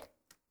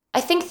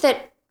think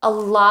that a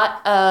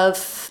lot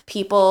of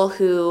people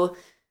who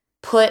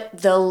put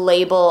the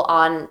label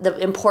on the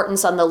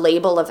importance on the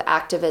label of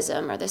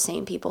activism are the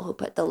same people who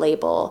put the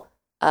label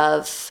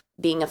of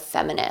being a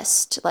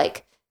feminist.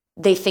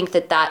 They think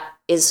that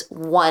is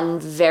one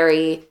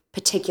very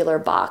particular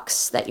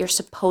box that you're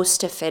supposed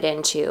to fit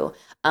into.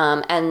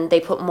 And they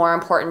put more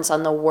importance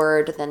on the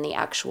word than the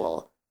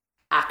actual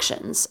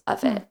actions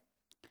of it.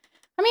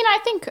 I mean,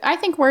 I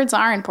think words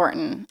are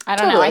important. I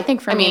don't know. I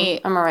think for me,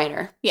 I'm a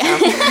writer. Yeah.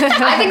 So.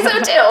 I think so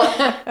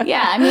too.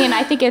 Yeah. I mean,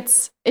 I think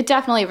it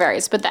definitely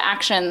varies, but the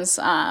actions,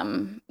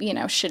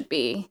 should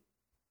be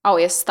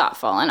always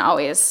thoughtful and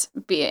always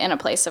be in a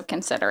place of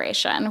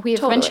consideration. We've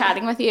been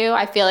chatting with you.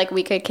 I feel like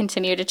we could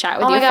continue to chat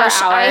with you for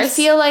hours. I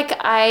feel like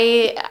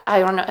I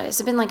don't know.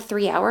 Has it been like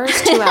 3 hours,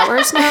 2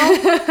 hours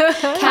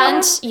now?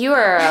 Kent, you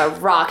are a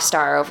rock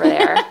star over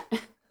there.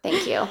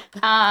 Thank you.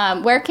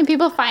 Where can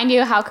people find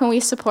you? How can we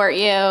support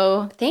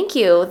you? Thank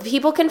you.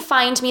 People can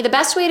find me. The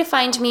best way to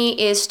find me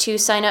is to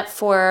sign up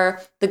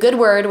for The Good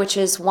Word, which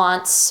is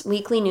WANT's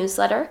weekly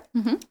newsletter.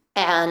 Mm-hmm.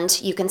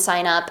 And you can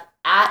sign up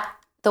at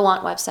the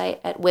WANT website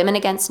at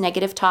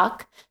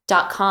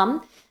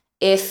womenagainstnegativetalk.com.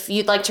 If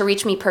you'd like to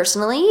reach me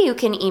personally, you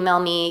can email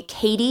me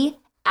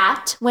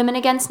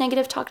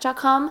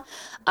katie@womenagainstnegativetalk.com.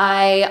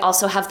 I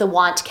also have the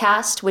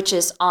WANTcast, which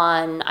is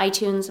on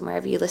iTunes and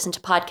wherever you listen to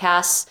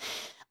podcasts.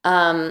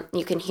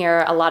 You can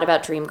hear a lot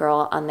about Dream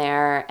Girl on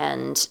there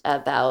and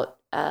about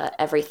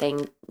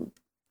everything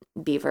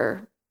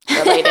Beaver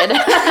related.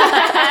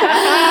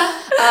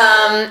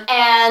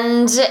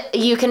 And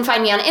you can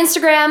find me on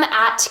Instagram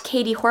at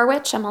Katie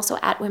Horwitch. I'm also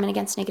at Women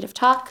Against Negative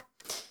Talk.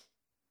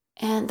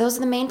 And those are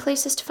the main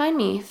places to find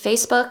me.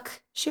 Facebook,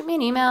 shoot me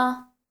an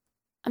email.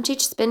 I'm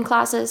teaching spin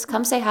classes.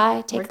 Come say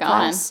hi, take a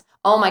class.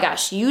 Oh my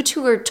gosh, you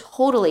two are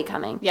totally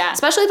coming. Yeah.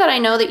 Especially that I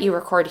know that you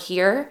record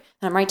here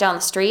and I'm right down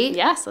the street.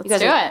 Yes, let's do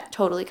it. You guys are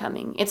totally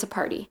coming. It's a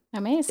party.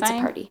 Amazing. It's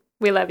a party.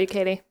 We love you,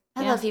 Katie.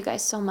 I love you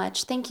guys so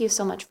much. Thank you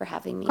so much for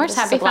having me. Of course,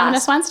 happy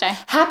Feminist Wednesday.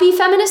 Happy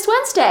Feminist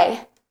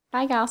Wednesday.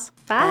 Bye, gals.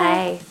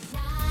 Bye.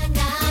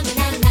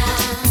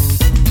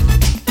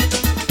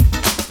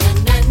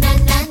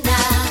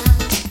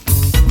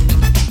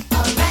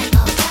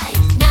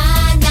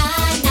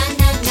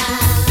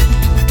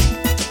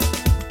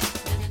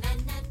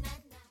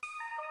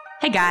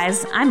 Hey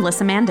guys, I'm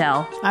Lissa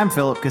Mandel. I'm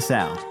Philip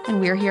Casal. And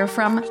we're here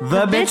from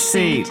The Bitch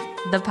Seat,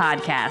 the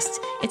podcast.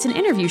 It's an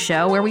interview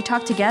show where we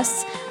talk to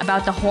guests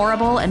about the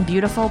horrible and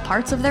beautiful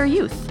parts of their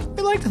youth.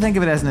 We like to think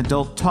of it as an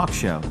adult talk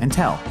show and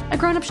tell. A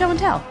grown-up show and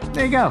tell.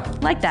 There you go.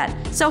 Like that.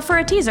 So for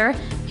a teaser,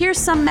 here's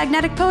some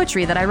magnetic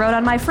poetry that I wrote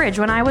on my fridge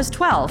when I was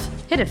 12.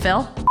 Hit it,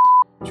 Phil.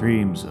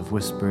 Dreams of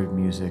whispered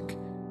music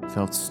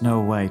felt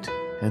snow white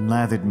and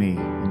lathered me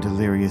in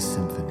delirious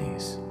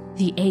symphonies.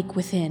 The ache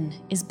within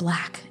is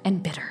black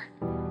and bitter.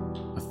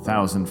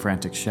 1,000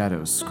 frantic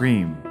shadows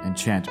scream and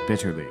chant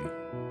bitterly.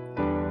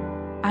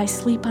 I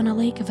sleep on a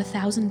lake of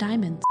 1,000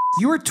 diamonds.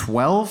 You were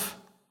 12?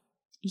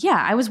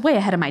 Yeah, I was way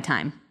ahead of my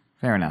time.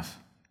 Fair enough.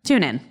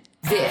 Tune in.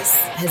 This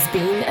has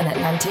been an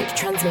Atlantic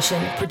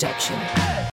Transmission production.